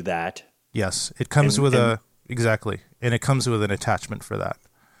shoe that. Yes, it comes with exactly, and it comes with an attachment for that.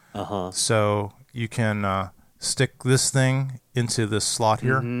 So you can stick this thing into this slot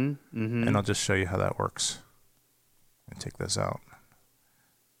here, and I'll just show you how that works. And take this out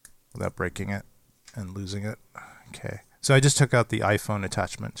without breaking it and losing it. Okay, so I just took out the iPhone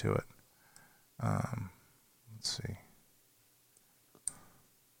attachment to it. Let's see.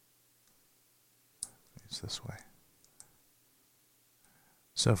 It's this way.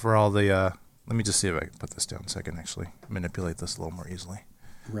 So for all the, let me just see if I can put this down so I can actually manipulate this a little more easily.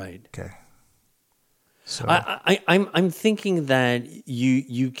 Right. Okay. So I'm thinking that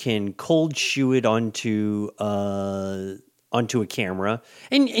you can cold shoe it onto a camera,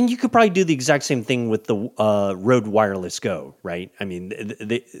 and you could probably do the exact same thing with the Rode Wireless Go, right? I mean,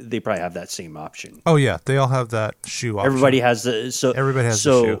 they probably have that same option. oh yeah, they all have that shoe option. Everybody has the Everybody has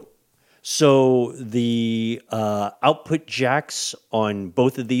the shoe. So the output jacks on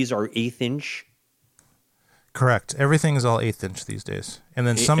both of these are 1/8 inch. Correct. Everything is all 1/8 inch these days. And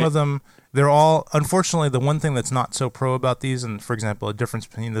then some of them, they're all, unfortunately, the one thing that's not so pro about these, and for example, a difference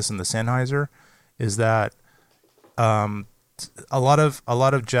between this and the Sennheiser, is that a lot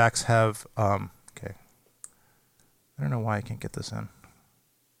of jacks have, okay, I don't know why I can't get this in.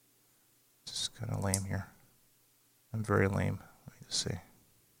 Just kind of lame here. I'm very lame. Let me just see.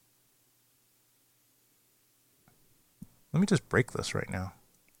 Let me just break this right now.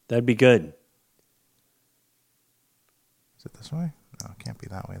 That'd be good. Is it this way? No, it can't be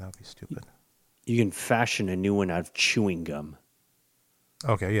that way. That would be stupid. You can fashion a new one out of chewing gum.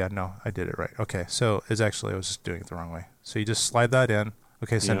 Okay, yeah, no, I did it right. Okay, so it's actually, I was just doing it the wrong way. So you just slide that in.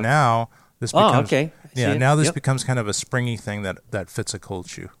 Okay, so now this becomes... okay. Yeah, now this becomes kind of a springy thing that fits a cold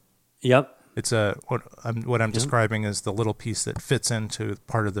shoe. Yep. It's what I'm describing is the little piece that fits into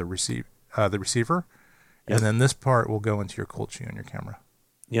part of the receiver. And then this part will go into your cold shoe on your camera.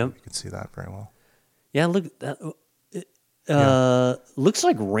 Yep. You can see that very well. Yeah, look, looks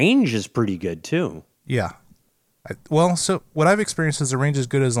like range is pretty good too. Yeah. Well, so what I've experienced is the range is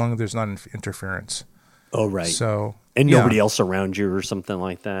good as long as there's not interference. Oh, right. So and nobody else around you or something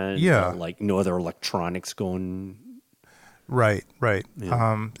like that. Yeah. Like no other electronics going. Right.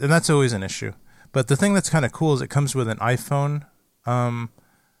 Yeah. And that's always an issue. But the thing that's kind of cool is it comes with an iPhone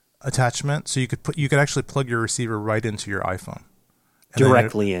attachment, so you could actually plug your receiver right into your iPhone.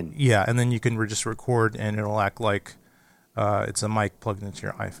 Directly in. Yeah, and then you can just record, and it'll act like it's a mic plugged into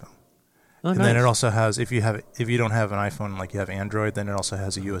your iPhone. Oh, and nice. then it also has, if you don't have an iPhone like you have Android, then it also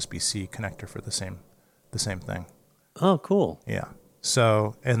has a USB-C connector for the same thing. Oh, cool. Yeah.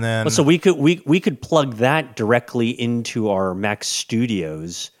 So and then so we could plug that directly into our Mac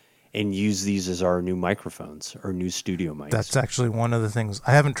Studios and use these as our new microphones, our new studio mics. That's actually one of the things.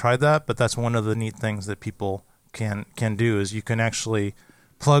 I haven't tried that, but that's one of the neat things that people can do is you can actually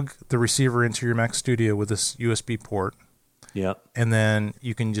plug the receiver into your Mac Studio with this USB port. Yep. And then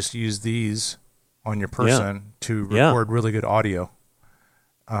you can just use these on your person to record really good audio.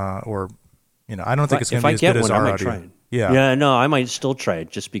 Or, I don't think it's going to be as good as our audio. Try it. Yeah. Yeah, no, I might still try it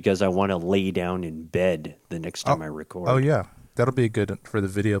just because I want to lay down in bed the next time I record. Oh, yeah. That'll be good for the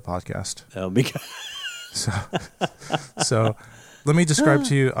video podcast. So let me describe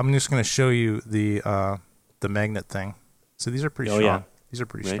to you. I'm just going to show you the magnet thing. So these are pretty strong. Yeah. These are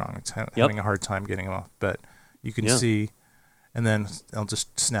pretty strong. It's having a hard time getting them off, but you can see, and then I'll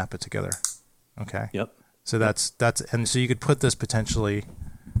just snap it together. Okay. Yep. So that's and so you could put this potentially,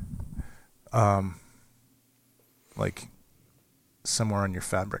 like somewhere on your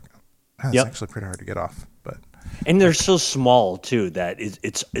fabric. It's actually pretty hard to get off, but. And they're so small too that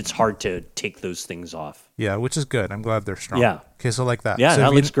it's hard to take those things off. Yeah, which is good. I'm glad they're strong. Yeah. Okay, so like that. Yeah, so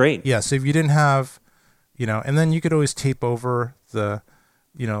that looks great. Yeah, so if you didn't have, and then you could always tape over the,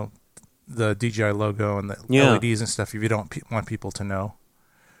 the DJI logo and the LEDs and stuff if you don't want people to know.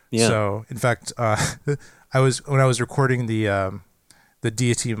 Yeah. So in fact, when I was recording the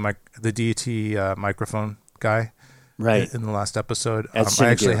deity microphone guy. Right. In the last episode, I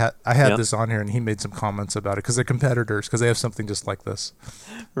actually had this on here, and he made some comments about it because they're competitors because they have something just like this.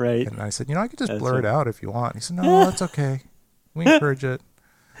 Right. And I said, I could just blur it out if you want. He said, no, that's okay. We encourage it.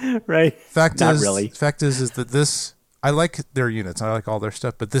 Right. Fact is that this, I like their units. I like all their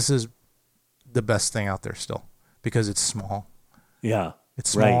stuff, but this is the best thing out there still because it's small. Yeah. It's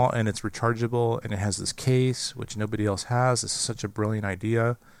small and it's rechargeable, and it has this case which nobody else has. This is such a brilliant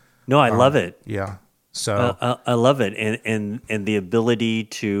idea. No, I love it. Yeah. So I love it, and the ability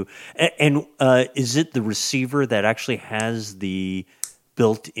to, and is it the receiver that actually has the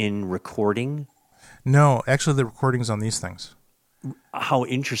built-in recording? No, actually, the recording's on these things. How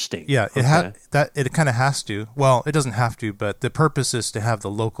interesting. Yeah, it kind of has to. Well, it doesn't have to, but the purpose is to have the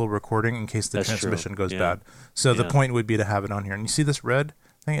local recording in case the That's transmission true. goes Yeah. bad. So the Yeah. point would be to have it on here. And you see this red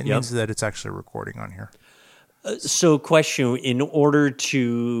thing? It Yep. means that it's actually recording on here. So, question: in order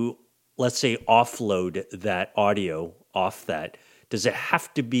to, let's say, offload that audio off that, does it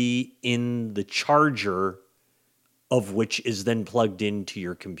have to be in the charger, of which is then plugged into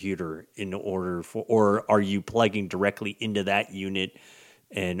your computer in order for, or are you plugging directly into that unit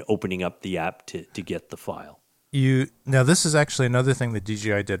and opening up the app to get the file? Now this is actually another thing that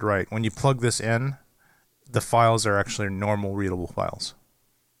DJI did right. When you plug this in, the files are actually normal readable files.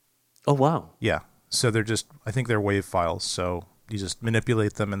 Oh, wow. Yeah. So I think they're WAV files. So you just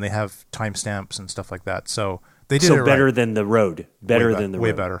manipulate them and they have timestamps and stuff like that. So they did it right. Better than the Rode. Better than the way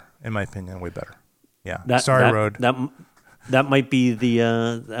Rode. better, in my opinion, way better. Yeah. Rode. That might be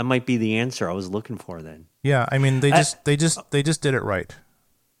the answer I was looking for then. Yeah, I mean they just did it right.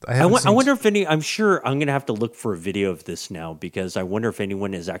 I wonder if I'm sure I'm going to have to look for a video of this now because I wonder if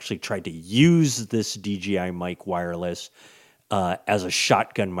anyone has actually tried to use this DJI mic wireless as a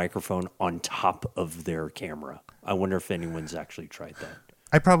shotgun microphone on top of their camera. I wonder if anyone's actually tried that.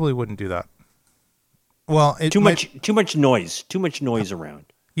 I probably wouldn't do that. Well, too much noise around.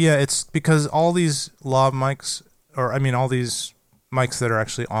 Yeah, it's because all these lav mics, all these mics that are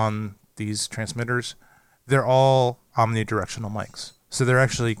actually on these transmitters, they're all omnidirectional mics. So they're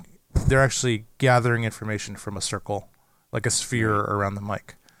actually gathering information from a circle, like a sphere around the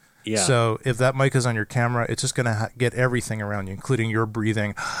mic. Yeah. So if that mic is on your camera, it's just going to get everything around you, including your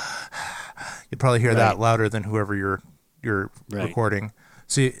breathing. You'd probably hear that louder than whoever you're recording.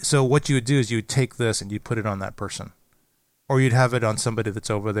 So what you would do is you would take this and you put it on that person, or you'd have it on somebody that's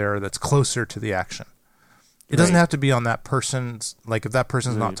over there that's closer to the action. It doesn't have to be on that person's, like if that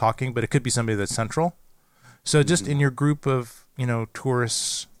person's not talking, but it could be somebody that's central. So just in your group of,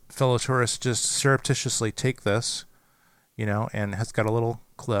 tourists, fellow tourists, just surreptitiously take this, and it's got a little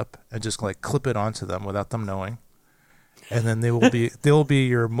clip and just like clip it onto them without them knowing. And then they will be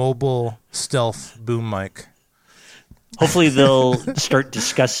your mobile stealth boom mic. Hopefully they'll start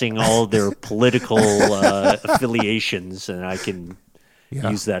discussing all their political affiliations, and I can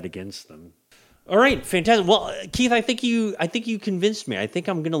use that against them. All right, fantastic. Well, Keith, I think you convinced me. I think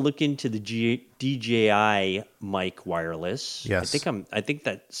I'm going to look into the DJI mic wireless. Yes, I think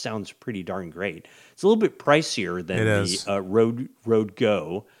that sounds pretty darn great. It's a little bit pricier than the Rode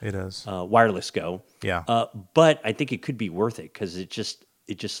Go. It is wireless Go. Yeah, but I think it could be worth it because it just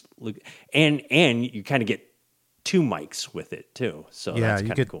look and you kind of get two mics with it too. So that's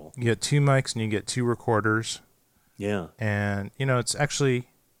kind of cool. You get two mics and you get two recorders. Yeah, and it's actually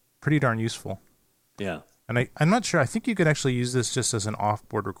pretty darn useful. Yeah. And I'm not sure. I think you could actually use this just as an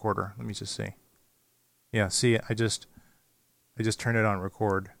off-board recorder. Let me just see. Yeah, see, I just turn it on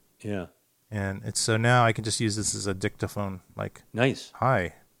record. Yeah. And it's so now I can just use this as a dictaphone. Like, nice.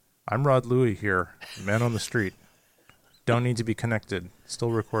 Hi, I'm Rod Louie here, man on the street. Don't need to be connected.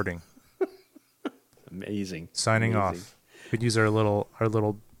 Still recording. Amazing. Signing off. Could use our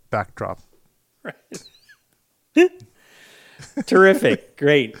little backdrop. Right. Terrific.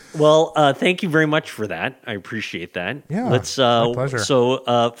 Great. Well, thank you very much for that. I appreciate that. Yeah, my pleasure.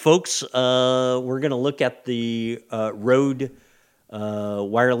 So, folks, we're going to look at the Rode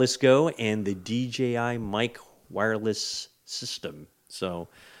Wireless Go and the DJI mic wireless system. So,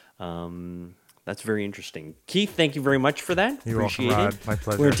 that's very interesting. Keith, thank you very much for that. You're appreciate welcome, Rod. it. My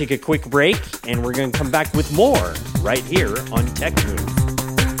pleasure. We're going to take a quick break, and we're going to come back with more right here on Tech Move.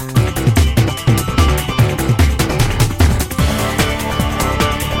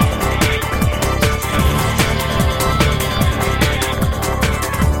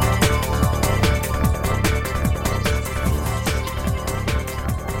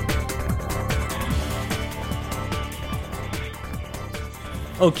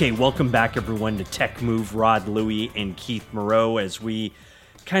 Okay, welcome back, everyone, to Tech Move. Rod Louie and Keith Moreau as we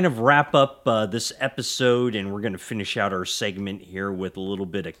kind of wrap up this episode, and we're going to finish out our segment here with a little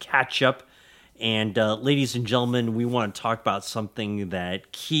bit of catch-up. And ladies and gentlemen, we want to talk about something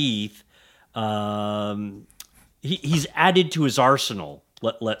that Keith, he's added to his arsenal,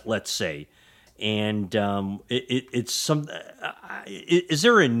 let's say. And it's some. Is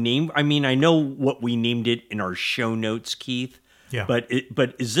there a name? I mean, I know what we named it in our show notes, Keith. Yeah. But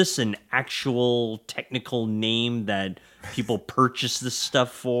is this an actual technical name that people purchase this stuff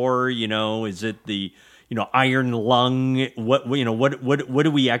for? Is it the iron lung? What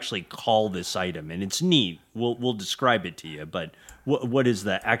do we actually call this item? And it's neat. We'll describe it to you. But what is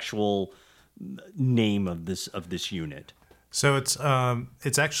the actual name of this unit? So it's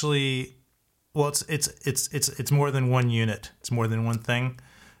actually well, it's more than one unit. It's more than one thing,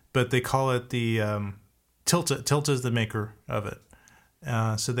 but they call it the Tilta. Tilta is the maker of it,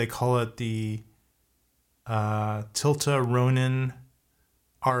 so they call it the Tilta Ronin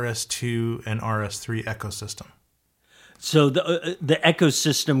RS2 and RS3 ecosystem. So the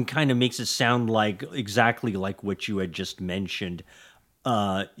ecosystem kind of makes it sound like exactly like what you had just mentioned.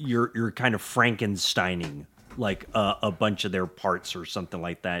 You're kind of Frankensteining like a bunch of their parts or something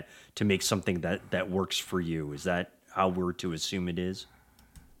like that to make something that works for you. Is that how we're to assume it is?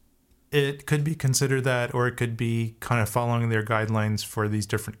 It could be considered that, or it could be kind of following their guidelines for these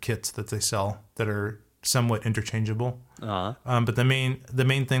different kits that they sell that are somewhat interchangeable. But the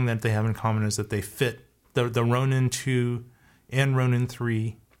main thing that they have in common is that they fit the Ronin 2 and Ronin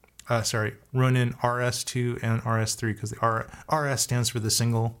 3. Ronin RS2 and RS3, because the RS stands for the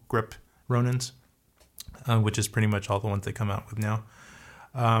single grip Ronins, which is pretty much all the ones they come out with now.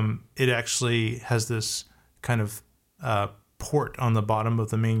 It actually has this kind of port on the bottom of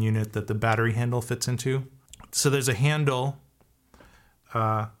the main unit that the battery handle fits into. So there's a handle,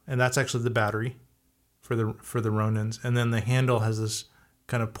 and that's actually the battery for the Ronins, and then the handle has this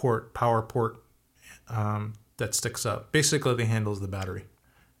kind of power port that sticks up. Basically, the handle is the battery,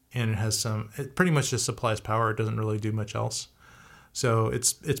 and it pretty much just supplies power. It doesn't really do much else. So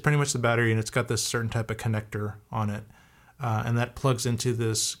it's pretty much the battery, and it's got this certain type of connector on it, and that plugs into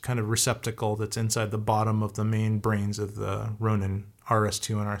this kind of receptacle that's inside the bottom of the main brains of the Ronin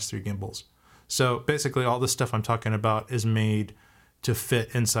RS2 and RS3 gimbals. So basically, all the stuff I'm talking about is made to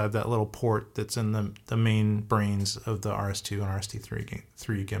fit inside that little port that's in the main brains of the RS2 and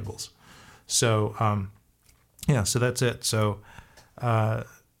RS3 gimbals. So so that's it. So I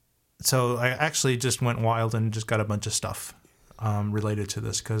actually just went wild and just got a bunch of stuff related to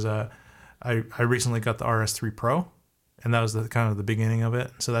this, because I recently got the RS3 Pro, and that was the kind of the beginning of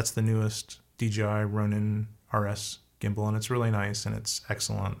it. So that's the newest DJI Ronin RS gimbal, and it's really nice, and it's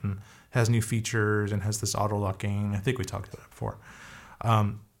excellent, and has new features, and has this auto locking. I think we talked about it before.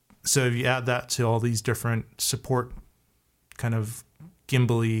 So if you add that to all these different support kind of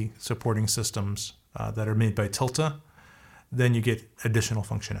gimbally supporting systems that are made by Tilta, then you get additional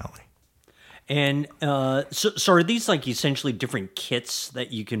functionality. And so are these like essentially different kits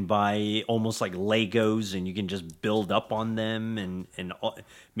that you can buy, almost like Legos, and you can just build up on them and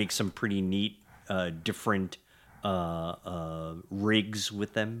make some pretty neat different rigs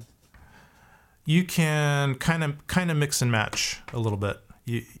with them? You can kind of mix and match a little bit.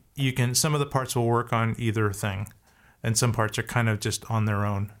 You can, some of the parts will work on either thing, and some parts are kind of just on their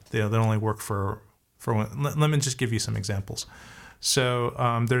own. They only work for one. Let me just give you some examples. So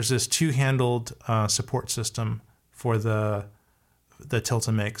there's this two-handled support system for the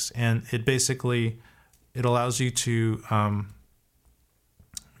Tilta makes, and it allows you to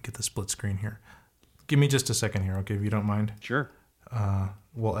get the split screen here. Give me just a second here, okay, if you don't mind. Sure.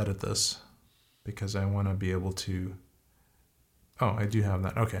 We'll edit this because I want to be able to. Oh, I do have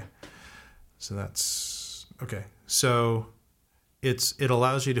that. Okay, so that's okay. So it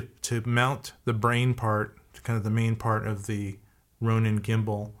allows you to mount the brain part, kind of the main part of the Ronin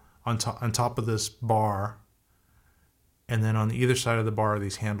gimbal on top of this bar, and then on either side of the bar are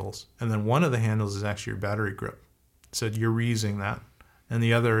these handles, and then one of the handles is actually your battery grip, so you're reusing that, and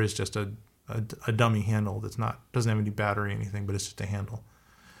the other is just a dummy handle doesn't have any battery or anything, but it's just a handle.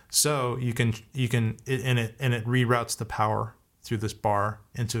 So you can it reroutes the power through this bar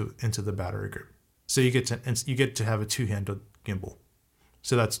into the battery grip, so you get to have a two-handed gimbal.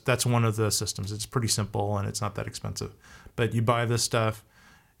 So that's one of the systems. It's pretty simple and it's not that expensive. But you buy this stuff,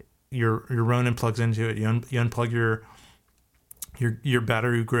 your Ronin plugs into it. You unplug your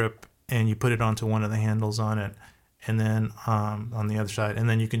battery grip and you put it onto one of the handles on it, and then on the other side, and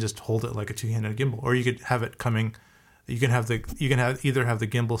then you can just hold it like a two-handed gimbal, or you could have it coming. You can either have the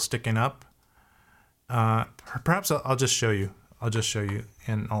gimbal sticking up. Perhaps I'll just show you.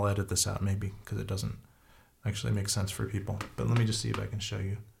 And I'll edit this out maybe because it doesn't actually make sense for people. But let me just see if I can show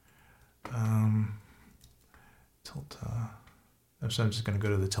you. Tilta. So I'm just going to go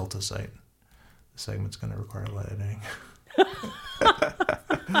to the Tilta site. The segment's going to require a lot of editing.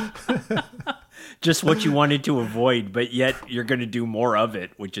 Just what you wanted to avoid, but yet you're going to do more of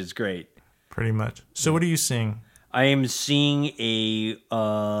it, which is great. Pretty much. So what are you seeing? I am seeing the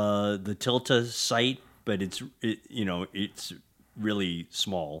Tilta site, but it's really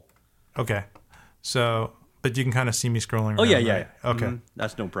small. Okay. So, but you can kind of see me scrolling around. Oh, yeah. Right? Okay. Mm-hmm.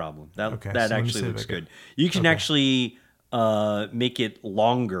 That's no problem. That so actually looks good. You can actually make it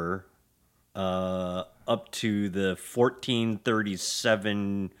longer up to the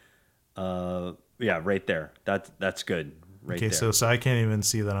 1437. Right there. That's good. right okay, there. so I can't even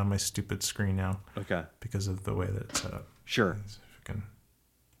see that on my stupid screen now. Okay. Because of the way that it's set up. Sure.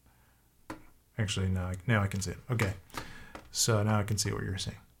 Actually, now I can see it. Okay. So now I can see what you're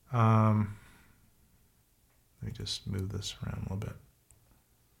saying. Let me just move this around a little bit.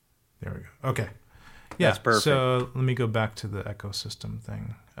 There we go. Okay. Yeah. That's perfect. So let me go back to the ecosystem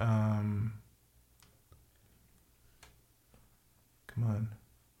thing. Come on.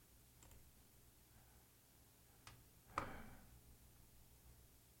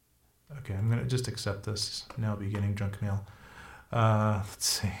 Okay, I'm going to just accept this. Now be getting junk mail. Let's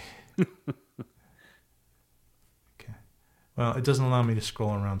see. Okay. Well, it doesn't allow me to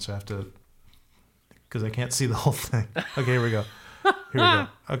scroll around, so I have to... Because I can't see the whole thing. Okay, here we go. Here we go.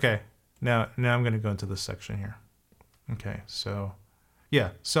 Okay. Now I'm going to go into this section here. Okay, so... Yeah,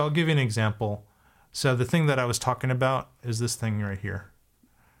 so I'll give you an example. So the thing that I was talking about is this thing right here.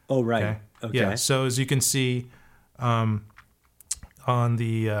 Oh, right. Okay. Yeah, so as you can see on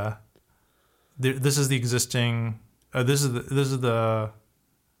the... this is the existing... this is the...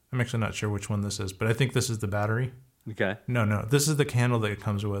 I'm actually not sure which one this is, but I think this is the battery. Okay. No. This is the handle that it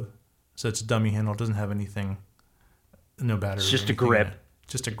comes with. So it's a dummy handle. It doesn't have anything, no battery. It's just a grip.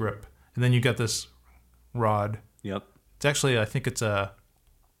 Just a grip. And then you got this rod. Yep. It's actually, I think it's a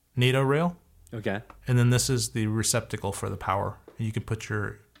NATO rail. Okay. And then this is the receptacle for the power. And you can put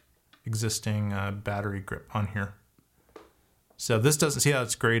your existing battery grip on here. So this doesn't, see how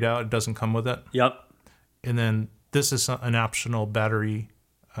it's grayed out? It doesn't come with it. Yep. And then this is an optional battery,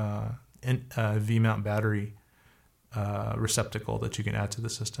 V-mount battery receptacle that you can add to the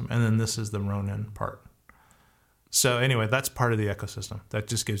system. And then this is the Ronin part. So anyway, that's part of the ecosystem. That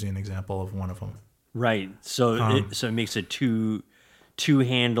just gives you an example of one of them. Right. So it makes a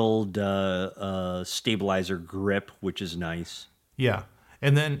two-handled stabilizer grip, which is nice. Yeah.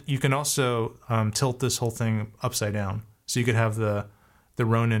 And then you can also tilt this whole thing upside down. So you could have the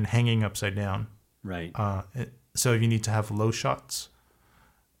Ronin hanging upside down. Right. So if you need to have low shots,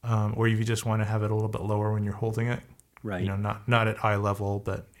 or if you just want to have it a little bit lower when you're holding it, right? You know, not at eye level,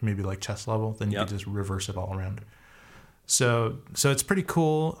 but maybe like chest level, then you can just reverse it all around. So it's pretty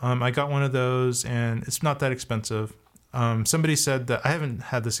cool. I got one of those, and it's not that expensive. Somebody said that, I haven't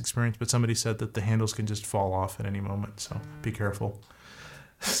had this experience, but somebody said that the handles can just fall off at any moment, so be careful.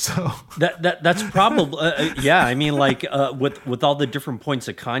 So that's probably yeah. I mean, like with all the different points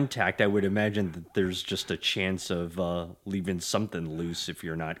of contact, I would imagine that there's just a chance of leaving something loose if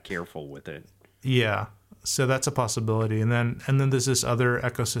you're not careful with it. Yeah, so that's a possibility. And then there's this other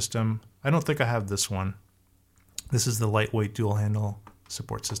ecosystem. I don't think I have this one. This is the lightweight dual handle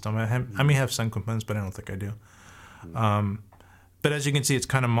support system. I may have some components, but I don't think I do. But as you can see, it's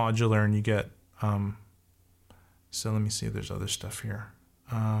kind of modular, and you get. So let me see if there's other stuff here.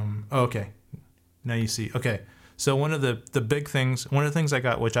 Okay. Now you see. Okay. So one of the big things, one of the things I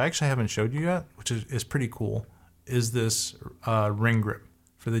got, which I actually haven't showed you yet, which is pretty cool, is this ring grip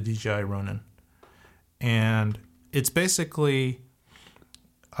for the DJI Ronin. And it's basically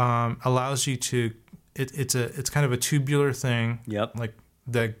allows you to, it's kind of a tubular thing. Yep. Like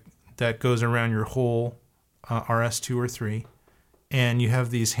that goes around your whole RS2 or 3. And you have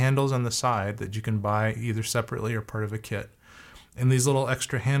these handles on the side that you can buy either separately or part of a kit. And these little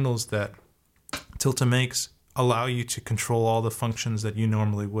extra handles that Tilta makes allow you to control all the functions that you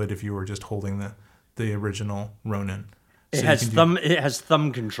normally would if you were just holding the original Ronin. It has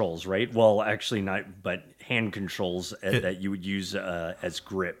thumb controls, right? Well, actually not, but hand controls that you would use as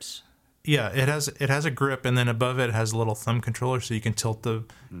grips. Yeah, it has a grip, and then above it has a little thumb controller, so you can tilt the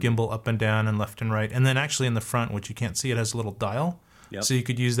gimbal up and down and left and right. And then actually in the front, which you can't see, it has a little dial. Yep. So you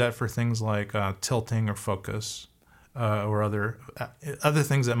could use that for things like tilting or focus. Or other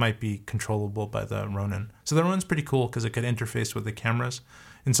things that might be controllable by the Ronin. So the Ronin's pretty cool because it could interface with the cameras.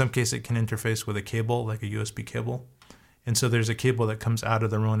 In some cases, it can interface with a cable, like a USB cable. And so there's a cable that comes out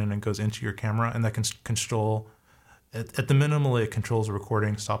of the Ronin and goes into your camera, and that can control, at the minimum, it controls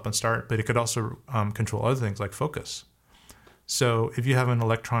recording, stop and start, but it could also control other things like focus. So if you have an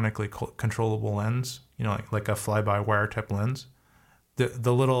electronically controllable lens, you know, like a fly-by-wire type lens,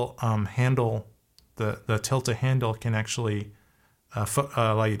 the little handle, the Tilta handle can actually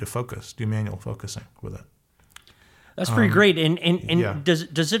allow you to focus, do manual focusing with it. That's pretty great. And yeah.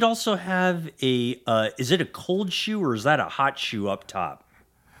 Does it also have is it a cold shoe or is that a hot shoe up top?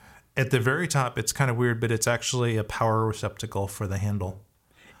 At the very top, it's kind of weird, but it's actually a power receptacle for the handle.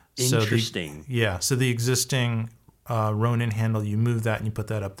 Interesting. So the existing Ronin handle, you move that and you put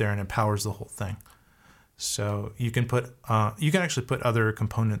that up there, and it powers the whole thing. So you can actually put other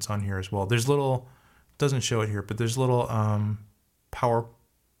components on here as well. There's little, doesn't show it here, but there's little power,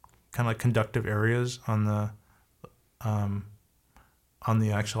 kind of like conductive areas on on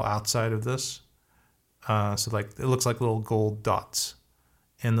the actual outside of this. So like it looks like little gold dots,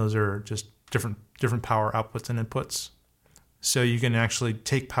 and those are just different power outputs and inputs. So you can actually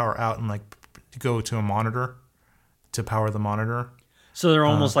take power out and like go to a monitor to power the monitor. So they're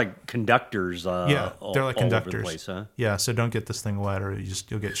almost like conductors. Yeah, they're like all over conductors. the place, huh? Yeah, so don't get this thing wet, or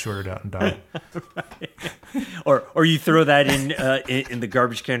you'll get shorted out and die. Or you throw that in the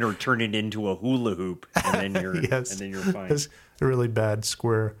garbage can, or turn it into a hula hoop, and then you're Yes. and then you're fine. It's a really bad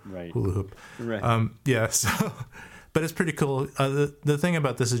square Right. hula hoop. Right. Yeah. So, but it's pretty cool. The thing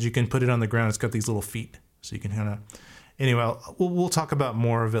about this is you can put it on the ground. It's got these little feet, so you can kind of. Anyway, we'll talk about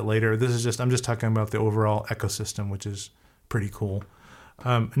more of it later. I'm just talking about the overall ecosystem, which is pretty cool.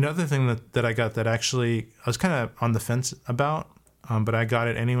 Another thing that I got that actually I was kind of on the fence about, but I got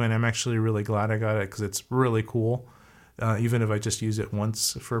it anyway, and I'm actually really glad I got it because it's really cool. Even if I just use it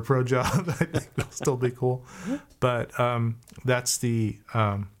once for a pro job, I think it'll still be cool. But that's the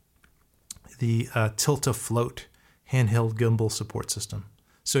Tilt-A-Float handheld gimbal support system.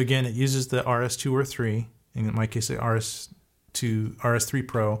 So again, it uses the RS2 or 3, in my case, the RS3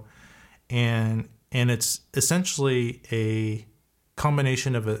 Pro, and it's essentially a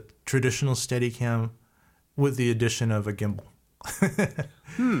combination of a traditional Steadicam with the addition of a gimbal.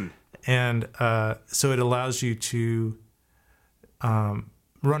 And so it allows you to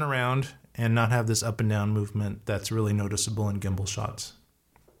run around and not have this up and down movement that's really noticeable in gimbal shots,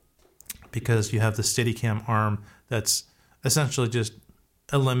 because you have the Steadicam arm that's essentially just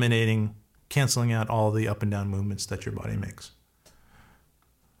canceling out all the up and down movements that your body makes.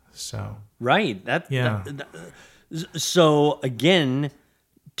 So Right. So again,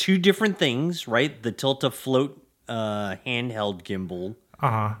 two different things, right? The Tilt-A-Float handheld gimbal,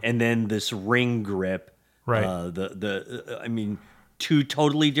 and then this ring grip. Right. I mean, two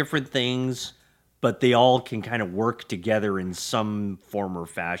totally different things, but they all can kind of work together in some form or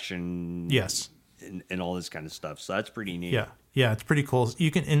fashion. yes. And all this kind of stuff. So that's pretty neat. Yeah, it's pretty cool. You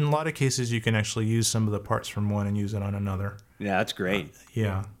can, in a lot of cases, you can actually use some of the parts from one and use it on another. Yeah, that's great.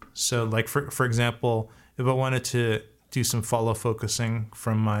 Yeah. So, like for example, if I wanted to do some follow focusing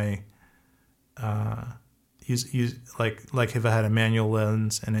from my use like if I had a manual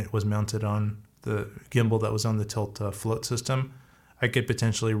lens and it was mounted on the gimbal that was on the Tilt-A-Float system, I could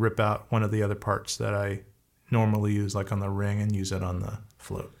potentially rip out one of the other parts that I normally use, like on the ring, and use it on the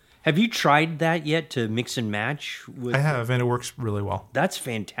float. Have you tried that yet to mix and match with? I have, and it works really well. That's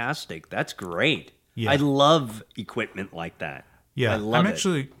fantastic. That's great. Yeah. I love equipment like that. Yeah, I love I'm it.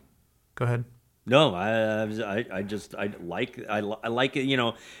 actually. Go ahead. No, I like it. You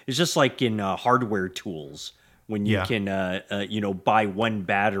know, it's just like in hardware tools when you can buy one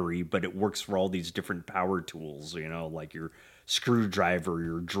battery, but it works for all these different power tools. You know, like your screwdriver,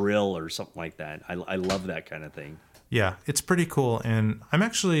 your drill, or something like that. I love that kind of thing. Yeah, it's pretty cool, and I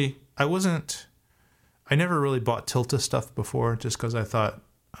never really bought Tilta stuff before, just because I thought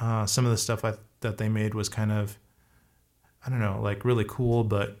some of the stuff that they made was kind of, I don't know, like really cool,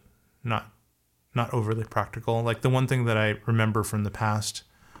 but not overly practical. Like the one thing that I remember from the past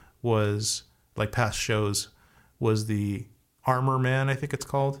was, like past shows, was the Armor Man, I think it's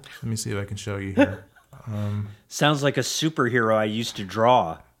called. Let me see if I can show you here. Sounds like a superhero I used to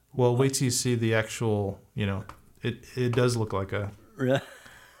draw. Well, wait till you see the actual, it does look like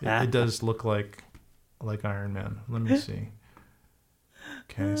it does look like Iron Man. Let me see.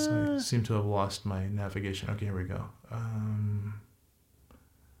 Okay, so I seem to have lost my navigation. Okay, here we go. Let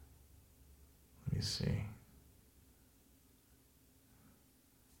me see.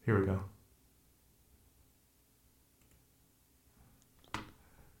 Here we go.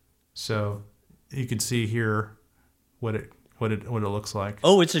 So you can see here what it looks like.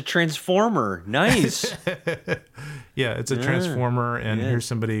 Oh, it's a transformer. Nice. Yeah, it's a transformer, and here's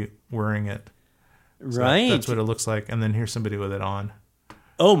somebody wearing it. So right. That's what it looks like, and then here's somebody with it on.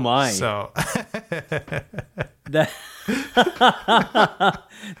 Oh my. So that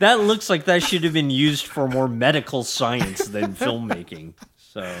looks like that should have been used for more medical science than filmmaking.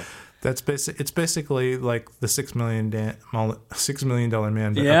 So it's basically like the $6 million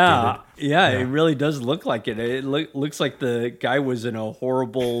man. But yeah, updated. yeah, it really does look like it. It looks like the guy was in a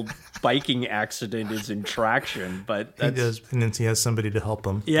horrible biking accident, is in traction, but he does, and then he has somebody to help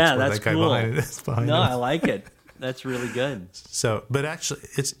him. Yeah, why that's that guy cool. behind it is behind No, him. I like it. That's really good. So, but actually,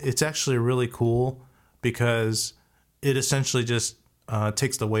 it's actually really cool because it essentially just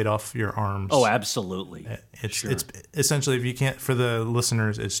takes the weight off your arms. Oh, absolutely. It's essentially, if you can't, for the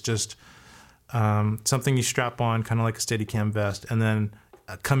listeners, it's just something you strap on, kind of like a Steadicam vest, and then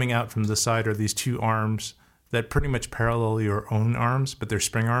coming out from the side are these two arms that pretty much parallel your own arms, but they're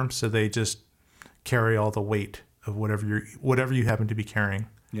spring arms, so they just carry all the weight of whatever you happen to be carrying.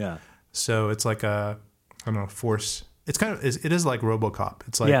 Yeah. So it's like a, I don't know, force. It's kind of, it is like RoboCop.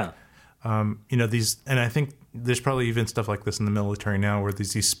 It's like, Yeah. These, and I think there's probably even stuff like this in the military now, where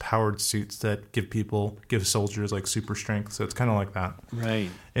there's these powered suits that give soldiers like super strength. So it's kind of like that. Right.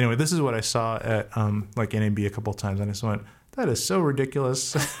 Anyway, this is what I saw at like NAB a couple of times, and I just went, that is so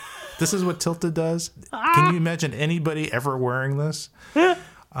ridiculous. This is what Tilted does. Can you imagine anybody ever wearing this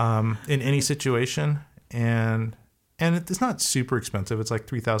in any situation? And it's not super expensive. It's like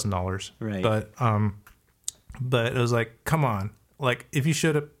 $3,000. Right. But it was like, come on. Like, if you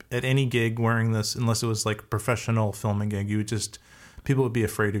showed up at any gig wearing this, unless it was like a professional filming gig, people would be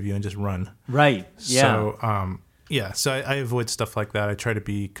afraid of you and just run. Right. Yeah. So, I avoid stuff like that. I try to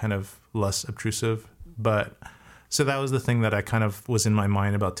be kind of less obtrusive. But so that was the thing that I kind of was in my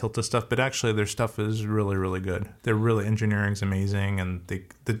mind about Tilted stuff. But actually, their stuff is really, really good. Engineering's amazing, and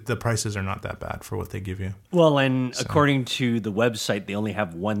the prices are not that bad for what they give you. Well, and according to the website, they only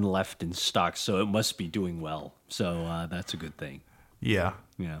have one left in stock, so it must be doing well. So that's a good thing. Yeah.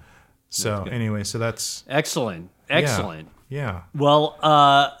 Yeah. So anyway, so that's excellent. Yeah. Well,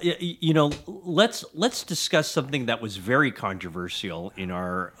 let's discuss something that was very controversial in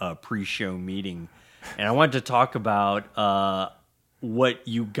our pre-show meeting, and I wanted to talk about what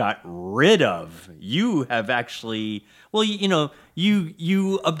you got rid of. You have actually,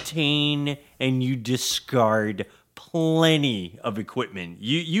 you obtain and you discard plenty of equipment.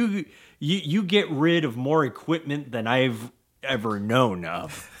 You get rid of more equipment than I've ever known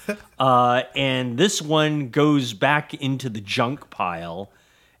of. And this one goes back into the junk pile.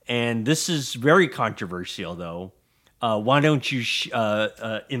 And this is very controversial, though. Why don't you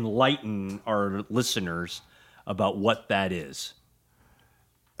enlighten our listeners about what that is?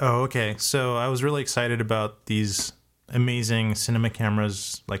 Oh, okay. So I was really excited about these amazing cinema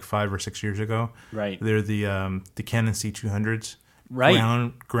cameras like 5 or 6 years ago. Right. They're the Canon C200s. Right.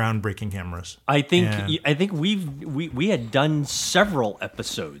 Groundbreaking cameras. I think we had done several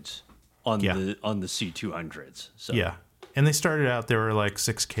episodes on the C200s. So. Yeah. And they started out, they were like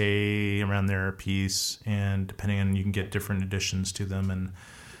 $6K around there a piece, and depending on, you can get different additions to them, and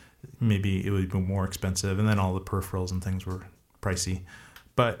maybe it would be more expensive, and then all the peripherals and things were pricey.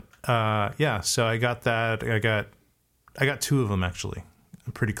 But so I got that. I got 2 of them actually,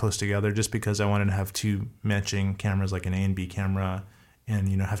 pretty close together, just because I wanted to have 2 matching cameras, like an A and B camera, and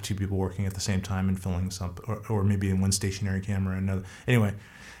have 2 people working at the same time and filming something, or maybe in one stationary camera and another. Anyway,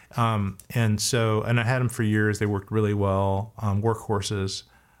 and I had them for years. They worked really well. Workhorses.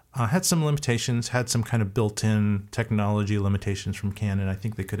 Had some limitations. Had some kind of built-in technology limitations from Canon. I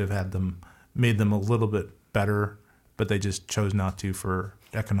think they could have made them a little bit better, but they just chose not to for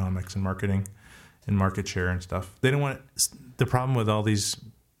economics and marketing and market share and stuff. They don't want the problem with all these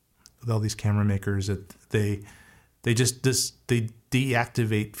camera makers that they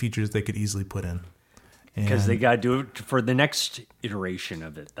deactivate features they could easily put in. Because they got to do it for the next iteration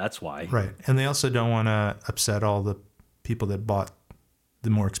of it. That's why. Right. And they also don't want to upset all the people that bought the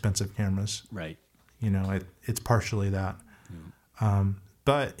more expensive cameras. Right. It's partially that.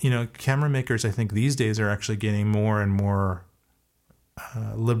 But, camera makers, I think these days are actually getting more and more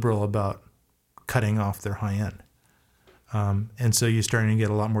liberal about cutting off their high end. And so you're starting to get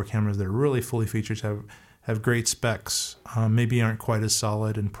a lot more cameras that are really fully featured, have great specs, maybe aren't quite as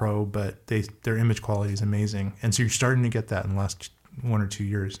solid and pro, but their image quality is amazing. And so you're starting to get that in the last 1 or 2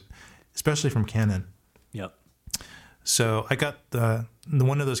 years, especially from Canon. Yep. So I got the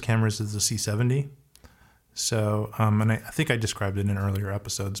one of those cameras is the C70. So, and I think I described it in earlier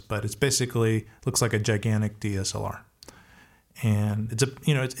episodes, but it's basically looks like a gigantic DSLR. And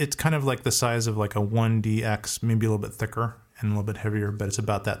it's kind of like the size of like a 1DX, maybe a little bit thicker and a little bit heavier, but it's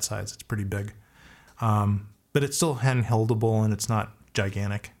about that size. It's pretty big. But it's still handholdable and it's not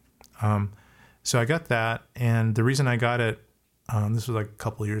gigantic. So I got that, and the reason I got it, this was like a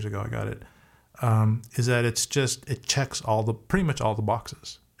couple of years ago I got it, is that it checks pretty much all the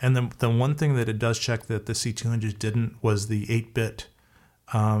boxes. And the one thing that it does check that the C200s didn't was the 8-bit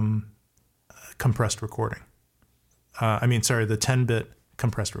compressed recording. The 10-bit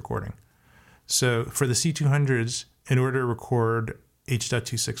compressed recording. So for the C200s, in order to record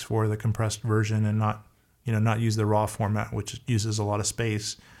H.264, the compressed version, and not use the raw format, which uses a lot of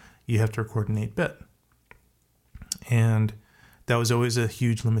space, you have to record in 8-bit. And that was always a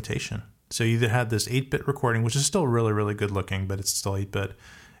huge limitation. So you either had this 8-bit recording, which is still really, really good looking, but it's still 8-bit.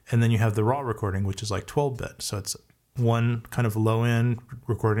 And then you have the raw recording, which is like 12-bit. So it's one kind of low-end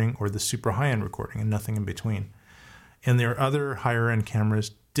recording or the super high-end recording and nothing in between. And there are other higher-end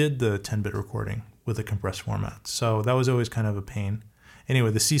cameras did the 10-bit recording with a compressed format. So that was always kind of a pain.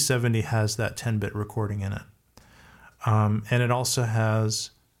 Anyway, the C70 has that 10-bit recording in it. And it also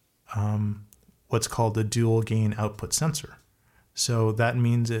has what's called a dual gain output sensor. So that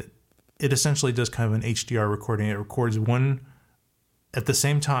means it essentially does kind of an HDR recording. It records one at the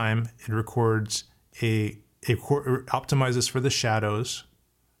same time. It records it optimizes for the shadows.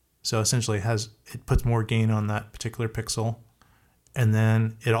 So essentially it puts more gain on that particular pixel. And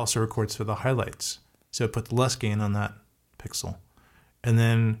then it also records for the highlights. So it puts less gain on that pixel. And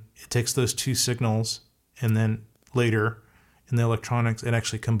then it takes those two signals, and then later in the electronics, it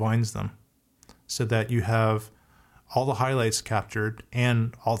actually combines them so that you have all the highlights captured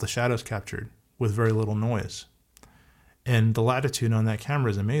and all the shadows captured with very little noise. And the latitude on that camera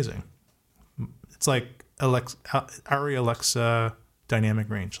is amazing. It's like Arri Alexa dynamic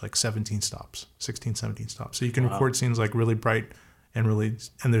range, like 16, 17 stops. So you can record scenes like really bright and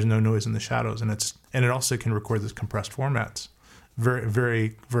there's no noise in the shadows. And it also can record this compressed formats. Very,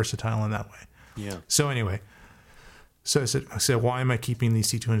 very versatile in that way. Yeah. So anyway, I said, why am I keeping these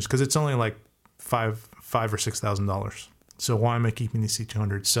C200s? Because it's only like $5,000 or $6,000. So why am I keeping these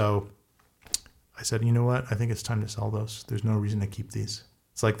C200s? So I said, you know what? I think it's time to sell those. There's no reason to keep these.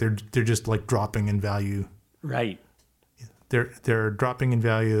 It's like they're just like dropping in value. Right. They're dropping in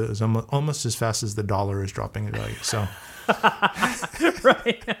value as almost as fast as the dollar is dropping in value. So.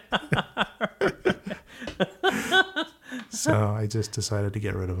 Right. So I just decided to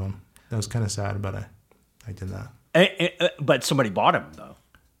get rid of them. That was kind of sad, but I did that. But somebody bought them, though.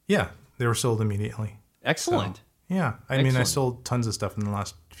 Yeah, they were sold immediately. Excellent. So, yeah, I mean, I sold tons of stuff in the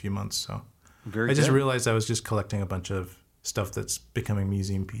last few months. So Very I just good. realized I was just collecting a bunch of stuff that's becoming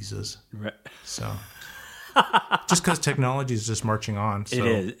museum pieces. Right. So just because technology is just marching on. So. It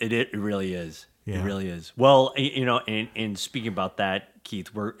is. It really is. Yeah. It really is. Well, you know, and speaking about that,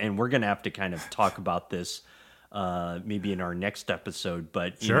 Keith, we're going to have to kind of talk about this maybe in our next episode.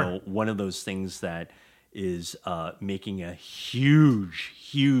 But you know, one of those things that is making a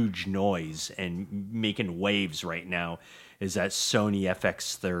huge noise and making waves right now is that Sony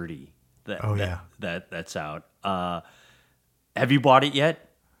FX30. That's out. Have you bought it yet?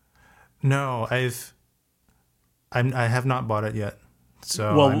 No, I have not bought it yet.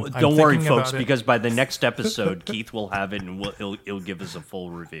 So well, I'm don't worry, thinking folks, about it. because by the next episode, Keith will have it and he'll give us a full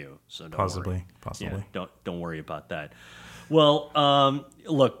review. So don't possibly. worry. Yeah, don't worry about that. Well,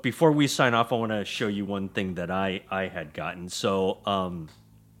 look, before we sign off, I want to show you one thing that I had gotten. So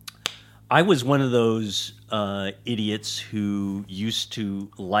I was one of those idiots who used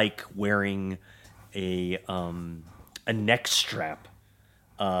to like wearing a neck strap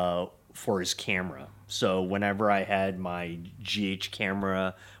for his camera. So whenever I had my GH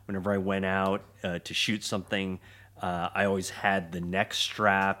camera, whenever I went out to shoot something, I always had the neck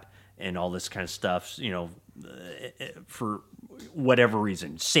strap and all this kind of stuff, you know, for whatever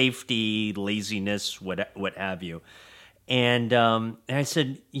reason, safety, laziness, what have you. And I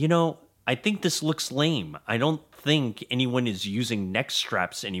said, you know, I think this looks lame. I don't think anyone is using neck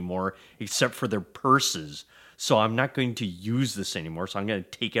straps anymore except for their purses. So I'm not going to use this anymore. So I'm going to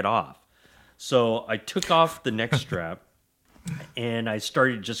take it off. So I took off the neck strap and I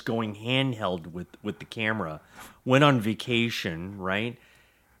started just going handheld with the camera. Went on vacation, right?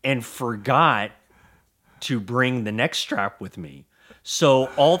 And forgot to bring the neck strap with me. So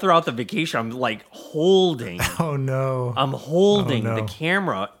all throughout the vacation, I'm like holding. Oh no! I'm holding the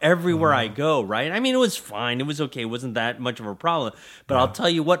camera everywhere I go. Right? I mean, it was fine. It was okay. It wasn't that much of a problem. But I'll tell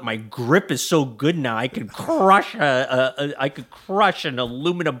you what, my grip is so good now. I could crush an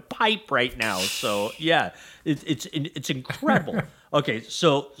aluminum pipe right now. So yeah, it's incredible. Okay,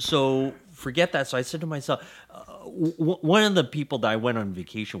 so forget that. So I said to myself, one of the people that I went on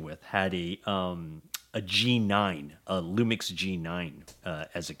vacation with had a G9, a Lumix G9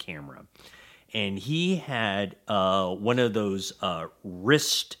 as a camera. And he had one of those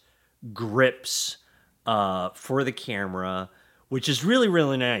wrist grips for the camera, which is really,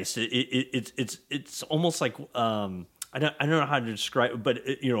 really nice. It's almost like, I don't know how to describe it, but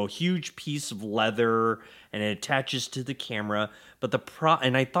a huge piece of leather, and it attaches to the camera. But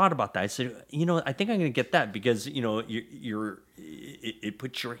and I thought about that. I said, I think I'm going to get that because, it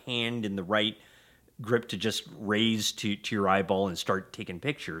puts your hand in the right grip to just raise to your eyeball and start taking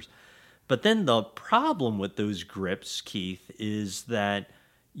pictures. But then the problem with those grips, Keith, is that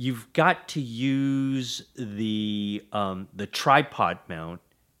you've got to use the tripod mount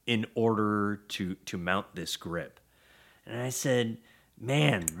in order to mount this grip. And I said,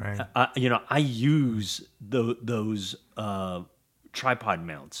 man, right. I use those tripod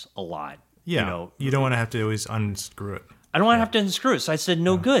mounts a lot. Yeah, you don't want to have to always unscrew it. I don't want to have to unscrew it. So I said,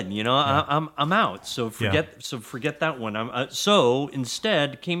 no good. I'm out. So forget that one. So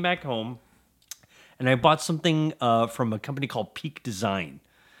instead, came back home, and I bought something from a company called Peak Design,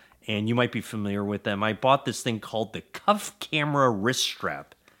 and you might be familiar with them. I bought this thing called the Cuff Camera Wrist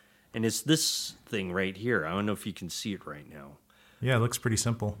Strap, and it's this thing right here. I don't know if you can see it right now. Yeah, it looks pretty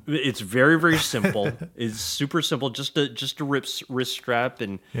simple. It's very, very simple. It's super simple. Just a wrist strap,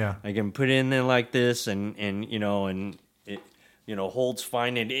 and Yeah. I can put it in there like this, and it holds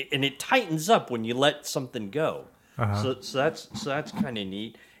fine, and it tightens up when you let something go. Uh-huh. So that's kind of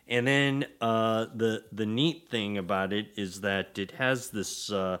neat. And then the neat thing about it is that it has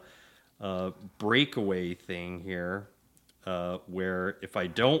this breakaway thing here, where if I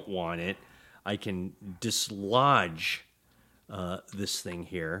don't want it, I can dislodge this thing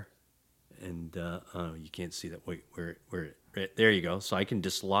here, and you can't see that. Wait, where right, there you go. So I can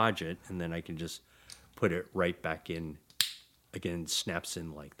dislodge it, and then I can just put it right back in. Again, snaps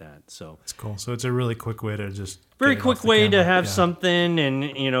in like that. So It's cool. So it's a really quick way to just very get it quick off the way to camera. have Yeah. something, and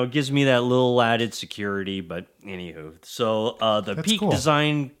it gives me that little added security. But anywho, so the That's Peak cool.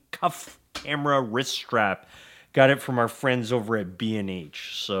 Design Cuff Camera Wrist Strap, got it from our friends over at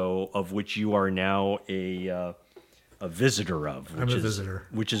B&H. So of which you are now a visitor of. Which I'm a is, visitor.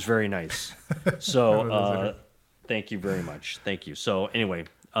 which is very nice. So I'm a visitor. thank you very much. Thank you. So anyway,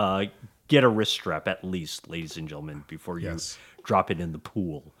 get a wrist strap at least, ladies and gentlemen, before you Yes. drop it in the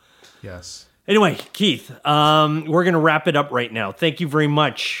pool. Yes. Anyway, Keith, we're going to wrap it up right now. Thank you very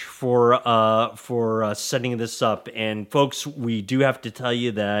much for setting this up. And folks, we do have to tell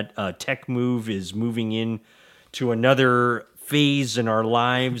you that Tech Move is moving in to another phase in our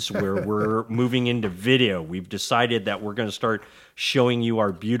lives where we're moving into video. We've decided that we're going to start showing you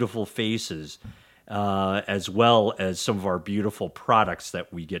our beautiful faces, as well as some of our beautiful products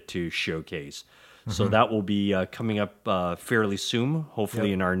that we get to showcase. So that will be coming up fairly soon,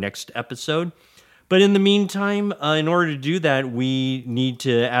 hopefully in our next episode. But in the meantime, in order to do that, we need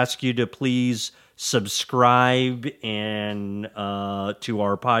to ask you to please subscribe and to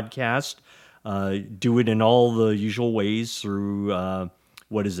our podcast. Do it in all the usual ways through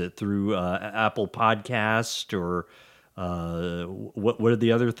through Apple Podcast, or what are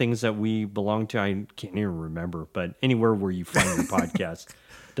the other things that we belong to? I can't even remember, but anywhere where you find your podcast.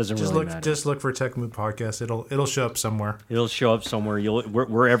 Doesn't really matter. Just look for Tech Move Podcast. It'll show up somewhere. It'll show up somewhere.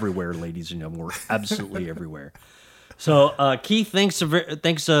 We're everywhere, ladies and gentlemen. We're absolutely everywhere. So, Keith, thanks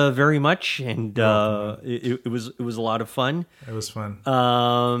very much, and it was a lot of fun. It was fun.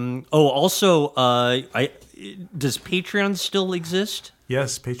 Also, does Patreon still exist?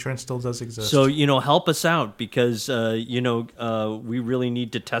 Yes, Patreon still does exist. So help us out, because we really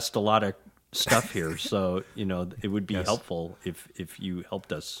need to test a lot of stuff here. So it would be helpful if you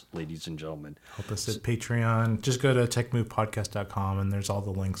helped us, ladies and gentlemen. Help us at Patreon. Just go to techmovepodcast.com, and there's all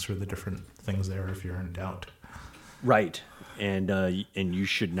the links for the different things there if you're in doubt. Right, and you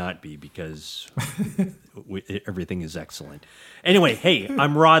should not be, because everything is excellent. Anyway, hey,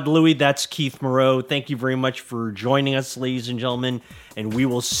 I'm Rod Louie. That's Keith Moreau. Thank you very much for joining us, ladies and gentlemen, and we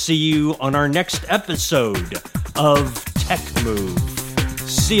will see you on our next episode of Tech Move.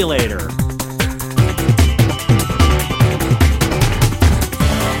 See you later.